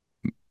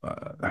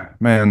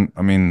 Man,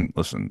 I mean,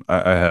 listen,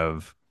 I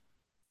have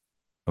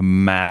a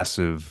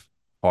massive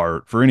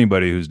heart for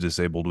anybody who's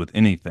disabled with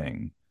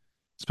anything,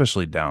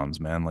 especially Downs,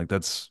 man. Like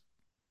that's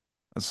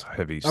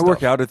heavy I work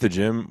stuff. out at the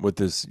gym with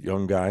this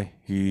young guy.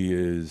 He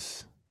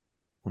is,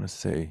 I want to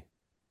say,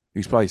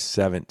 he's probably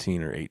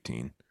 17 or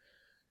 18.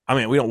 I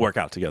mean, we don't work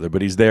out together,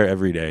 but he's there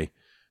every day.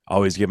 I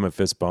always give him a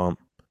fist bump.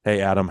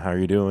 Hey, Adam, how are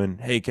you doing?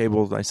 Hey,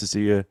 Cable, nice to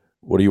see you.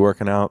 What are you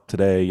working out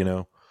today?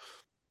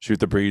 Shoot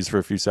the breeze for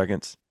a few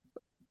seconds.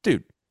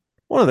 Dude,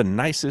 one of the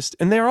nicest,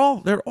 and they're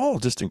all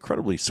just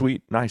incredibly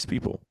sweet, nice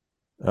people.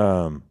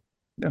 Um,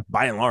 Yeah.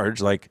 by and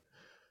large, like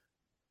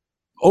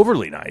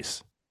overly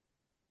nice.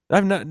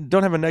 Don't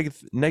have a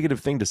negative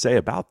thing to say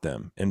about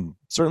them, and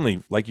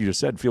certainly, like you just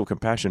said, feel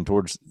compassion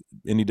towards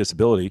any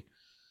disability.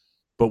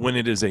 But when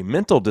it is a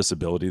mental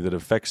disability that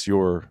affects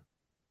your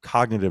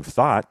cognitive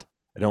thought,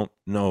 I don't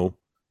know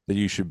that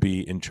you should be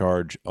in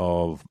charge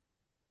of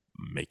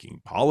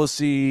making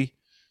policy,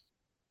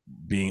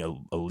 being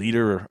a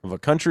leader of a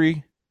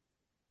country.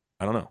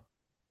 I don't know.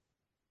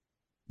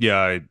 Yeah,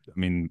 I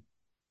mean,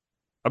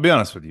 I'll be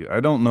honest with you. I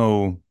don't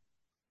know.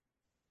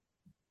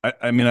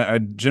 I mean, I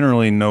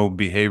generally know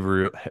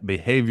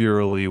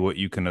behaviorally what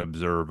you can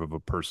observe of a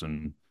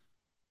person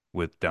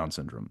with Down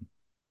syndrome,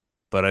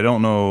 but I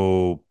don't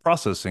know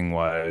processing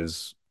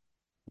wise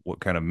what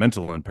kind of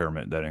mental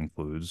impairment that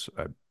includes.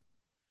 I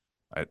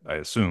Well,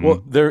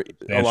 assume they're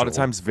a lot of substantial.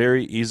 times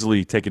very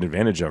easily taken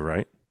advantage of,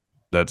 right?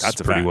 That's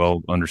That's a pretty fact.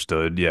 well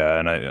understood. Yeah,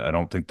 and I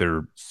don't think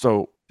they're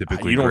So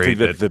typically you don't think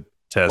great that at the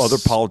other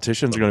tests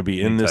politicians are of going to be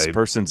any in this type.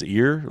 person's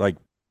ear? Like,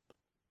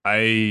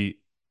 I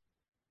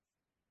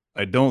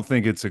I don't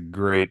think it's a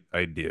great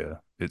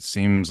idea. It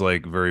seems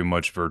like very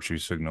much virtue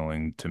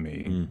signaling to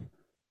me.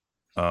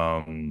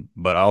 mm,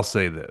 But I'll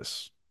say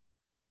this.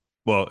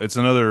 Well, it's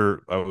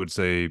another, I would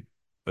say,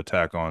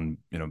 attack on,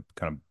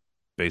 kind of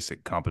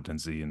basic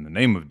competency in the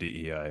name of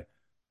DEI.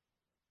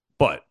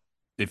 But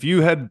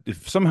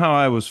if somehow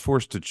I was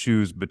forced to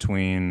choose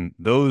between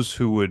those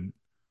who would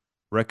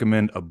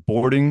recommend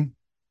aborting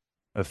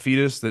a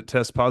fetus that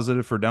tests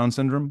positive for Down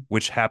syndrome,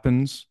 which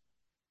happens,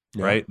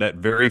 yeah. right? That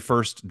very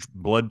first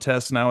blood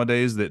test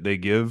nowadays that they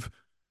give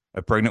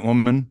a pregnant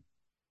woman,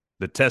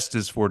 the test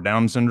is for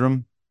Down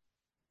syndrome.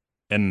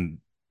 And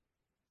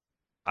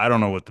I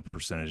don't know what the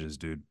percentage is,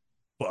 dude,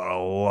 but a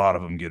lot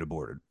of them get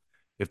aborted.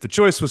 If the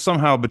choice was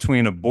somehow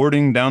between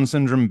aborting Down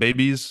syndrome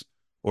babies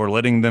or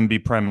letting them be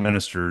prime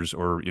ministers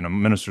or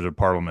ministers of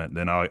parliament,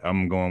 then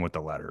I'm going with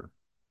the latter.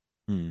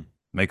 Mm.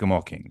 Make them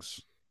all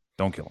kings.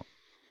 Don't kill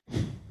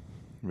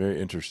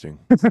Very interesting,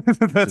 them.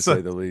 to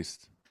say the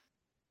least.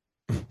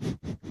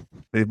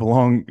 They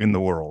belong in the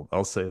world.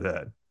 I'll say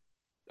that.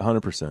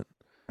 100%.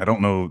 I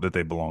don't know that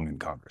they belong in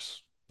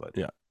Congress, but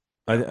Yeah.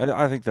 yeah.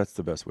 I think that's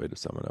the best way to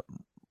sum it up.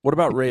 What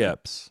about Ray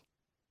Epps?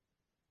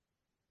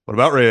 What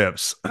about Ray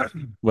Epps?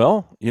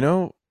 Well,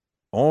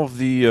 all of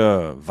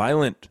the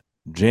violent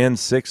Jan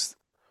 6th,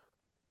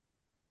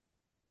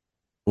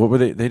 what were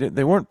they?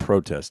 They weren't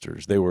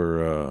protesters. They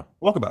were,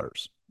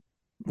 Walkabouters,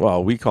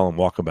 well, we call them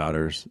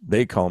walkabouters.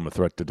 They call them a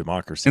threat to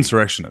democracy.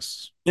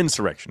 insurrectionists,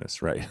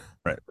 Insurrectionists, right?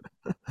 right?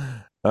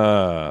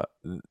 Uh,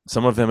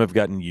 some of them have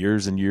gotten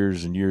years and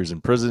years and years in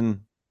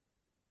prison.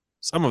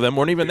 Some of them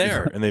weren't even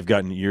there, and they've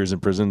gotten years in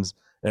prison.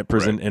 Right.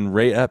 And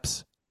Ray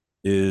Epps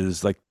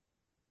is like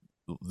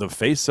the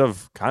face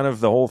of kind of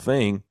the whole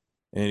thing.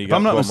 And he If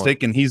I'm got not 12 months.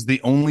 mistaken, he's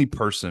the only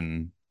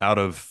person out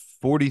of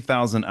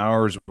 40,000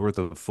 hours worth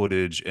of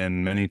footage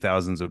and many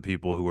thousands of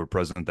people who were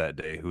present that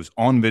day who's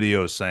on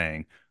video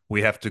saying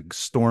we have to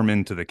storm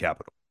into the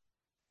Capitol.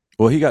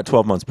 Well, he got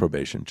 12 months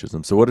probation,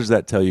 Chisholm. So what does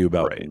that tell you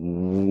about Right.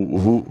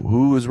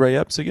 who is Ray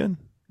Epps again?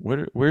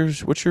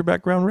 What's your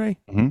background, Ray?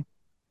 Mm-hmm.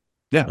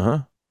 Yeah. Uh huh.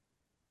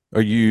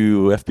 Are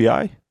you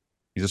FBI?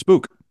 He's a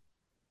spook.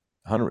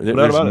 No doubt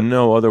There's about it.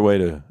 no other way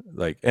to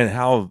like. And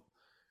how?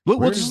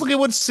 Just look at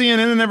what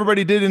CNN and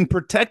everybody did in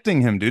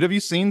protecting him, dude. Have you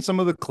seen some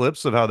of the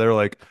clips of how they're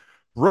like,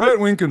 right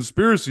wing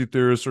conspiracy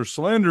theorists are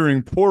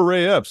slandering poor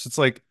Ray Epps? It's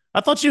like,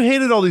 I thought you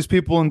hated all these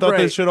people and thought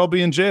they Right. should all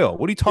be in jail.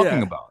 What are you talking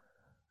Yeah. about?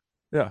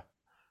 Yeah.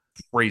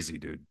 Crazy,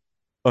 dude.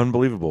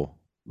 Unbelievable.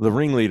 The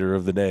ringleader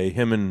of the day.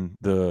 Him and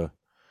the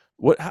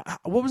what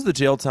was the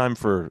jail time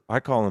for? I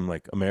call him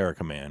like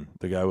America Man,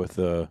 the guy with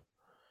the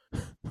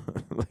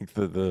like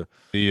The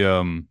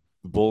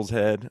bull's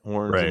head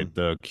horns right, and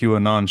the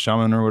QAnon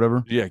shaman or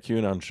whatever. yeah,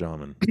 QAnon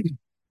shaman.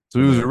 So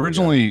America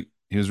guy.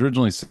 he was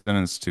originally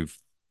sentenced to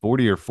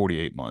 40 or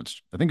 48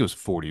 months. I think it was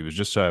 40. It was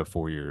just shy of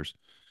 4 years.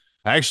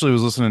 I actually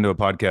was listening to a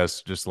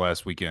podcast just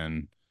last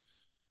weekend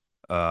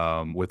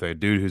with a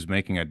dude who's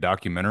making a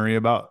documentary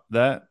about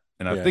that.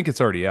 And I Yeah. think it's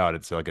already out.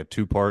 It's like a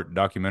two-part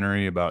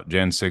documentary about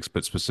Jan 6,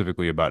 but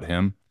specifically about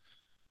him.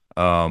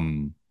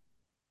 Um,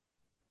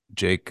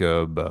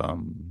 Jacob,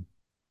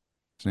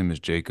 his name is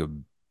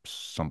Jacob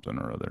something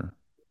or other.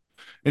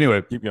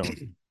 Anyway, Keep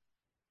going.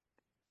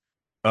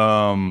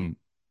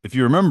 if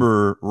you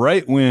remember,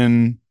 right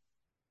when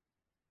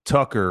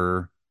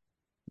Tucker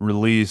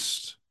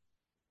released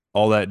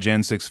all that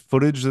Jan 6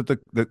 footage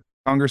that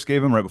Congress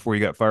gave him right before he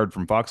got fired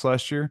from Fox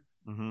last year.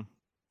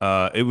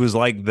 Mm-hmm. It was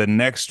like the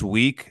next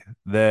week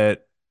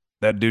that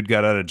that dude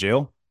got out of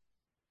jail.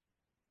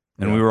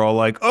 And we were all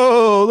like,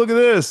 "Oh, look at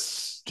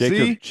this. Jacob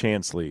See?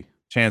 Chansley.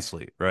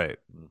 Chansley, right."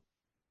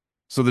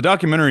 So the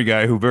documentary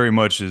guy who very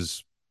much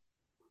is,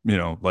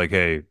 like,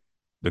 hey,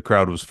 the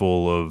crowd was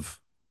full of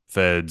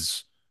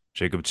feds.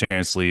 Jacob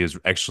Chansley is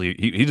actually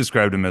he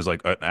described him as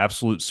like an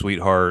absolute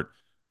sweetheart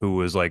who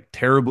was like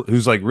terrible,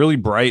 who's like really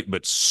bright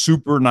but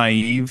super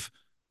naive,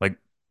 like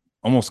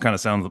almost kind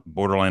of sounds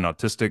borderline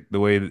autistic the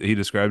way that he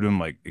described him,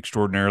 like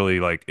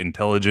extraordinarily like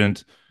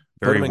intelligent,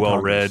 Put him very in well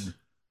Congress. read,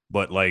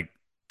 but like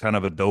kind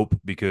of a dope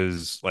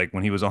because like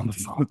when he was on the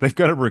phone, they've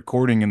got a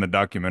recording in the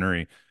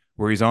documentary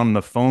where he's on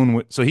the phone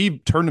with, so he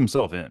turned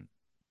himself in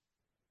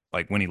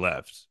like when he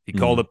left. He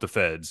called up the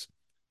feds.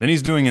 Then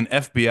he's doing an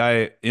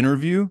FBI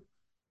interview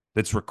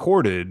that's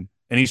recorded,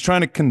 and he's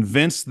trying to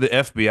convince the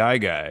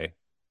FBI guy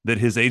that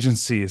his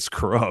agency is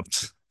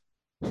corrupt.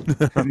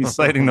 And he's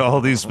citing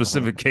all these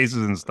specific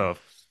cases and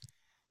stuff.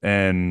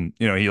 And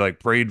he like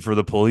prayed for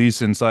the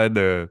police inside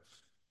the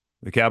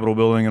Capitol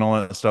building and all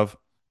that stuff.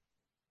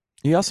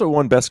 He also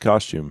won best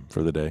costume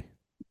for the day.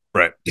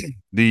 Right.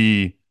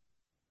 The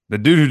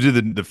dude who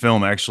did the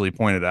film actually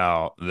pointed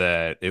out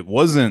that it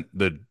wasn't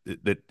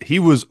that he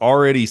was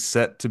already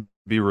set to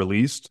be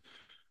released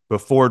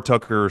before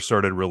Tucker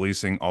started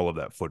releasing all of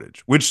that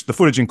footage, which the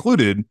footage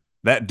included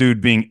that dude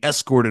being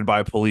escorted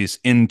by police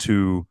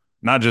into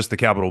not just the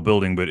Capitol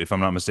building, but if I'm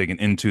not mistaken,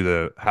 into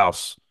the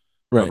House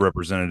of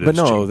Representatives. But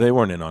no, they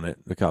weren't in on it.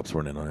 The cops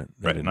weren't in on it.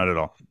 Right, not at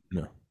all.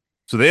 No.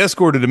 So they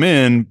escorted him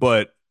in,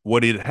 but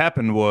what had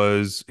happened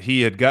was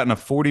he had gotten a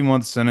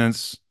 40-month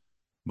sentence,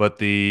 but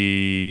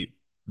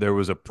there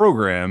was a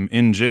program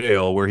in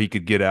jail where he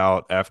could get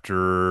out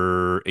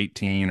after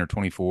 18 or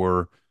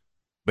 24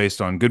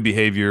 based on good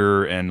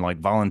behavior and like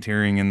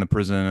volunteering in the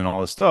prison and all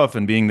this stuff.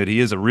 And being that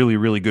he is a really,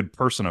 really good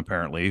person,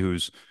 apparently,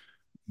 who's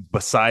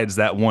besides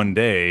that one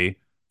day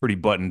pretty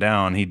buttoned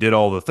down, he did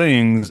all the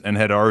things and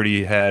had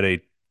already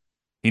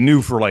he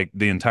knew for like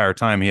the entire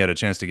time he had a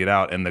chance to get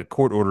out, and the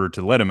court order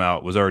to let him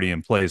out was already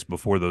in place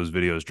before those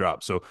videos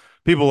dropped. So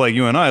people like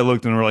you and I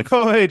looked and were like,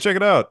 "Oh, hey, check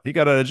it out. He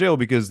got out of jail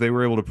because they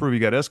were able to prove he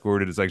got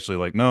escorted." It's actually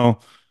like, no,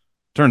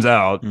 turns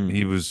out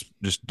he was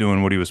just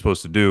doing what he was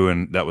supposed to do,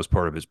 and that was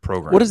part of his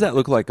program. What does that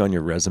look like on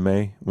your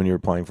resume when you're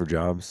applying for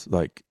jobs?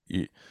 Like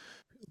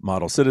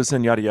model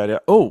citizen, yada, yada.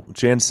 Oh,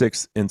 Jan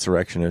 6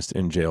 insurrectionist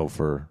in jail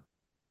for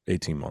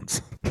 18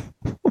 months.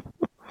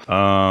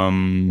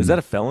 Is that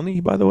a felony,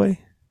 by the way?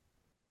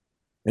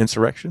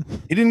 Insurrection?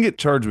 He didn't get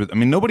charged with,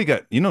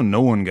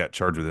 no one got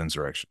charged with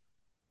insurrection.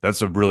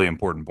 That's a really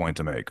important point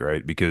to make,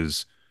 right?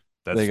 Because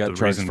that's the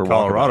reason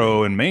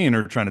Colorado and Maine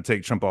are trying to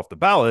take Trump off the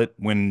ballot,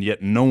 when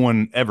yet no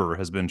one ever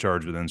has been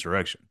charged with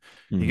insurrection.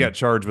 He got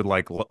charged with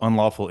like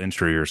unlawful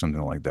entry or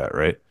something like that,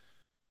 right?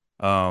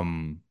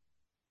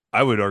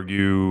 I would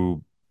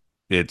argue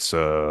it's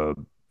it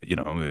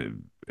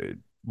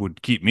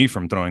would keep me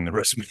from throwing the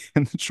resume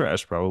in the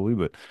trash probably,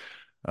 but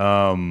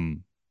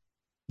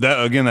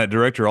that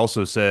director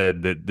also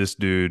said that this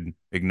dude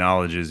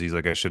acknowledges, he's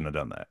like, I shouldn't have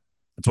done that.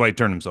 That's why he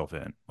turned himself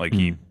in. Like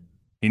he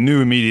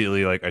knew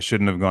immediately, like, I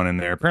shouldn't have gone in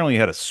there. Apparently he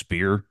had a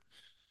spear,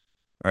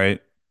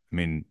 right? I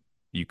mean,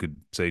 you could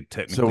say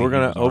technically. So we're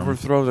going to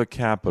overthrow the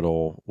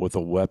Capitol with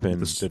a weapon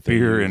with a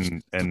spear that they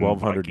used and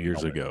 1,200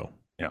 years ago.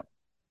 Yeah.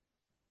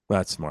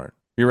 That's smart.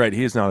 You're right.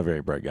 He is not a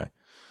very bright guy.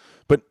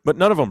 But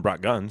none of them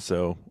brought guns,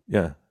 so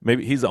yeah.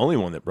 Maybe he's the only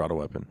one that brought a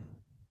weapon.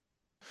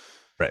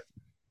 Right.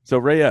 So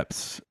Ray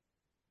Epps,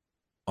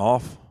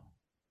 off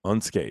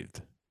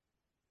unscathed.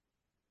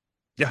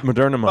 Yeah.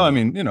 Moderna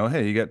money. Well,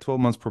 hey, you got 12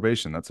 months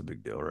probation. That's a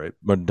big deal, right?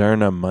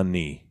 Moderna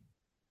money.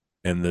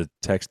 And the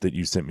text that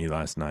you sent me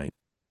last night.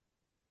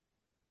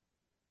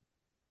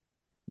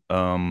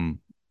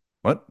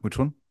 What? Which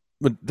one?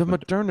 The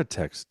Moderna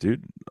text,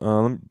 dude.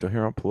 I'll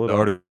pull it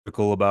up. The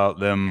article about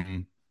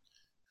them,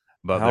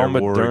 about how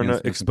their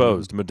Moderna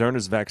exposed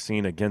Moderna's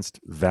vaccine against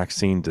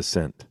vaccine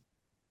dissent.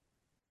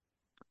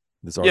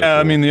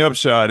 Yeah, the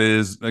upshot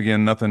is,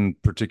 again, nothing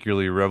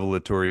particularly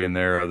revelatory in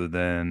there other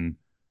than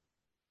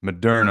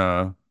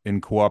Moderna,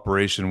 in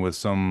cooperation with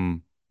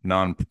some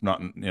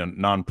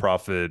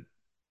nonprofit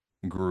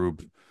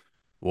group,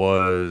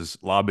 was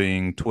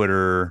lobbying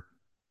Twitter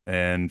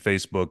and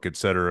Facebook, et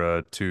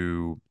cetera,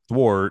 to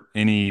thwart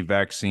any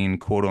vaccine,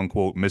 quote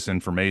unquote,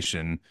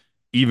 misinformation,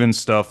 even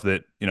stuff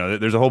that,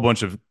 there's a whole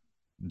bunch of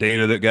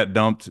data that got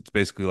dumped. It's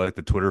basically like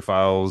the Twitter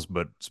files,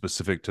 but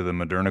specific to the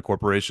Moderna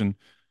Corporation,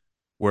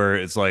 where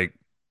it's like,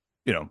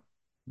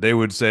 they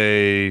would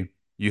say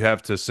you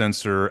have to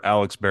censor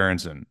Alex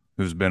Berenson,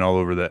 who's been all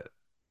over that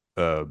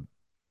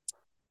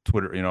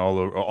Twitter,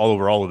 all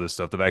over all of this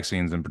stuff, the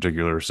vaccines in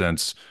particular,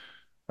 since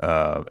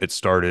it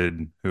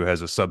started, who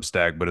has a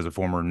Substack, but is a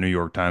former New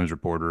York Times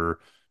reporter.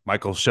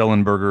 Michael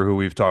Schellenberger, who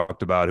we've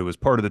talked about, who was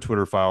part of the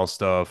Twitter file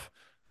stuff.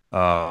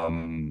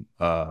 Russell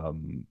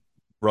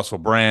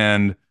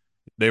Brand.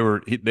 They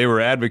were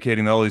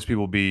advocating that all these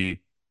people be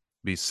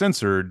be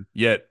censored,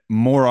 yet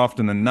more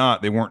often than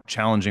not, they weren't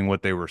challenging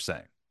what they were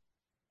saying.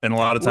 And a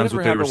lot of times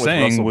Whatever what they were happened with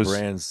saying Russell was,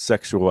 Brand's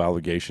sexual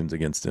allegations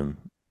against him,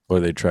 or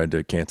they tried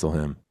to cancel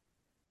him?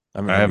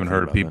 I haven't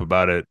heard a about peep that.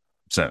 about it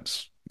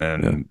since.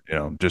 And,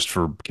 just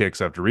for kicks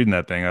after reading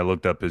that thing, I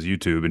looked up his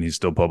YouTube and he's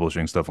still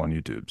publishing stuff on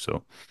YouTube.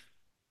 So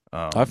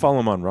I follow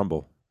him on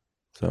Rumble,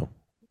 so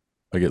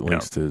I get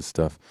links yeah. to his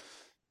stuff.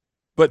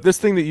 But this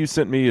thing that you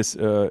sent me is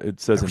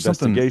it says There was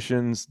something-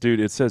 investigations, dude.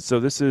 It says so.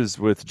 This is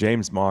with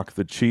James Mock,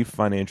 the chief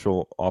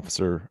financial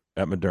officer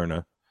at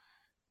Moderna,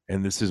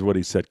 and this is what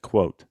he said: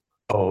 "Quote: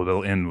 Oh,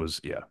 the end was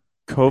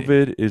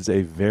COVID is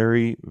a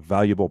very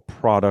valuable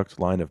product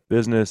line of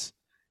business,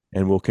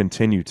 and will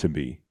continue to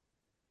be,"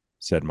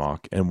 said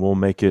Mock, "and we'll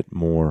make it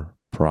more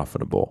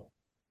profitable."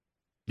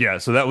 Yeah,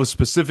 so that was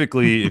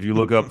specifically, if you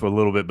look up a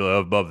little bit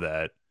above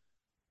that,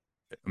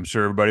 I'm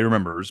sure everybody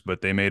remembers,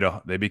 but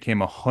they became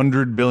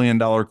 $100 billion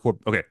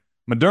corp. Okay,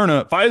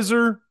 Moderna,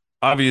 Pfizer,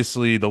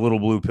 obviously the little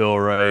blue pill,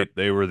 right?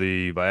 They were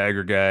the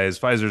Viagra guys.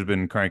 Pfizer's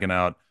been cranking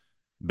out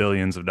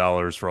billions of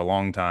dollars for a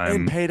long time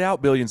And paid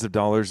out billions of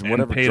dollars, and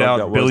whatever paid drug out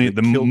that was that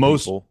the killed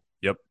most. people.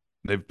 Yep,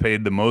 they've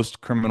paid the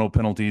most criminal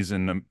penalties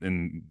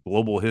in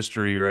global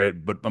history, right?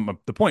 But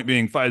the point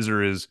being,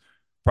 Pfizer is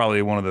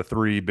probably one of the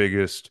three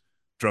biggest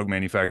drug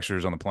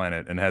manufacturers on the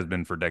planet and has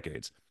been for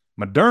decades.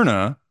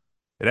 Moderna,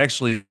 it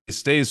actually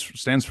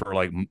stands for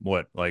like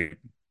what, like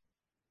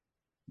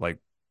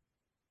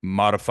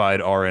modified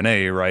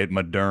RNA, right?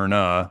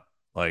 Moderna,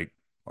 like,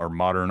 or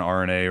modern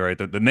RNA, right?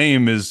 The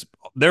name is,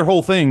 their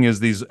whole thing is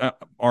these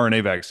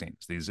RNA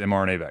vaccines, these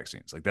mRNA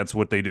vaccines. Like, that's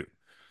what they do.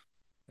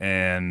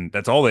 And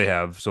that's all they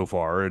have so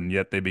far. And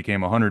yet they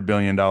became $100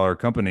 billion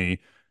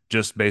company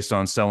just based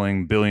on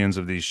selling billions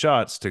of these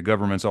shots to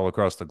governments all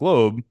across the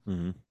globe.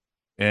 Mm-hmm.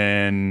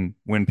 And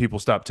when people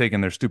stopped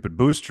taking their stupid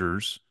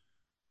boosters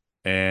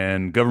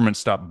and governments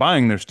stopped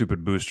buying their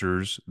stupid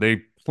boosters, they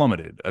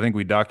plummeted. I think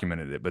we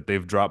documented it, but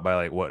they've dropped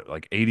by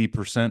like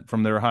 80%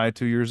 from their high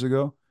 2 years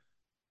ago.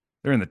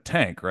 They're in the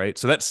tank, right?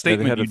 So that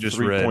statement you just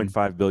read,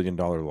 $3.5 billion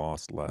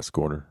loss last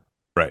quarter.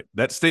 right?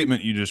 That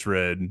statement you just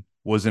read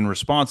was in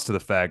response to the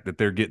fact that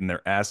they're getting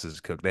their asses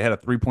cooked. They had a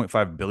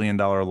 $3.5 billion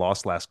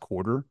loss last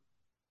quarter.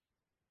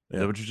 Is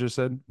that what you just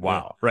said?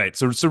 Wow. Yeah. Right.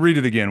 So read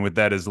it again with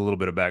that as a little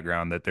bit of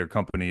background, that their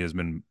company has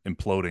been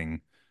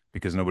imploding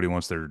because nobody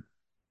wants their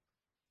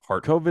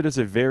heart. COVID is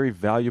a very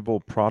valuable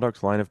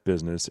product line of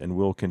business and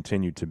will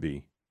continue to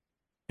be,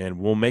 and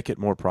we'll make it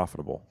more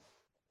profitable.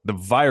 The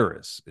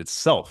virus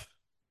itself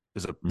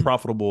is a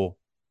profitable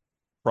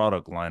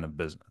product line of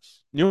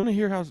business. You want to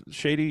hear how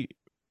shady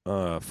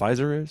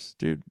Pfizer is,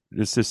 dude?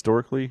 Just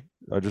historically,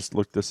 I just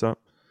looked this up.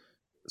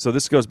 So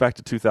this goes back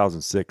to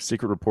 2006.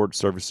 Secret report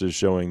services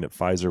showing that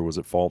Pfizer was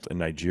at fault in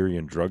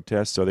Nigerian drug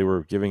tests. So they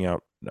were giving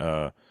out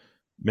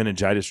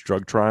meningitis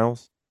drug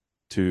trials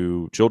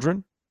to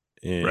children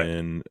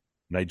in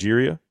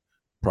Nigeria.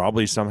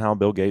 Probably somehow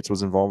Bill Gates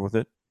was involved with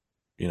it.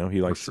 You know,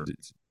 he likes to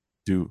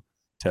do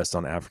tests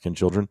on African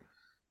children.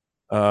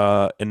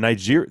 In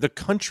Nigeria, the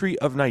country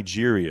of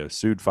Nigeria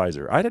sued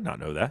Pfizer. I did not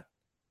know that.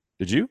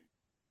 Did you?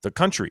 The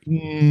country.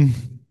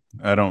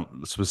 I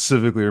don't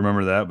specifically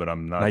remember that, but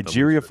I'm not.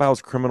 Nigeria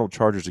files criminal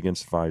charges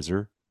against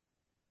Pfizer.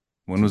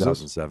 When was this?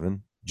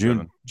 2007.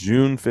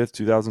 June 5th,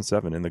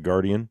 2007. In The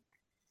Guardian.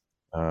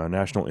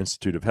 National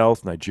Institute of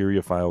Health.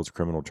 Nigeria files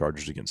criminal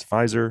charges against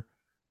Pfizer.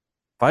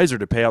 Pfizer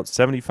to pay out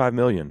 $75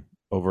 million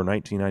over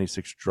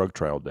 1996 drug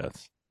trial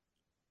deaths.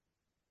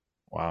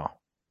 Wow.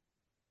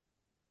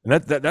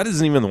 And that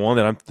isn't even the one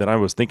that I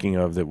was thinking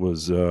of that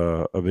was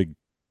a big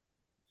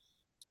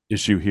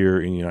issue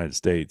here in the United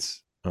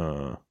States.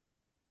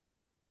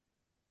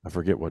 I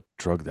forget what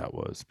drug that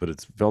was, but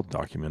it's well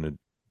documented.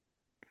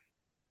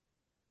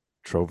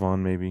 Trovon,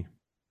 maybe.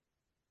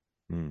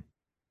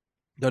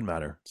 Doesn't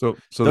matter. So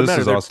Doesn't this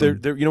matter. is awesome.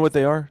 They're, you know what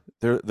they are?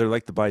 They're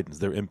like the Bidens.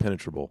 They're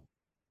impenetrable.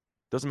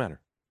 Doesn't matter.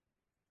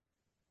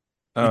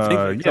 You'd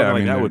think something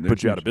like that would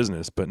put you out of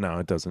business, but no,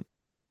 it doesn't.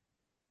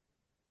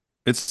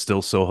 It's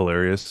still so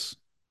hilarious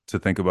to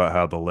think about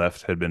how the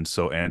left had been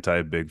so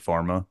anti-big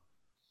pharma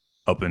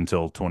up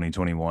until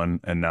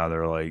 2021, and now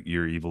they're like,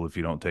 you're evil if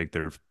you don't take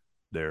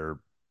their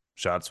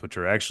shots, which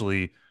are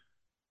actually,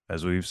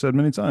 as we've said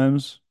many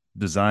times,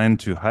 designed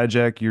to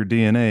hijack your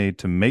DNA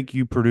to make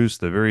you produce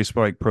the very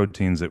spike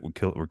proteins that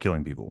were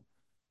killing people.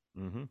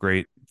 Mm-hmm.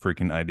 Great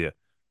freaking idea.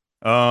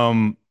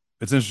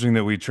 It's interesting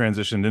that we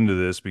transitioned into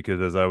this because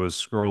as I was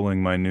scrolling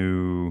my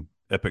new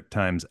Epic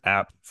Times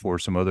app for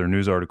some other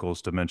news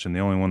articles to mention, the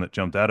only one that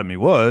jumped out at me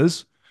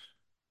was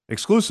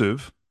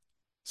exclusive.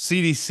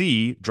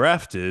 CDC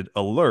drafted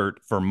alert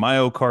for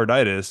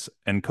myocarditis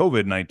and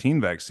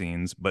COVID-19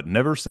 vaccines, but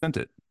never sent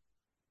it.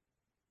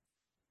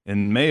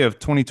 In May of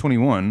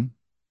 2021,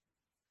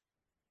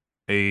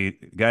 a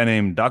guy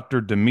named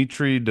Dr.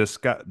 Dimitri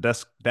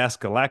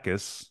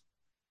Daskalakis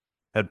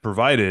had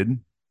provided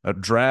a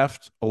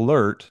draft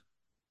alert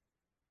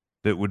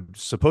that would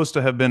supposed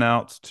to have been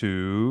out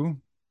to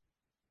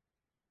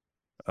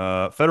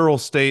federal,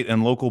 state,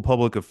 and local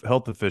public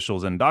health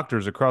officials and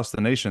doctors across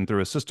the nation through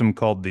a system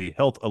called the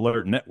Health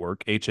Alert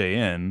Network,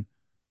 HAN,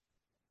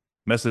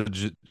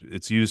 message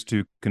it's used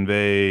to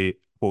convey,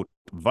 quote,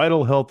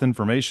 vital health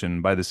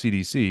information by the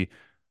CDC,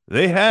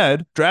 they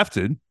had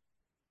drafted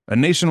a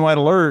nationwide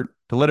alert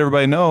to let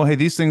everybody know, hey,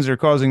 these things are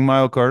causing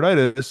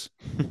myocarditis.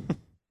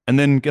 And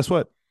then guess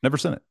what? Never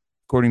sent it,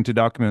 according to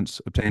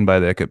documents obtained by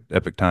the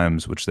Epic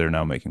Times, which they're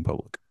now making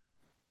public.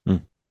 Hmm.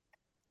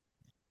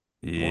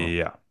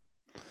 Yeah.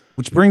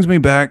 Which brings me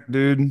back,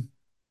 dude,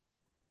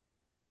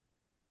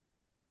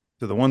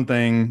 to the one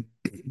thing.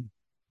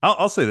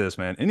 I'll say this,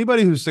 man.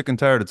 Anybody who's sick and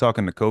tired of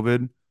talking to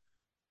COVID,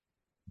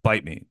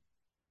 bite me.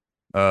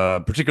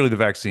 Particularly the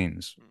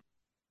vaccines.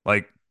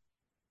 Like,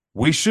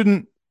 we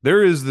shouldn't.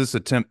 There is this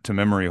attempt to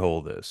memory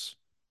hole this,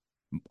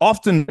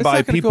 often It's by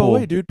not going to go people.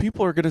 away, dude.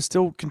 People are going to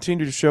still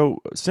continue to show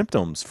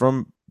symptoms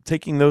from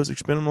taking those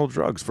experimental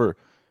drugs for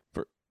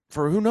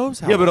who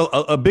knows how. Yeah, long.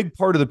 but a big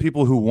part of the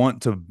people who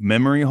want to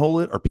memory hole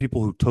it are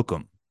people who took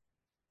them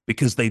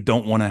because they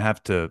don't want to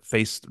have to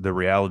face the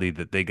reality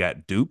that they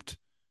got duped,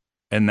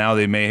 and now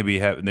they may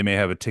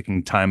have a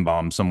ticking time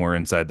bomb somewhere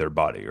inside their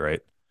body, right?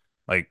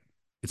 Like,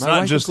 it's My not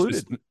wife just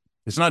included.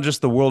 it's not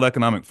just the World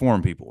Economic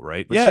Forum people,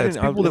 right? But Yeah, she it's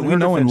didn't. people that In we her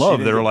know and defense, she love.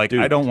 didn't They're get like,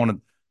 I don't duped. want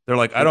to. They're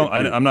like, She didn't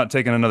get duped. I'm not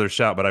taking another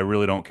shot, but I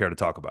really don't care to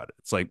talk about it.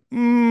 It's like,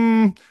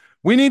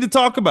 we need to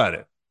talk about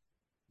it.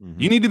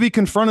 You need to be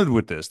confronted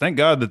with this. Thank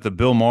God that the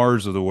Bill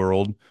Maher's of the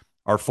world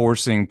are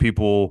forcing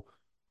people,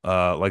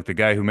 like the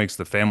guy who makes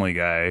the Family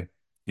Guy,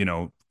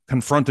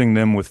 confronting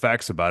them with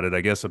facts about it.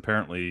 I guess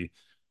apparently,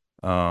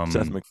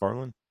 Seth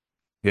MacFarlane.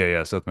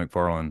 yeah, Seth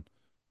MacFarlane.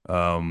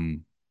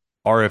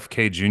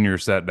 RFK Jr.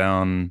 sat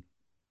down,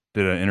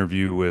 did an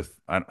interview with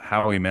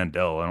Howie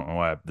Mandel. I don't know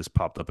why this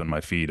popped up in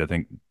my feed. I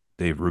think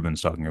Dave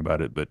Rubin's talking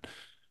about it, but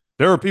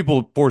there are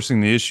people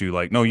forcing the issue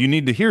like, no, you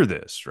need to hear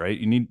this, right?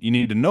 You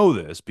need to know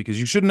this because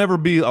you should never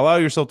allow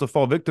yourself to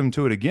fall victim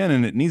to it again,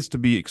 and it needs to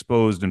be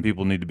exposed and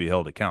people need to be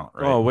held account,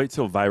 right? Oh, wait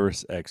till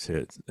Virus X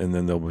hits, and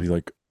then they'll be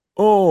like,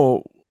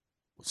 "Oh,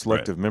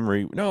 selective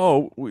memory.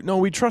 No,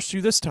 we trust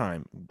you this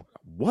time."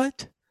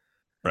 What?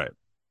 Right.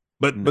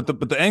 But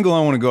the angle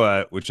I want to go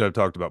at, which I've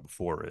talked about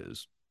before,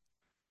 is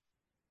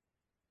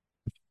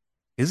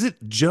it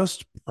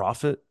just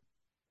profit?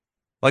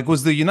 Like,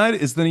 is the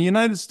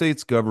United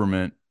States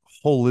government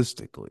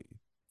holistically,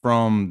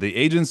 from the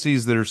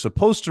agencies that are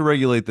supposed to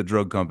regulate the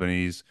drug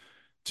companies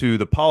to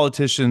the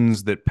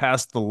politicians that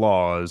pass the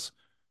laws,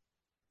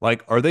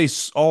 like, are they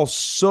all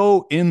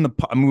so in the?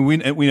 I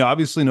mean, we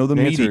obviously know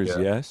the answer media.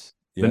 is yes.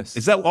 Yes.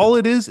 Is that all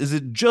it is? Is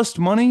it just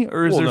money,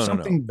 or is Well, there no.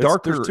 something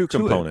darker? There's two to it?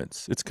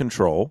 components. It's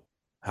control.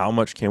 How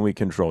much can we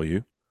control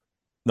you?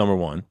 Number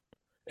one.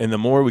 And the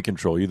more we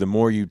control you, the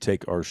more you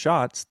take our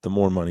shots, the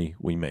more money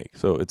we make.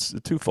 So it's a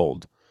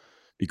twofold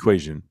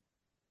equation.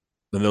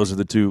 And those are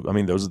the two. I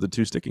mean, those are the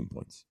two sticking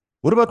points.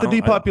 What about the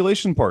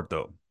depopulation part,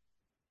 though?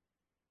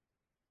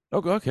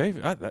 Okay.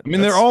 I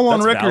mean, they're all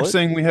on record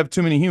saying we have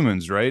too many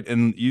humans, right?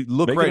 And you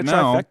look Make right it a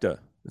now. trifecta.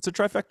 It's a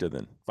trifecta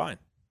then. Fine.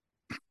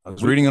 I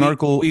was reading an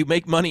article. We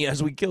make money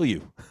as we kill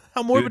you.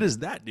 How morbid is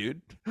that,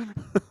 dude?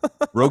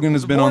 Rogan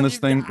has been on this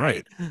thing,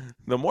 right?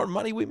 The more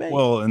money we make.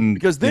 Well, and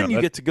because then you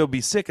get to go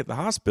be sick at the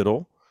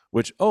hospital,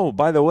 which, oh,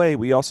 by the way,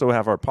 we also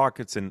have our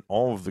pockets in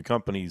all of the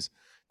companies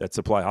that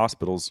supply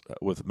hospitals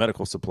with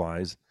medical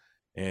supplies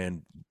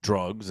and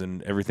drugs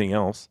and everything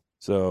else.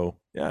 So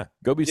yeah,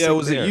 go be sick.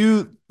 Was it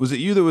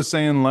you that was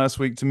saying last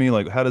week to me,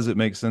 like, how does it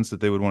make sense that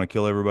they would want to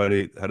kill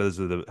everybody? How do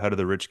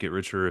the rich get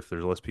richer if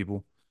there's less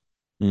people?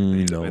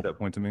 You made that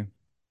point to me.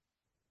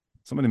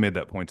 Somebody made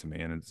that point to me,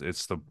 and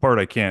it's the part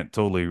I can't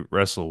totally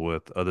wrestle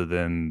with, other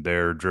than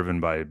they're driven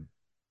by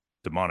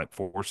demonic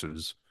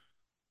forces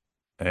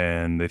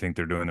and they think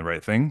they're doing the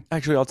right thing.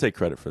 Actually, I'll take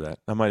credit for that.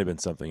 That might have been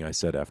something I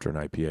said after an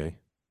IPA.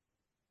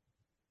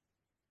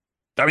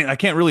 I mean, I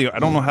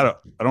don't know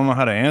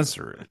how to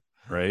answer it,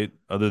 right?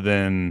 Other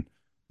than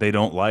they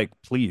don't like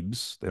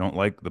plebes, they don't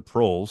like the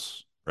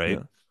proles, right?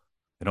 Yeah.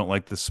 They don't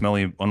like the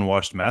smelly,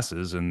 unwashed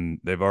masses, and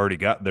they've already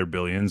got their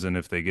billions. And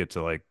if they get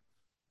to like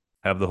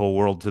have the whole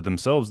world to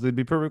themselves, they'd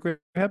be perfectly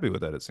happy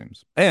with that, it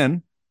seems.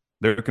 And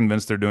they're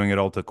convinced they're doing it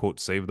all to, quote,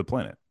 save the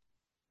planet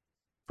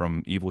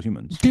from evil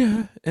humans.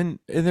 Yeah, and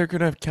they're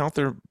going to count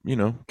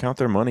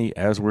their money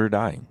as we're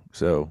dying.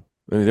 So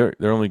I mean,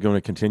 they're only going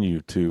to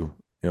continue to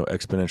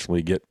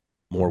exponentially get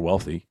more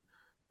wealthy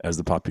as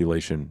the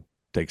population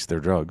takes their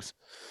drugs.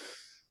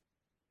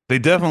 They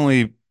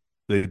definitely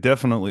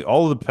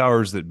all of the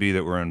powers that be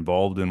that were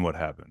involved in what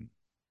happened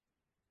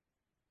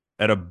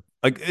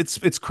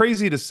it's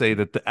crazy to say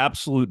that the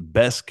absolute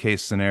best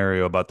case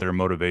scenario about their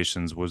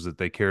motivations was that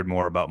they cared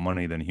more about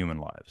money than human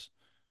lives.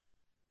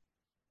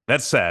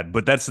 That's sad,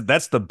 but that's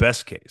the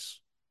best case.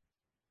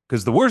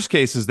 Because the worst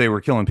case is they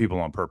were killing people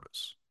on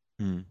purpose.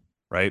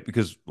 Right?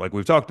 Because like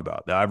we've talked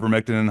about, the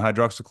ivermectin and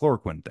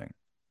hydroxychloroquine thing.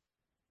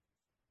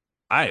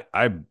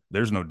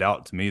 There's no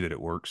doubt to me that it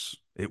works.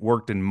 It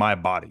worked in my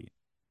body.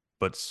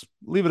 But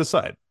leave it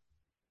aside.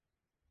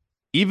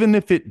 Even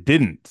if it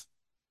didn't,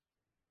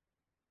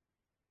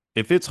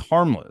 if it's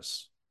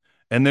harmless,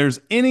 and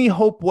there's any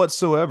hope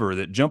whatsoever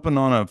that jumping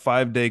on a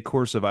 5-day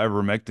course of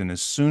ivermectin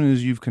as soon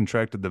as you've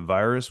contracted the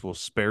virus will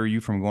spare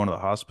you from going to the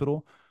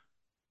hospital,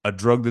 a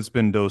drug that's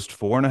been dosed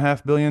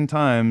 4.5 billion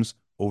times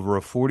over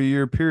a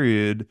 40-year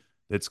period,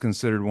 that's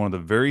considered one of the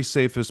very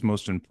safest,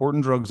 most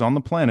important drugs on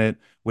the planet,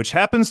 which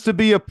happens to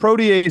be a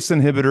protease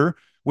inhibitor,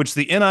 which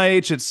the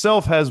NIH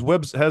itself has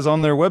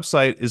on their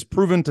website, is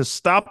proven to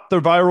stop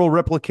the viral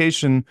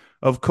replication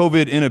of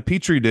COVID in a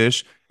petri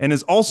dish, and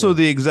is also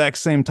the exact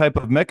same type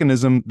of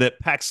mechanism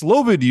that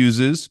Paxlovid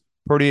uses,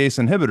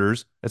 protease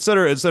inhibitors, et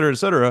cetera, et cetera, et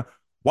cetera.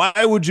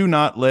 Why would you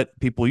not let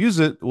people use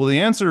it? Well, the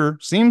answer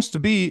seems to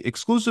be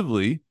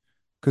exclusively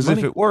because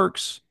if it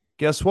works,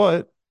 guess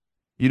what?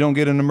 You don't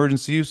get an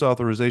emergency use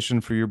authorization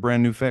for your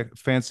brand new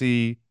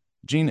fancy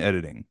gene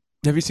editing.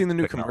 Have you seen the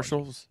new technology.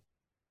 Commercials?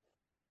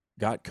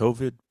 Got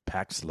COVID,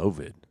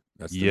 Paxlovid.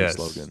 That's the new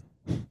slogan.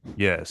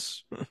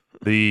 Yes.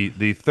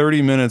 The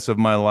 30 minutes of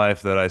my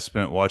life that I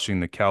spent watching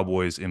the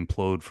Cowboys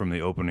implode from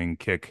the opening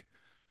kick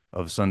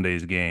of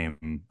Sunday's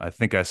game, I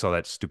think I saw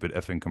that stupid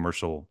effing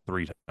commercial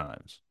 3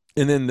 times.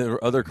 And then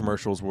the other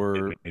commercials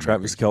were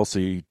Travis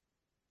Kelce,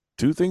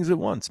 2 things at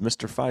once,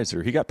 Mr.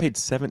 Pfizer. He got paid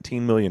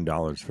 $17 million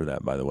for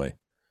that, by the way.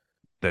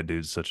 That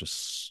dude's such a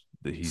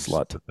he's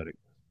slut. Pathetic.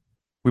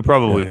 We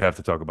probably have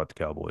to talk about the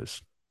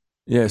Cowboys.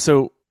 Yeah,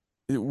 so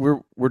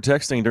we're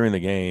texting during the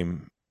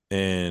game,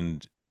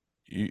 and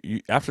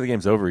you after the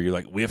game's over, you're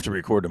like, we have to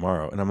record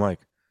tomorrow. And I'm like,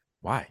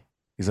 why?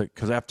 He's like,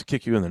 because I have to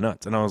kick you in the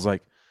nuts. And I was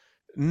like,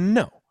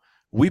 no.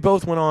 We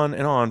both went on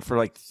and on for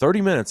like 30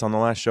 minutes on the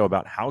last show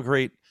about how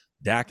great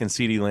Dak and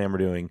CeeDee Lamb are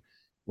doing.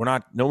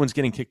 No one's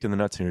getting kicked in the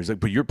nuts here. He's like,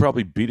 but you're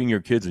probably beating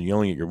your kids and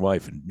yelling at your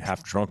wife and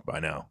half drunk by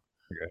now.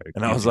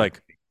 And I was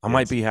like, I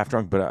might be half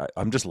drunk, but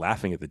I'm just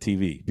laughing at the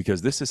TV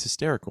because this is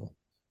hysterical.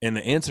 And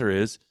the answer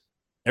is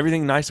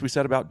everything nice we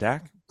said about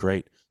Dak,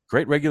 great.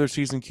 Great regular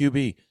season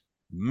QB.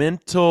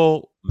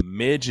 Mental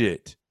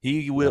midget.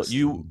 They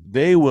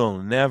will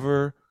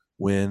never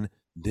win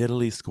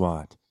diddly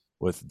squat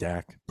with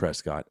Dak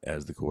Prescott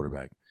as the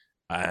quarterback.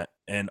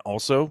 And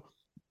also,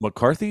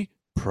 McCarthy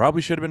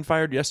probably should have been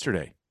fired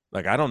yesterday.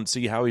 Like, I don't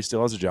see how he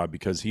still has a job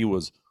because he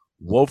was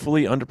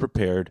woefully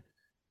underprepared.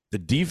 The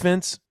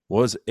defense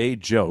was a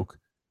joke.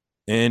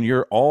 And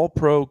your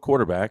all-pro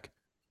quarterback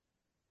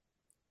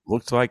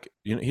looked like,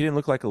 he didn't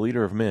look like a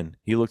leader of men.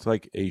 He looked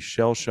like a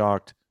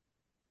shell-shocked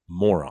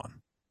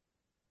moron.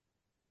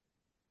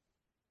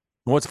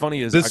 What's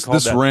funny is this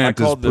rant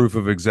is proof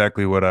of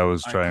exactly what I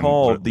was trying.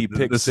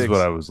 This is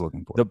what I was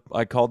looking for.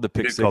 I called the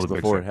pick six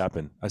before it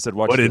happened. I said,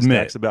 "Watch this.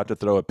 Dak's about to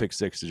throw a pick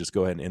six to just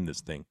go ahead and end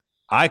this thing."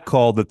 I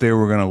called that they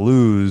were going to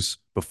lose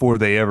before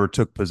they ever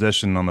took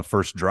possession on the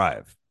first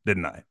drive,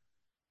 didn't I?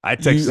 I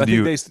texted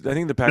you. I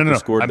think the Packers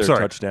scored their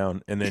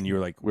touchdown, and then you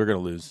were like, "We're going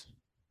to lose."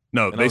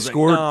 No, and they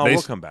scored. Like, no,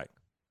 we'll come back.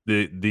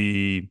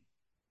 The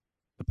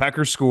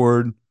Packers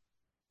scored.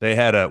 We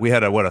had a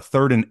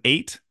 3rd and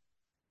 8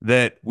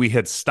 that we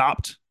had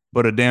stopped,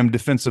 but a damn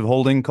defensive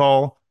holding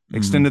call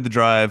extended the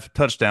drive,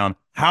 touchdown.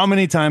 How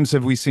many times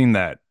have we seen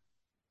that?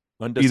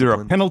 Either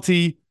a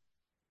penalty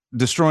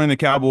destroying the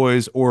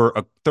Cowboys or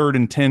a 3rd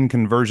and 10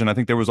 conversion. I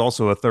think there was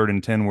also a 3rd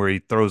and 10 where he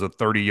throws a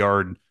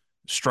 30-yard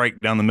strike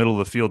down the middle of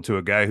the field to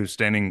a guy who's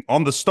standing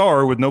on the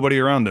star with nobody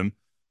around him.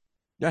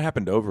 That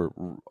happened over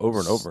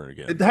and over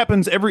again. It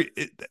happens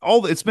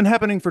it's been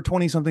happening for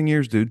 20-something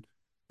years, dude.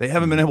 They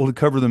haven't been able to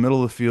cover the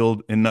middle of the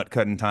field in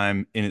nut-cutting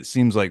time, and it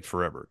seems like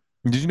forever.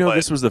 Did you know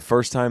this was the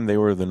first time they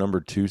were the number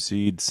 2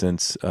 seed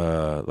since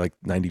like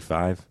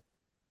 95?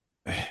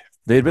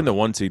 They had been the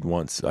 1 seed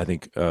once, I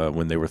think,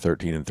 when they were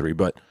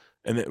 13-3.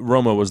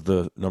 Romo was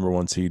the number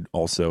 1 seed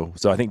also.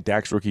 So I think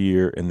Dak's rookie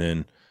year, and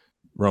then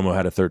Romo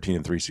had a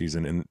 13-3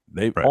 season, and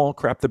they all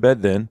crapped the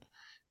bed then.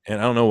 And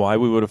I don't know why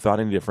we would have thought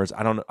any difference.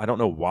 I don't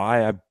know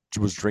why I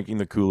was drinking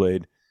the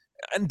Kool-Aid.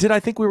 And did I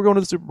think we were going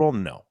to the Super Bowl?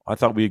 No. I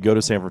thought we'd go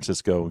to San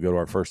Francisco and go to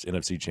our first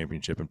NFC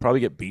championship and probably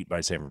get beat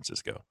by San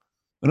Francisco.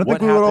 I don't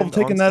think we would all have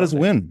taken that as a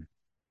win.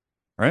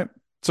 Right?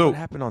 So what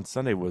happened on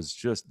Sunday was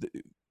just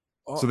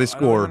so they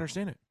score. I don't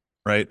understand it.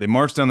 Right? They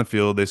march down the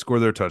field, they score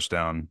their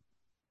touchdown.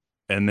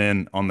 And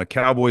then on the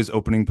Cowboys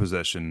opening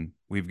possession,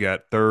 we've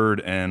got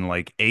 3rd and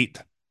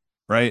 8,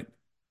 right?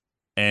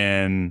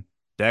 And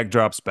Dak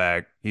drops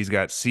back. He's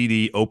got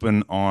CeeDee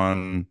open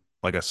on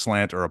like a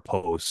slant or a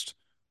post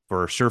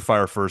for a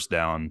surefire first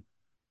down,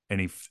 and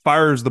he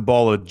fires the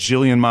ball a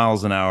jillion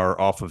miles an hour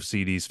off of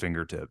CeeDee's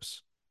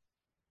fingertips.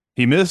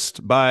 He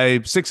missed by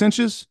 6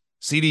 inches.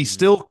 CeeDee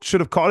still should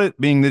have caught it,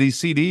 being that he's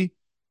CeeDee,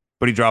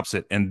 but he drops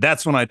it. And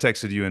that's when I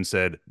texted you and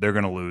said, they're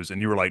going to lose.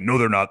 And you were like, no,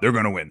 they're not. They're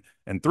going to win.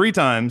 And 3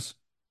 times,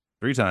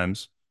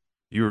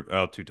 you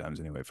were 2 times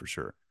anyway, for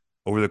sure.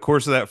 Over the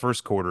course of that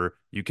first quarter,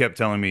 you kept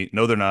telling me,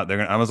 no, they're not.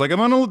 I was like, they're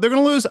going to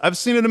lose. I've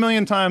seen it a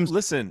million times.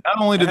 Listen,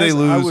 not only did they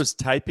lose, I was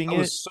typing it. I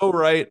was so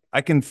right. I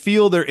can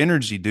feel their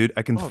energy, dude.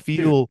 I can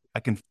feel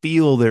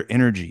their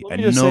energy. Let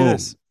me just say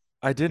this.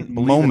 I didn't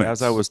believe it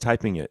as I was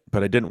typing it,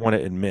 but I didn't want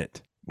to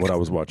admit what I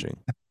was watching.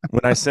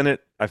 When I sent it,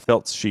 I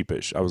felt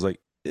sheepish. I was like,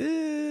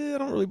 I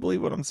don't really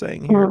believe what I'm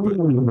saying here, but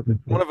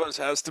one of us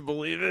has to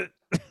believe it.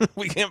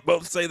 We can't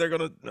both say they're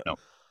gonna.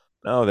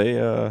 No, they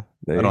I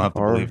don't have to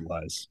are. believe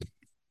lies.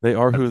 They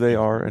are who they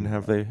are, and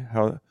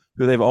who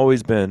they've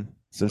always been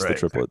since the Right.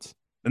 triplets.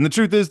 And the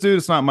truth is, dude,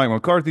 it's not Mike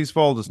McCarthy's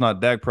fault. It's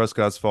not Dak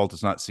Prescott's fault.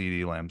 It's not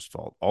CeeDee Lamb's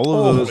fault.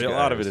 All of those guys, a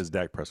lot of it is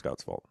Dak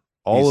Prescott's fault.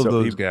 All of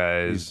those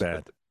guys. He's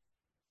bad.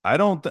 I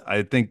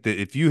think that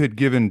if you had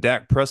given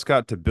Dak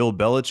Prescott to Bill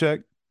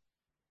Belichick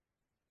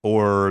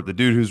or the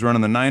dude who's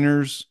running the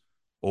Niners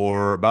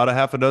or about a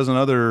half a dozen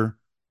other,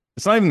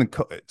 it's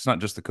not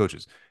just the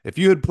coaches. If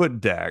you had put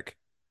Dak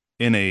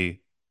in an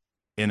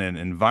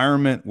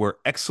environment where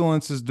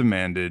excellence is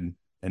demanded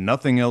and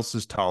nothing else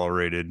is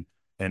tolerated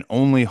and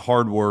only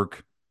hard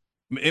work,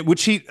 I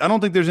don't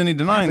think there's any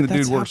denying the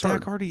dude works hard.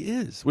 Dak already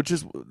is, which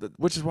is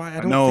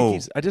why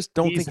I just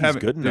don't think he's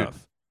good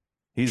enough.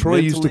 Troy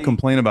used to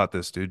complain about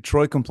this, dude.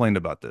 Troy complained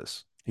about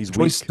this.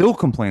 Troy still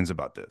complains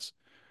about this.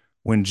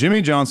 When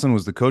Jimmy Johnson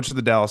was the coach of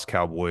the Dallas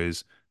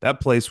Cowboys, that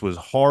place was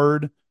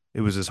hard.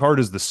 It was as hard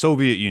as the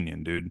Soviet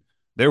Union, dude.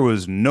 There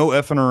was no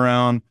effing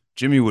around.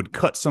 Jimmy would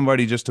cut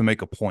somebody just to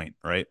make a point,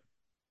 right?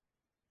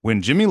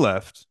 When Jimmy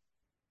left,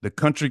 the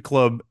country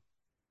club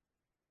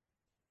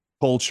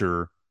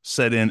culture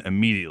set in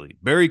immediately.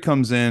 Barry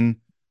comes in,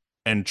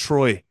 and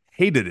Troy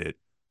hated it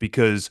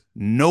because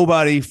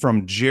nobody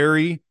from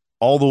Jerry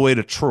all the way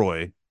to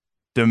Troy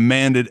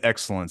demanded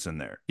excellence in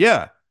there.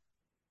 Yeah.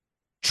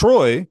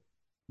 Troy,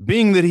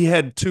 being that he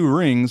had 2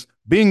 rings,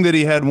 being that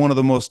he had one of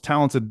the most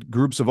talented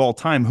groups of all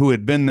time who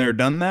had been there,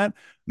 done that,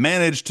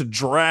 managed to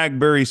drag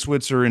Barry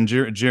Switzer and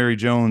Jerry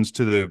Jones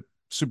to the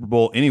Super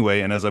Bowl anyway.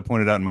 And as I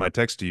pointed out in my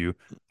text to you,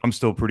 I'm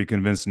still pretty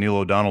convinced Neil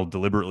O'Donnell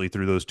deliberately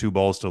threw those 2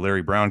 balls to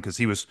Larry Brown because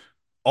he was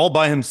all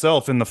by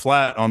himself in the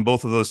flat on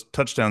both of those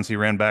touchdowns he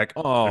ran back.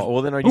 Oh,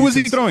 well, then who was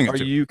he throwing it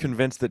to? Are you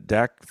convinced that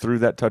Dak threw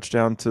that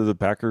touchdown to the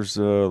Packers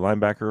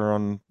linebacker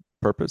on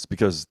purpose?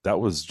 Because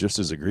that was just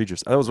as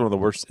egregious. That was one of the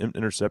worst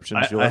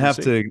interceptions you'll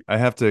ever see. I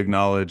have to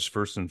acknowledge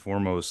first and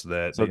foremost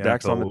that so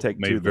Dak's on the take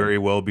may too, very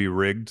well be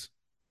rigged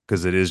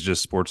because it is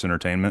just sports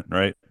entertainment,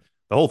 right?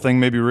 The whole thing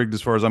may be rigged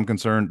as far as I'm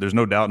concerned. There's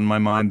no doubt in my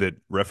mind that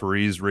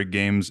referees rig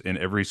games in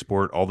every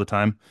sport all the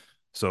time.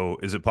 So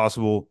is it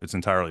possible? It's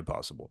entirely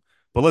possible.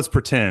 But let's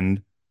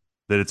pretend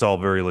that it's all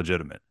very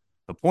legitimate.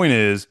 The point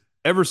is,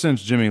 ever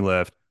since Jimmy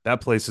left,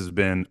 that place has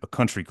been a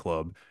country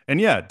club. And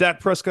yeah,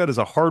 Dak Prescott is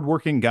a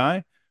hardworking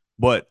guy,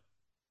 but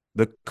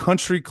the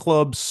country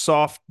club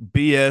soft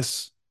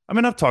BS. I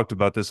mean, I've talked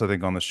about this, I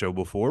think, on the show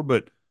before,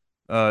 but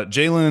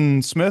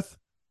Jalen Smith,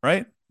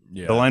 right?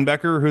 Yeah. The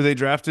linebacker who they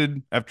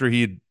drafted after he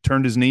had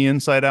turned his knee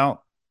inside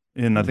out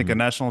in, I think, a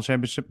national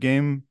championship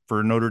game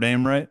for Notre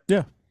Dame, right?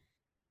 Yeah.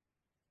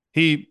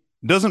 He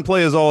doesn't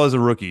play as all as a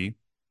rookie.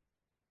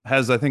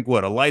 Has, I think, a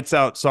lights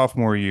out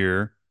sophomore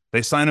year.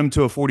 They sign him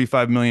to a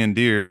 $45 million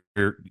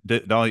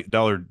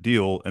dollar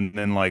deal, and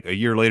then like a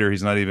year later,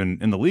 he's not even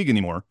in the league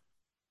anymore.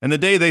 And the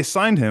day they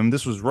signed him,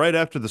 this was right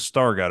after the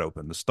Star got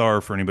open. The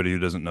Star, for anybody who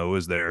doesn't know,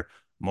 is their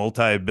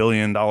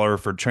multi-billion-dollar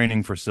for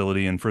training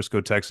facility in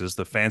Frisco, Texas,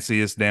 the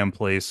fanciest damn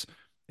place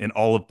in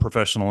all of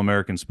professional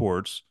American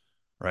sports,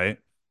 right?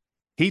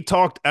 He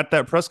talked at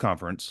that press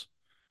conference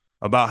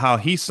about how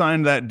he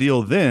signed that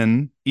deal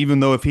then, even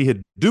though if he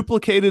had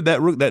duplicated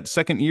that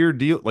second year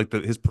deal, like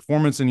his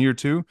performance in year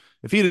 2,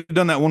 if he had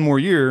done that one more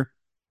year,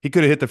 he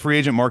could have hit the free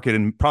agent market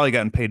and probably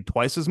gotten paid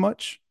twice as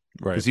much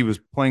because he was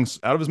playing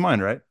out of his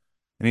mind, right?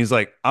 And he's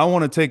like, I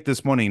want to take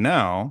this money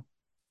now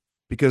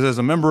because as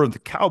a member of the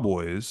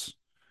Cowboys,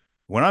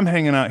 when I'm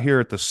hanging out here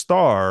at the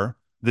Star,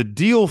 the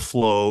deal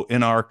flow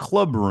in our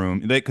club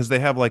room, because they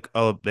have like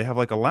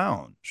a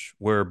lounge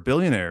where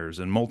billionaires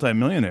and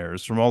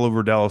multimillionaires from all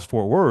over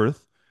Dallas-Fort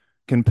Worth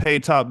can pay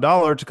top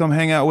dollar to come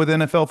hang out with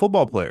NFL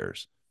football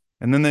players.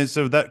 And then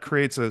so that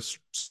creates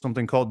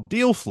something called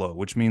deal flow,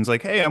 which means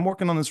like, hey, I'm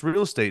working on this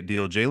real estate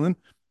deal, Jalen.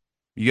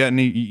 You got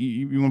any?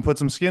 You want to put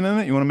some skin in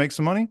it? You want to make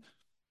some money,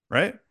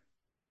 right?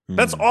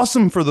 That's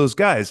awesome for those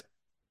guys.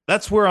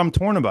 That's where I'm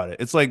torn about it.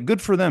 It's like,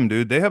 good for them,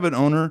 dude. They have an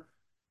owner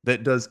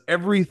that does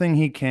everything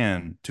he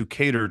can to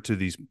cater to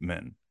these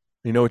men.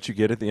 You know what you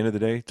get at the end of the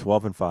day?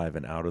 12-5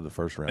 and out of the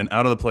first round. And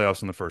out of the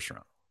playoffs in the first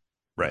round.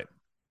 Right.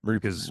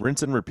 Because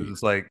rinse and repeat.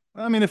 It's like,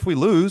 I mean, if we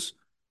lose,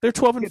 they're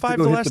 12-5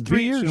 the last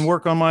 3 years. And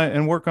work on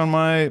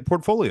my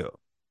portfolio.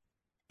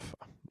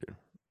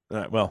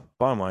 Well,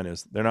 bottom line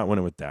is they're not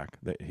winning with Dak.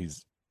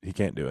 He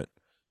can't do it.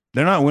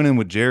 They're not winning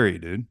with Jerry,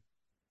 dude.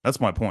 That's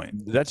my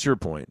point. That's your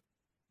point.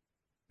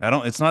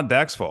 It's not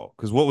Dak's fault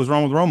because what was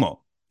wrong with Romo?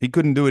 He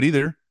couldn't do it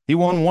either. He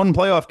won one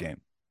playoff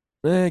game.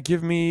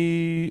 Give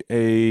me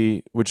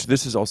which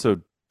this is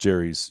also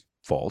Jerry's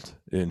fault,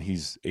 and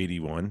he's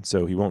 81,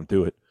 so he won't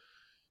do it.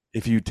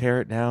 If you tear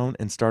it down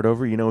and start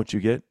over, you know what you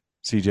get?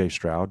 C.J.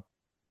 Stroud.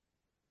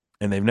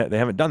 And they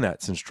haven't done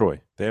that since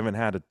Troy. They haven't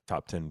had a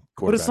top 10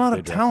 quarterback. But it's not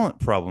a talent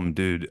problem,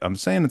 dude. I'm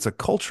saying it's a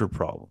culture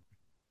problem.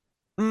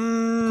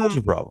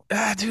 Culture problem.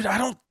 Dude, I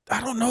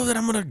don't know that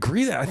I'm going to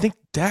agree that. I think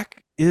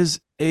Dak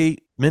is a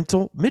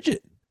mental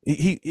midget.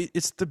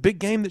 It's the big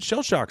game that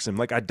shell shocks him.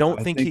 Like I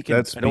think he can.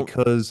 That's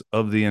because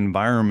of the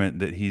environment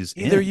that he's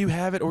either in. you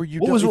have it or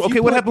you what don't. was okay?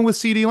 What happened with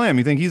CD Lamb?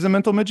 You think he's a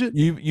mental midget?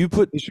 You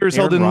put he sure as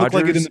hell didn't look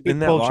like it in the Big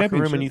that 12 locker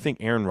championship room, and you think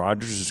Aaron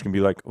Rodgers is just gonna be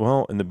like,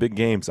 well, in the big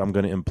games, I'm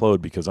gonna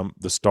implode because I'm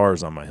the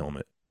stars on my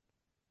helmet.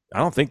 I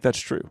don't think that's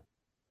true.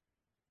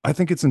 I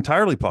think it's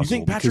entirely possible.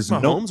 You think Patrick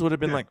Mahomes would have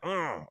been like,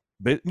 oh.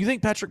 But you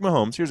think Patrick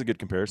Mahomes? Here's a good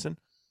comparison.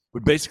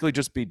 Would basically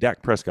just be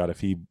Dak Prescott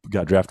if he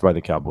got drafted by the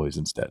Cowboys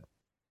instead.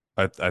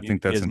 I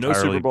think that's entirely no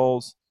Super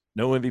Bowls,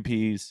 no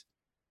MVPs.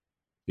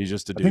 He's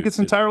just a dude. I think it's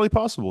entirely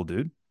possible,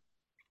 dude.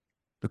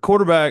 The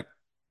quarterback,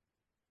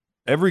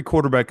 every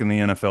quarterback in the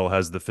NFL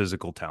has the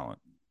physical talent,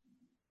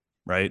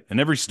 right? And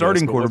every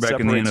starting quarterback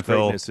in the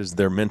NFL is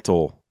their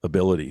mental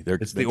ability.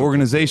 It's the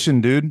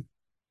organization, dude.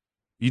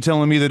 You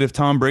telling me that if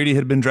Tom Brady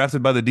had been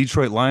drafted by the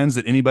Detroit Lions,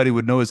 that anybody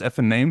would know his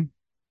effing name?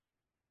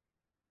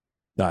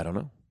 I don't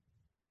know.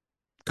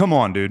 Come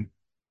on, dude.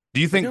 Do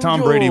you think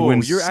Tom Brady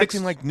wins? You're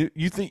acting like New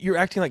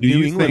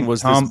England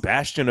was this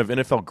bastion of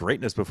NFL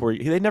greatness before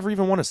they never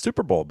even won a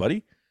Super Bowl,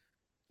 buddy.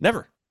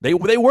 Never. They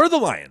were the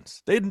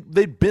Lions.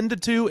 They'd been to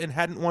 2 and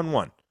hadn't won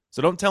 1.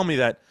 So don't tell me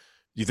that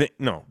you think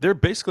no. They're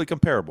basically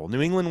comparable.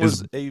 New England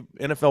was a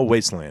NFL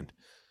wasteland.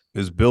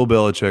 Is Bill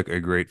Belichick a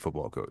great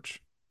football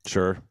coach?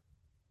 Sure.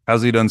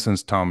 How's he done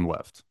since Tom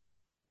left?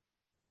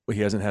 Well,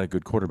 he hasn't had a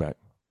good quarterback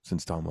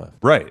since Tom left.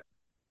 Right.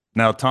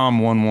 Now, Tom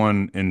won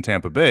 1 in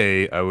Tampa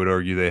Bay. I would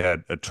argue they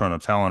had a ton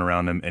of talent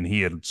around him, and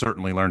he had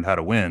certainly learned how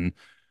to win.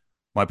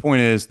 My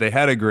point is they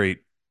had a great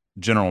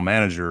general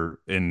manager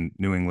in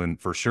New England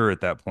for sure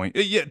at that point.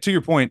 Yeah, to your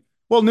point,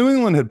 well, New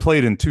England had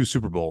played in 2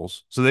 Super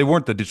Bowls, so they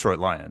weren't the Detroit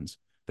Lions.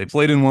 They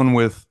played in one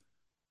with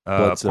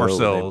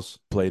Parcells.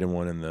 Played in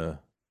one in the...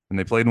 And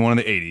they played in one in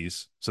the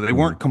 80s. So they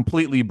weren't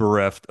completely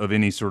bereft of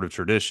any sort of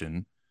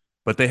tradition.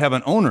 But they have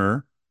an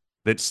owner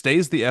that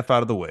stays the F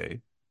out of the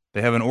way.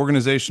 They have an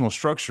organizational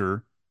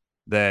structure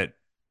that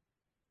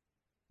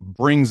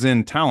brings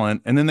in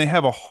talent, and then they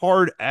have a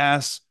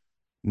hard-ass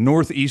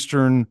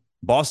Northeastern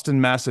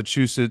Boston,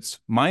 Massachusetts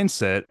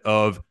mindset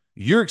of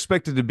you're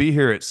expected to be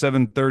here at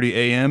 7:30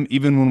 a.m.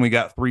 even when we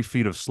got 3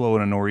 feet of snow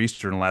in a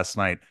nor'eastern last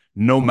night,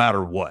 no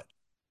matter what.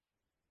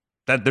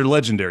 That they're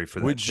legendary for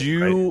that. Would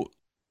you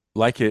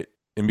like it?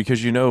 And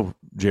because you know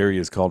Jerry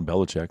is called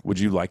Belichick, would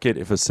you like it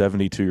if a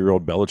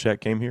 72-year-old Belichick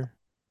came here?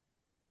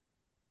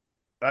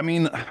 I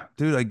mean,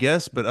 dude, I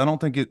guess, but I don't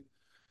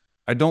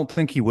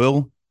think he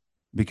will,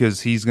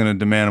 because he's going to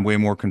demand way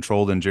more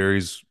control than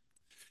Jerry's.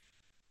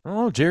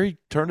 Oh, Jerry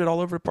turned it all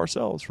over to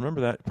Parcells.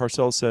 Remember that?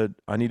 Parcells said,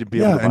 I need to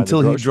be able to buy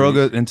until the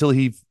groceries. until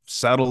he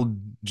saddled,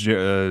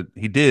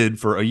 he did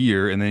for a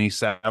year, and then he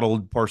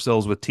saddled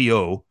Parcells with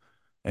T.O.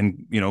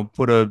 and,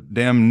 put a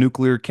damn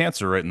nuclear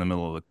cancer right in the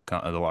middle of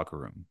the locker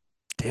room.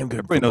 Damn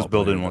good. Everybody knows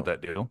Bill didn't want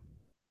that deal.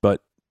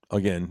 But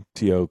again,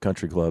 T.O.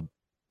 Country Club,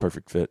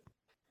 perfect fit.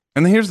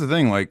 And then here's the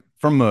thing,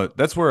 from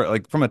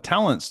a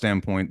talent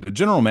standpoint, the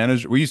general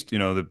manager,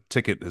 the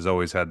ticket has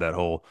always had that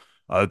whole,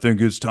 I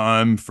think it's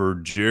time for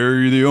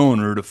Jerry the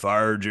owner to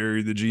fire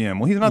Jerry the GM.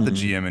 Well, he's not the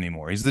GM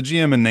anymore. He's the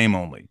GM in name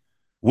only.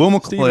 Will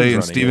McClay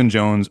and Stephen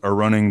Jones are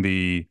running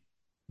the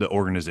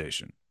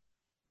organization.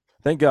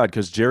 Thank God,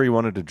 because Jerry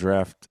wanted to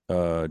draft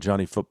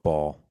Johnny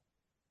Football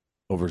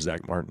over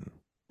Zach Martin.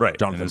 Right.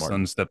 Jonathan and his Martin.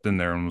 son stepped in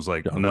there and was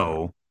like,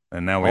 no.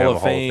 And now we have a Hall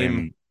of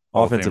Fame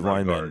offensive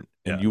lineman,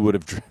 and you would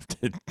have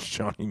drafted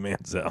Johnny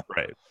Manziel.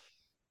 Right.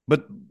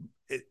 But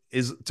it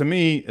is, to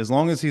me, as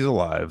long as he's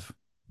alive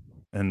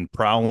and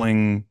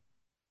prowling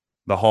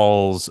the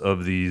halls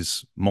of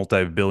these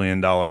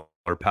multi-billion-dollar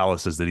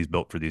palaces that he's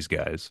built for these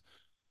guys,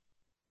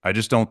 I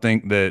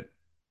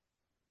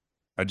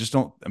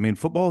mean,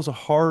 football is a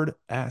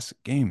hard-ass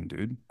game,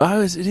 dude. How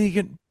is it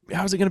going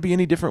to be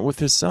any different with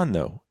his son,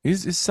 though?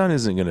 His son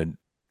isn't going to...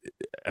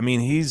 I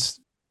mean, he's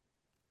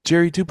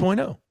Jerry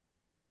 2.0.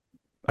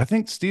 I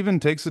think Steven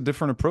takes a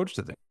different approach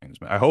to things.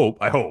 I hope.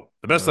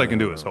 The best I can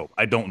do is hope.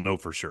 I don't know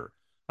for sure.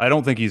 I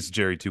don't think he's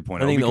Jerry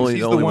 2.0. I think because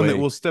he's the one that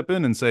will step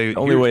in and say... The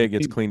only way it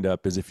gets cleaned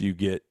up is if you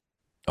get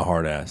a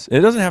hard ass. And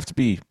it doesn't have to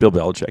be Bill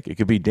Belichick. It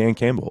could be Dan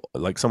Campbell,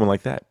 like someone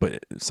like that.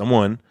 But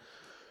someone...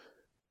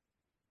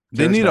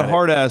 They need a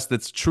hard ass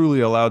that's truly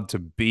allowed to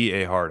be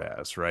a hard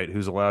ass, right?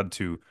 Who's allowed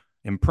to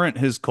imprint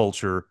his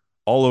culture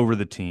all over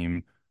the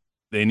team.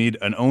 They need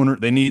an owner.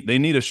 They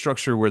need a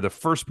structure where the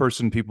first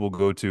person people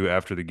go to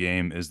after the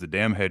game is the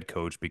damn head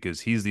coach,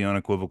 because he's the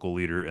unequivocal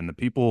leader, and the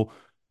people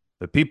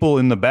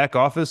in the back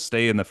office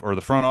stay in the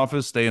front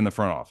office stay in the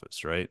front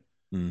office, right?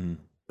 Mm-hmm.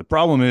 The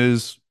problem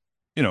is,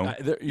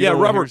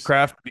 Robert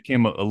Kraft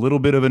became a little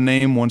bit of a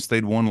name once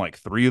they'd won like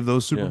 3 of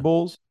those Super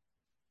Bowls,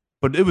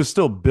 but it was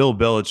still Bill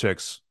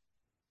Belichick's.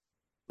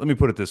 Let me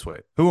put it this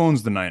way: who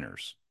owns the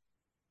Niners?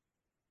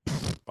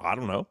 I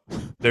don't know.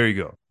 There you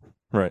go.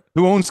 Right.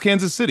 Who owns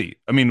Kansas City?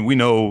 I mean, we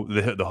know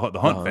the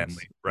Hunt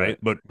family, right?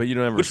 But you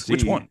don't ever see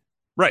which one,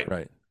 right?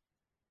 Right.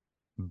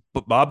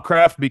 But Bob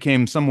Kraft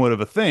became somewhat of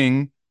a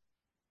thing.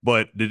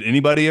 But did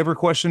anybody ever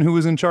question who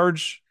was in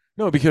charge?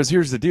 No, because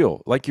here's the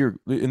deal.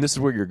 And this is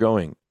where you're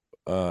going.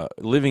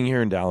 Living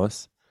here in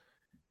Dallas,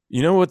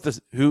 you know what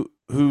who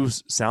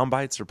whose sound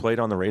bites are played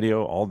on the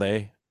radio all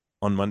day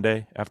on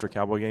Monday after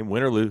Cowboy game,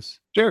 win or lose?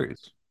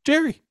 Jerry's.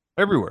 Jerry.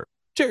 Everywhere.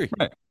 Jerry.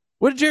 Right.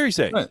 What did Jerry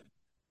say? Right.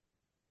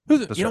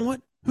 You know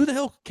what? Who the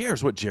hell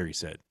cares what Jerry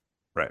said?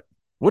 Right.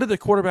 What did the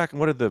quarterback and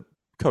what did the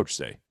coach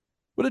say?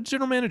 What did the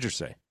general manager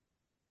say?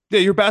 Yeah,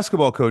 your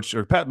basketball coach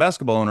or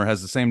basketball owner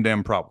has the same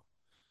damn problem.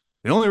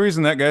 The only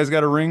reason that guy's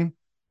got a ring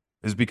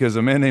is because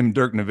a man named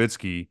Dirk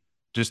Nowitzki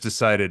just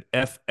decided,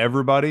 F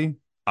everybody,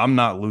 I'm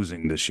not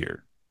losing this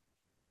year.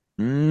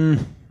 I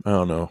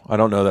don't know. I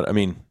don't know that. I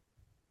mean,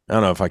 I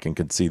don't know if I can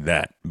concede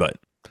that, but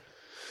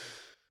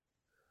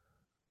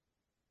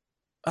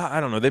I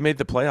don't know. They made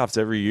the playoffs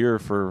every year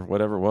for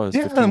whatever it was.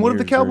 Yeah, and what have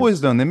the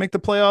Cowboys done? They make the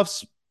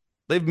playoffs.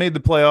 They've made the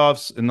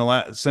playoffs in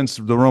the since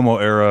the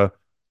Romo era,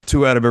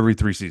 2 out of every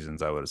 3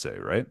 seasons, I would say,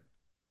 right?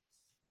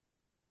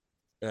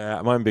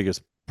 My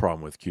biggest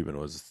problem with Cuban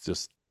was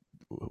just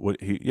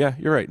what he. Yeah,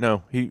 you're right.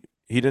 No, he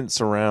didn't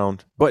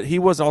surround, but he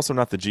was also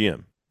not the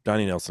GM.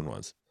 Donnie Nelson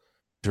was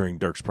during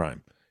Dirk's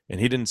prime, and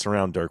he didn't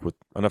surround Dirk with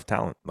enough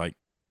talent. Like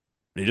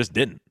he just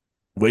didn't.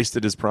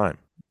 Wasted his prime.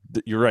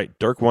 You're right.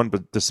 Dirk won,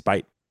 but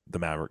despite the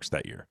Mavericks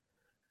that year,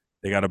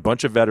 they got a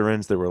bunch of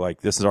veterans that were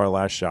like, "This is our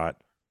last shot,"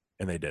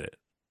 and they did it.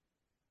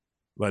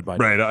 Led by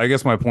right. I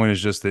guess my point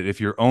is just that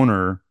if your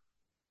owner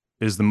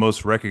is the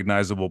most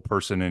recognizable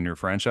person in your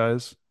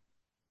franchise,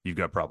 you've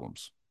got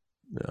problems.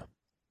 Yeah.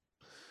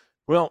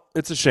 Well,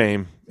 it's a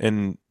shame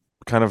and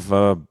kind of,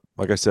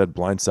 like I said,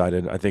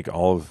 blindsided. I think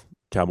all of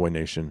Cowboy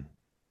Nation,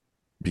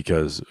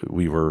 because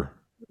we were,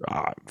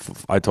 I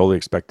totally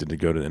expected to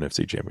go to the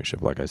NFC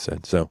Championship, like I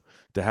said. So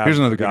to have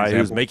a guy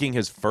who's making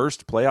his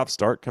first playoff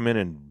start come in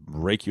and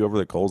rake you over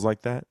the coals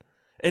like that,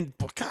 and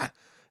God,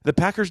 the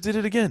Packers did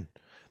it again.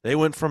 They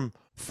went from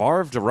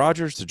Favre to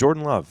Rodgers to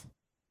Jordan Love.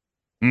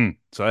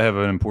 So I have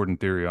an important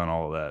theory on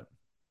all of that.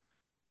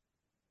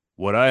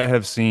 What I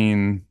have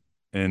seen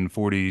in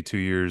 42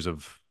 years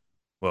of,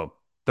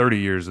 30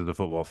 years of the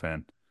football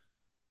fan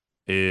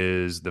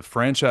is the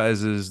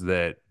franchises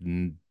that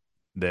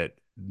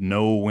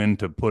know when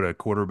to put a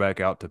quarterback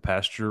out to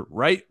pasture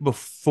right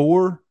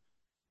before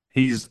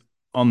he's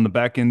on the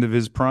back end of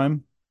his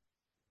prime,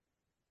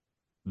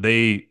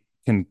 they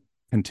can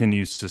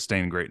continue to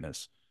sustain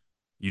greatness.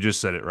 You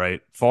just said it,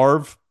 right?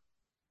 Favre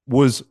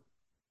was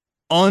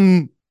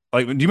do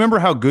you remember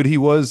how good he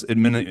was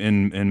in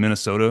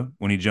Minnesota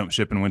when he jumped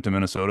ship and went to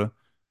Minnesota?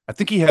 I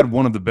think he had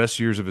one of the best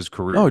years of his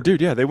career. Oh,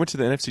 dude, yeah, they went to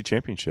the NFC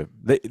Championship.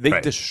 They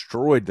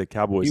destroyed the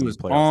Cowboys in the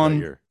playoffs that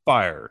year.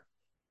 Fire.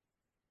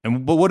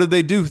 But what did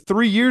they do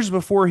 3 years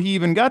before he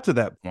even got to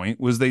that point?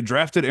 Was they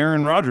drafted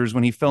Aaron Rodgers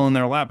when he fell in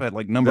their lap at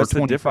like number 25.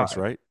 That's the difference,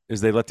 right?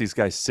 Is they let these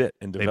guys sit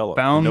and develop.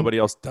 Nobody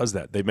else does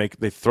that.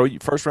 They throw you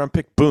first round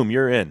pick, boom,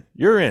 you're in.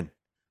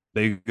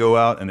 They go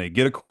out and they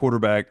get a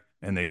quarterback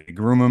and they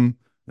groom him.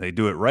 They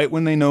do it right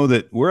when they know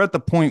that we're at the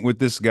point with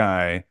this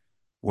guy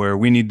where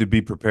we need to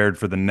be prepared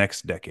for the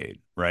next decade,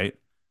 right?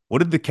 What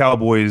did the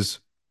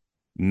Cowboys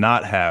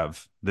not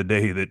have the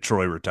day that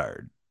Troy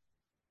retired?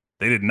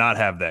 They did not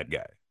have that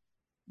guy.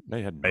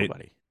 They had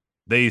nobody.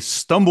 They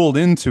stumbled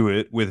into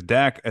it with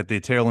Dak at the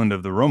tail end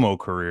of the Romo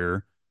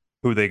career,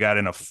 who they got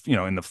in the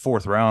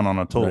 4th round on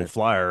a total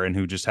flyer, and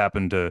who just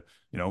happened to,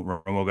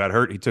 Romo got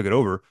hurt. He took it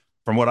over.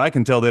 From what I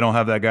can tell, they don't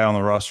have that guy on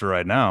the roster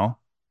right now.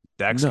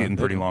 Dak's getting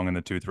pretty long in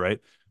the tooth, right?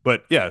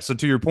 But yeah, so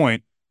to your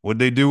point, what'd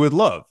they do with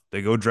Love?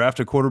 They go draft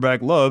a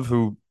quarterback, Love,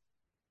 who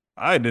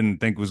I didn't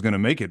think was going to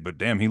make it, but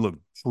damn, he looked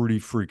pretty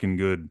freaking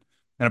good.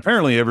 And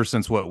apparently ever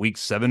since, week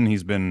 7,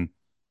 he's been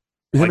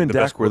him and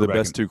Dak were the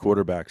best 2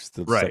 quarterbacks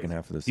the second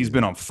half of the season. He's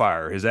been on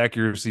fire. His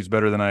accuracy's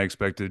better than I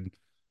expected.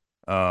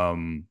 He's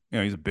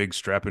a big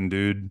strapping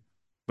dude.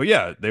 But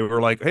yeah, they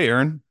were like, hey,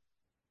 Aaron,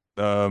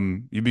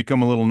 you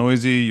become a little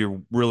noisy.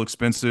 You're real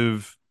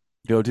expensive.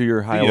 Go do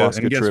your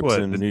ayahuasca trips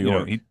what? in New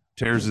York. He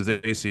tears his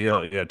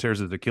ACL. Yeah, tears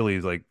his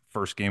Achilles like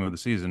first game of the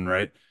season,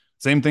 right?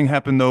 Same thing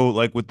happened, though,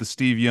 like with the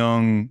Steve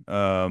Young,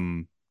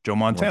 Joe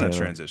Montana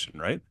transition,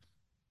 right?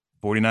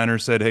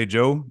 49ers said, hey,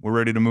 Joe, we're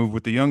ready to move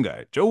with the young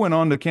guy. Joe went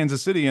on to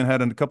Kansas City and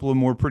had a couple of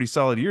more pretty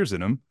solid years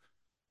in him.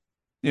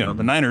 The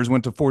Niners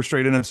went to 4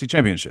 straight NFC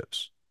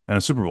championships and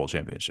a Super Bowl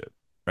championship,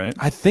 right?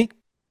 I think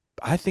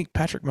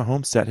Patrick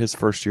Mahomes sat his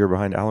first year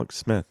behind Alex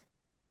Smith.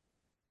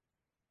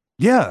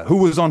 Yeah, who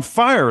was on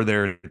fire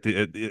there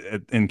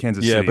in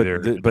Kansas City.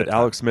 Yeah, but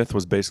Alex Smith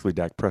was basically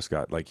Dak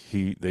Prescott. Like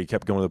they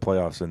kept going to the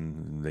playoffs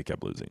and they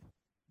kept losing.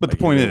 But the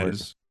point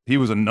is, he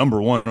was a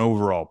number 1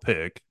 overall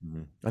pick.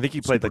 Mm-hmm. I think he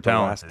played the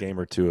last game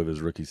or 2 of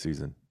his rookie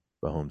season.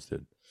 Mahomes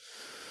did.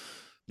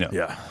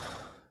 Yeah.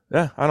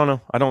 I don't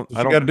know. I don't.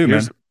 Got to do,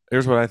 man.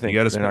 Here's what I think.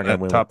 They're not going to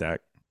win with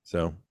Dak.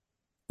 So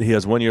he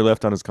has 1 year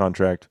left on his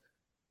contract.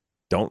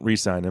 Don't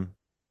re-sign him.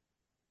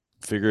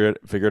 Figure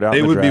it out.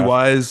 They would be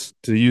wise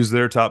to use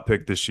their top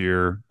pick this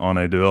year on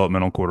a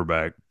developmental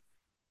quarterback.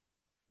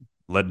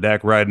 Let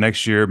Dak ride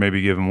next year,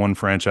 maybe give him 1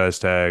 franchise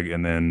tag,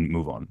 and then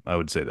move on. I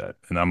would say that.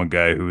 And I'm a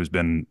guy who has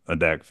been a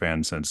Dak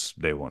fan since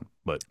day 1.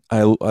 But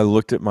I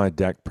looked at my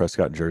Dak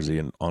Prescott jersey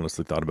and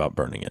honestly thought about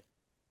burning it.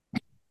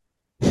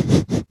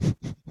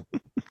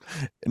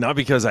 Not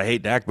because I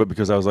hate Dak, but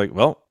because I was like,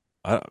 well,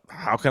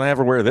 how can I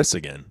ever wear this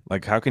again?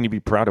 Like, how can you be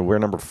proud to wear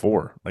number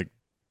 4? Like,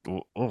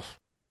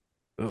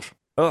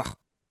 ugh,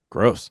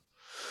 gross.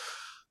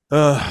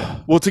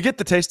 Well, to get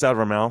the taste out of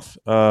our mouth,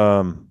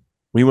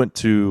 we went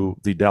to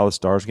the Dallas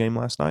Stars game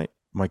last night.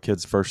 My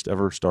kid's first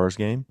ever Stars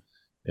game,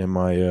 and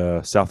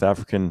my South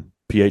African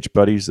PH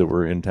buddies that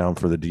were in town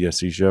for the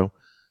DSC show.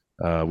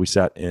 We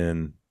sat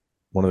in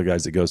one of the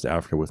guys that goes to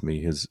Africa with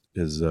me. His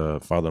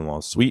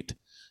father-in-law's suite.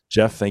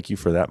 Jeff, thank you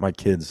for that. My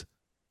kids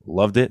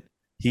loved it.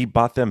 He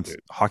bought them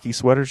hockey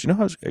sweaters. You know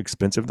how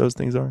expensive those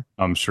things are?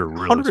 I'm sure,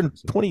 really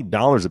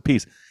 $120 a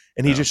piece.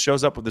 And he just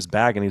shows up with this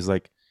bag, and he's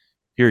like,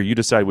 "Here, you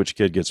decide which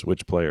kid gets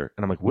which player."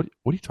 And I'm like, "What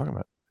are you talking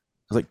about?"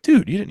 I was like,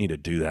 "Dude, you didn't need to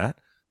do that."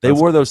 They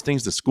wore those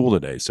things to school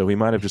today, so he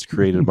might have just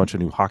created a bunch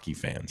of new hockey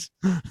fans.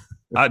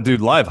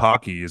 Dude, live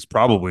hockey is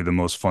probably the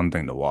most fun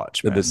thing to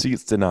watch, man. The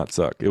seats did not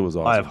suck. It was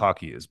awesome. Live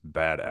hockey is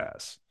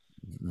badass.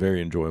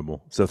 Very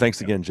enjoyable. So thanks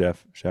again,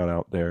 Jeff. Shout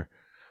out there.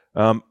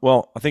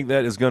 Well, I think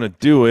that is going to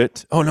do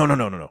it. Oh, no.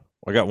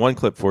 I got one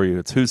clip for you.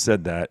 It's Who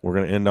Said That. We're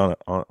going to end on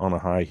a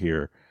high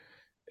here,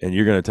 and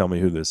you're going to tell me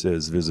who this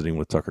is visiting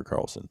with Tucker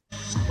Carlson.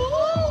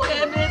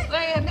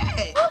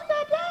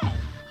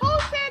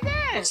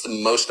 What's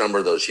the most number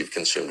of those you've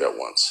consumed at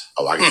once?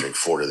 Oh, I can drink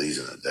 40 of these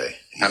in a day.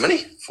 How many?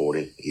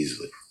 40,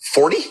 easily.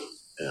 40?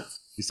 Yeah.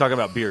 He's talking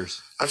about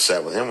beers. I've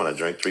sat with him when I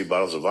drank 3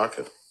 bottles of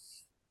vodka.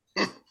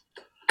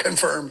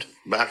 Confirmed.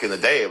 Back in the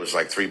day, it was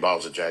like 3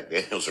 bottles of Jack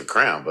Daniels or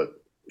Crown, but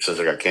since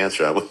I got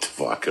cancer, I went to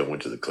vodka and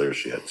went to the clear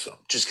shit. So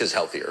Just because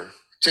healthier.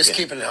 Just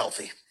keeping it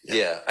healthy.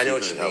 Yeah, I know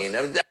what you mean.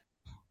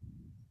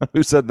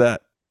 Who said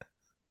that?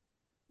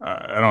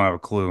 I don't have a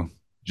clue.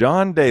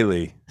 John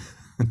Daly.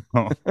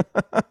 Oh.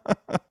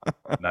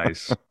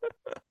 Nice.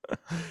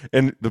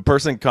 And the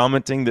person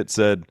commenting that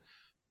said,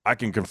 "I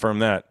can confirm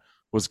that,"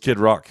 was Kid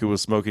Rock, who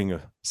was smoking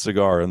a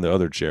cigar in the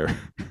other chair.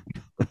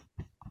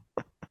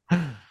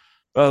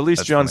 At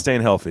least John's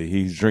staying healthy.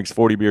 He drinks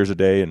 40 beers a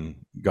day and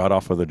got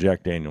off of the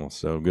Jack Daniels,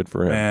 so good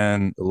for him.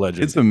 And the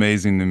legend. It's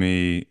amazing to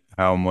me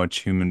how much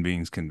human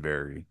beings can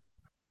vary.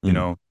 You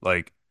know,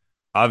 like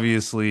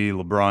obviously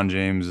LeBron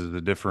James is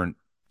a different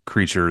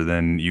creature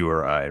than you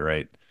or I,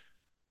 right?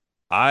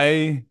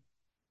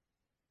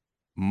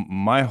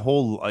 My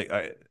whole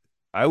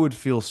I would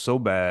feel so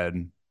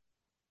bad,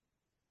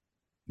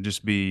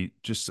 just so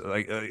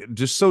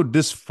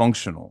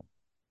dysfunctional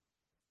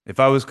if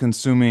I was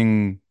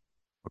consuming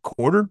a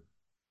quarter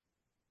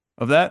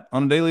of that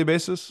on a daily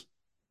basis.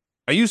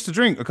 I used to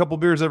drink a couple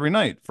beers every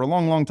night for a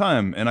long, long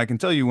time, and I can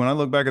tell you when I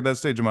look back at that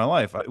stage of my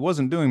life, it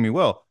wasn't doing me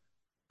well.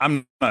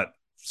 I'm not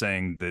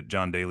saying that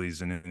John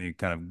Daly's in any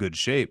kind of good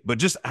shape, but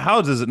just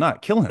how does it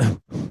not kill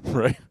him?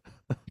 Right?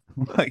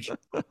 Like,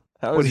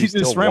 how is he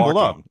just rambled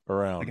up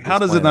around? Like, how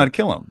does it not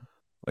kill him?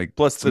 Like,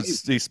 plus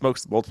he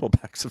smokes multiple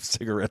packs of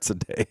cigarettes a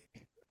day.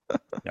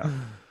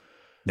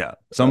 Yeah.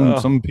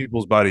 Some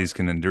people's bodies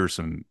can endure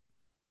some.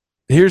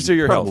 Here's to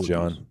your health,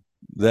 John.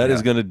 That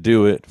is going to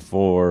do it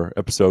for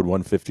episode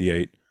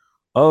 158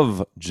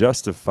 of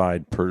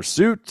Justified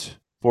Pursuit.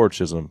 For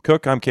Chisholm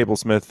Cook, I'm Cable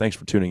Smith. Thanks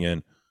for tuning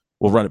in.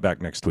 We'll run it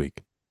back next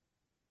week.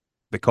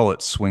 They call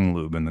it swing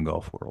lube in the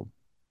golf world.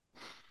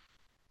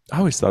 I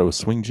always thought it was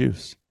swing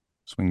juice.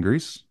 Swing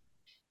grease?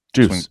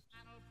 Juice.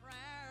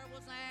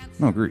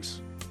 No,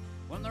 grease.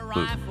 Whatever.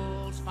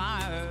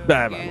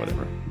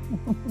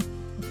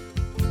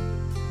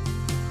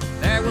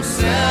 There were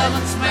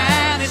 7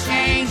 Spanish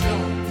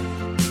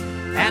angels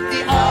at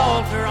the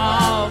altar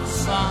of the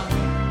sun.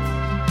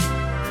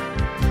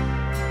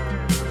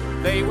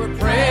 They were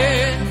praying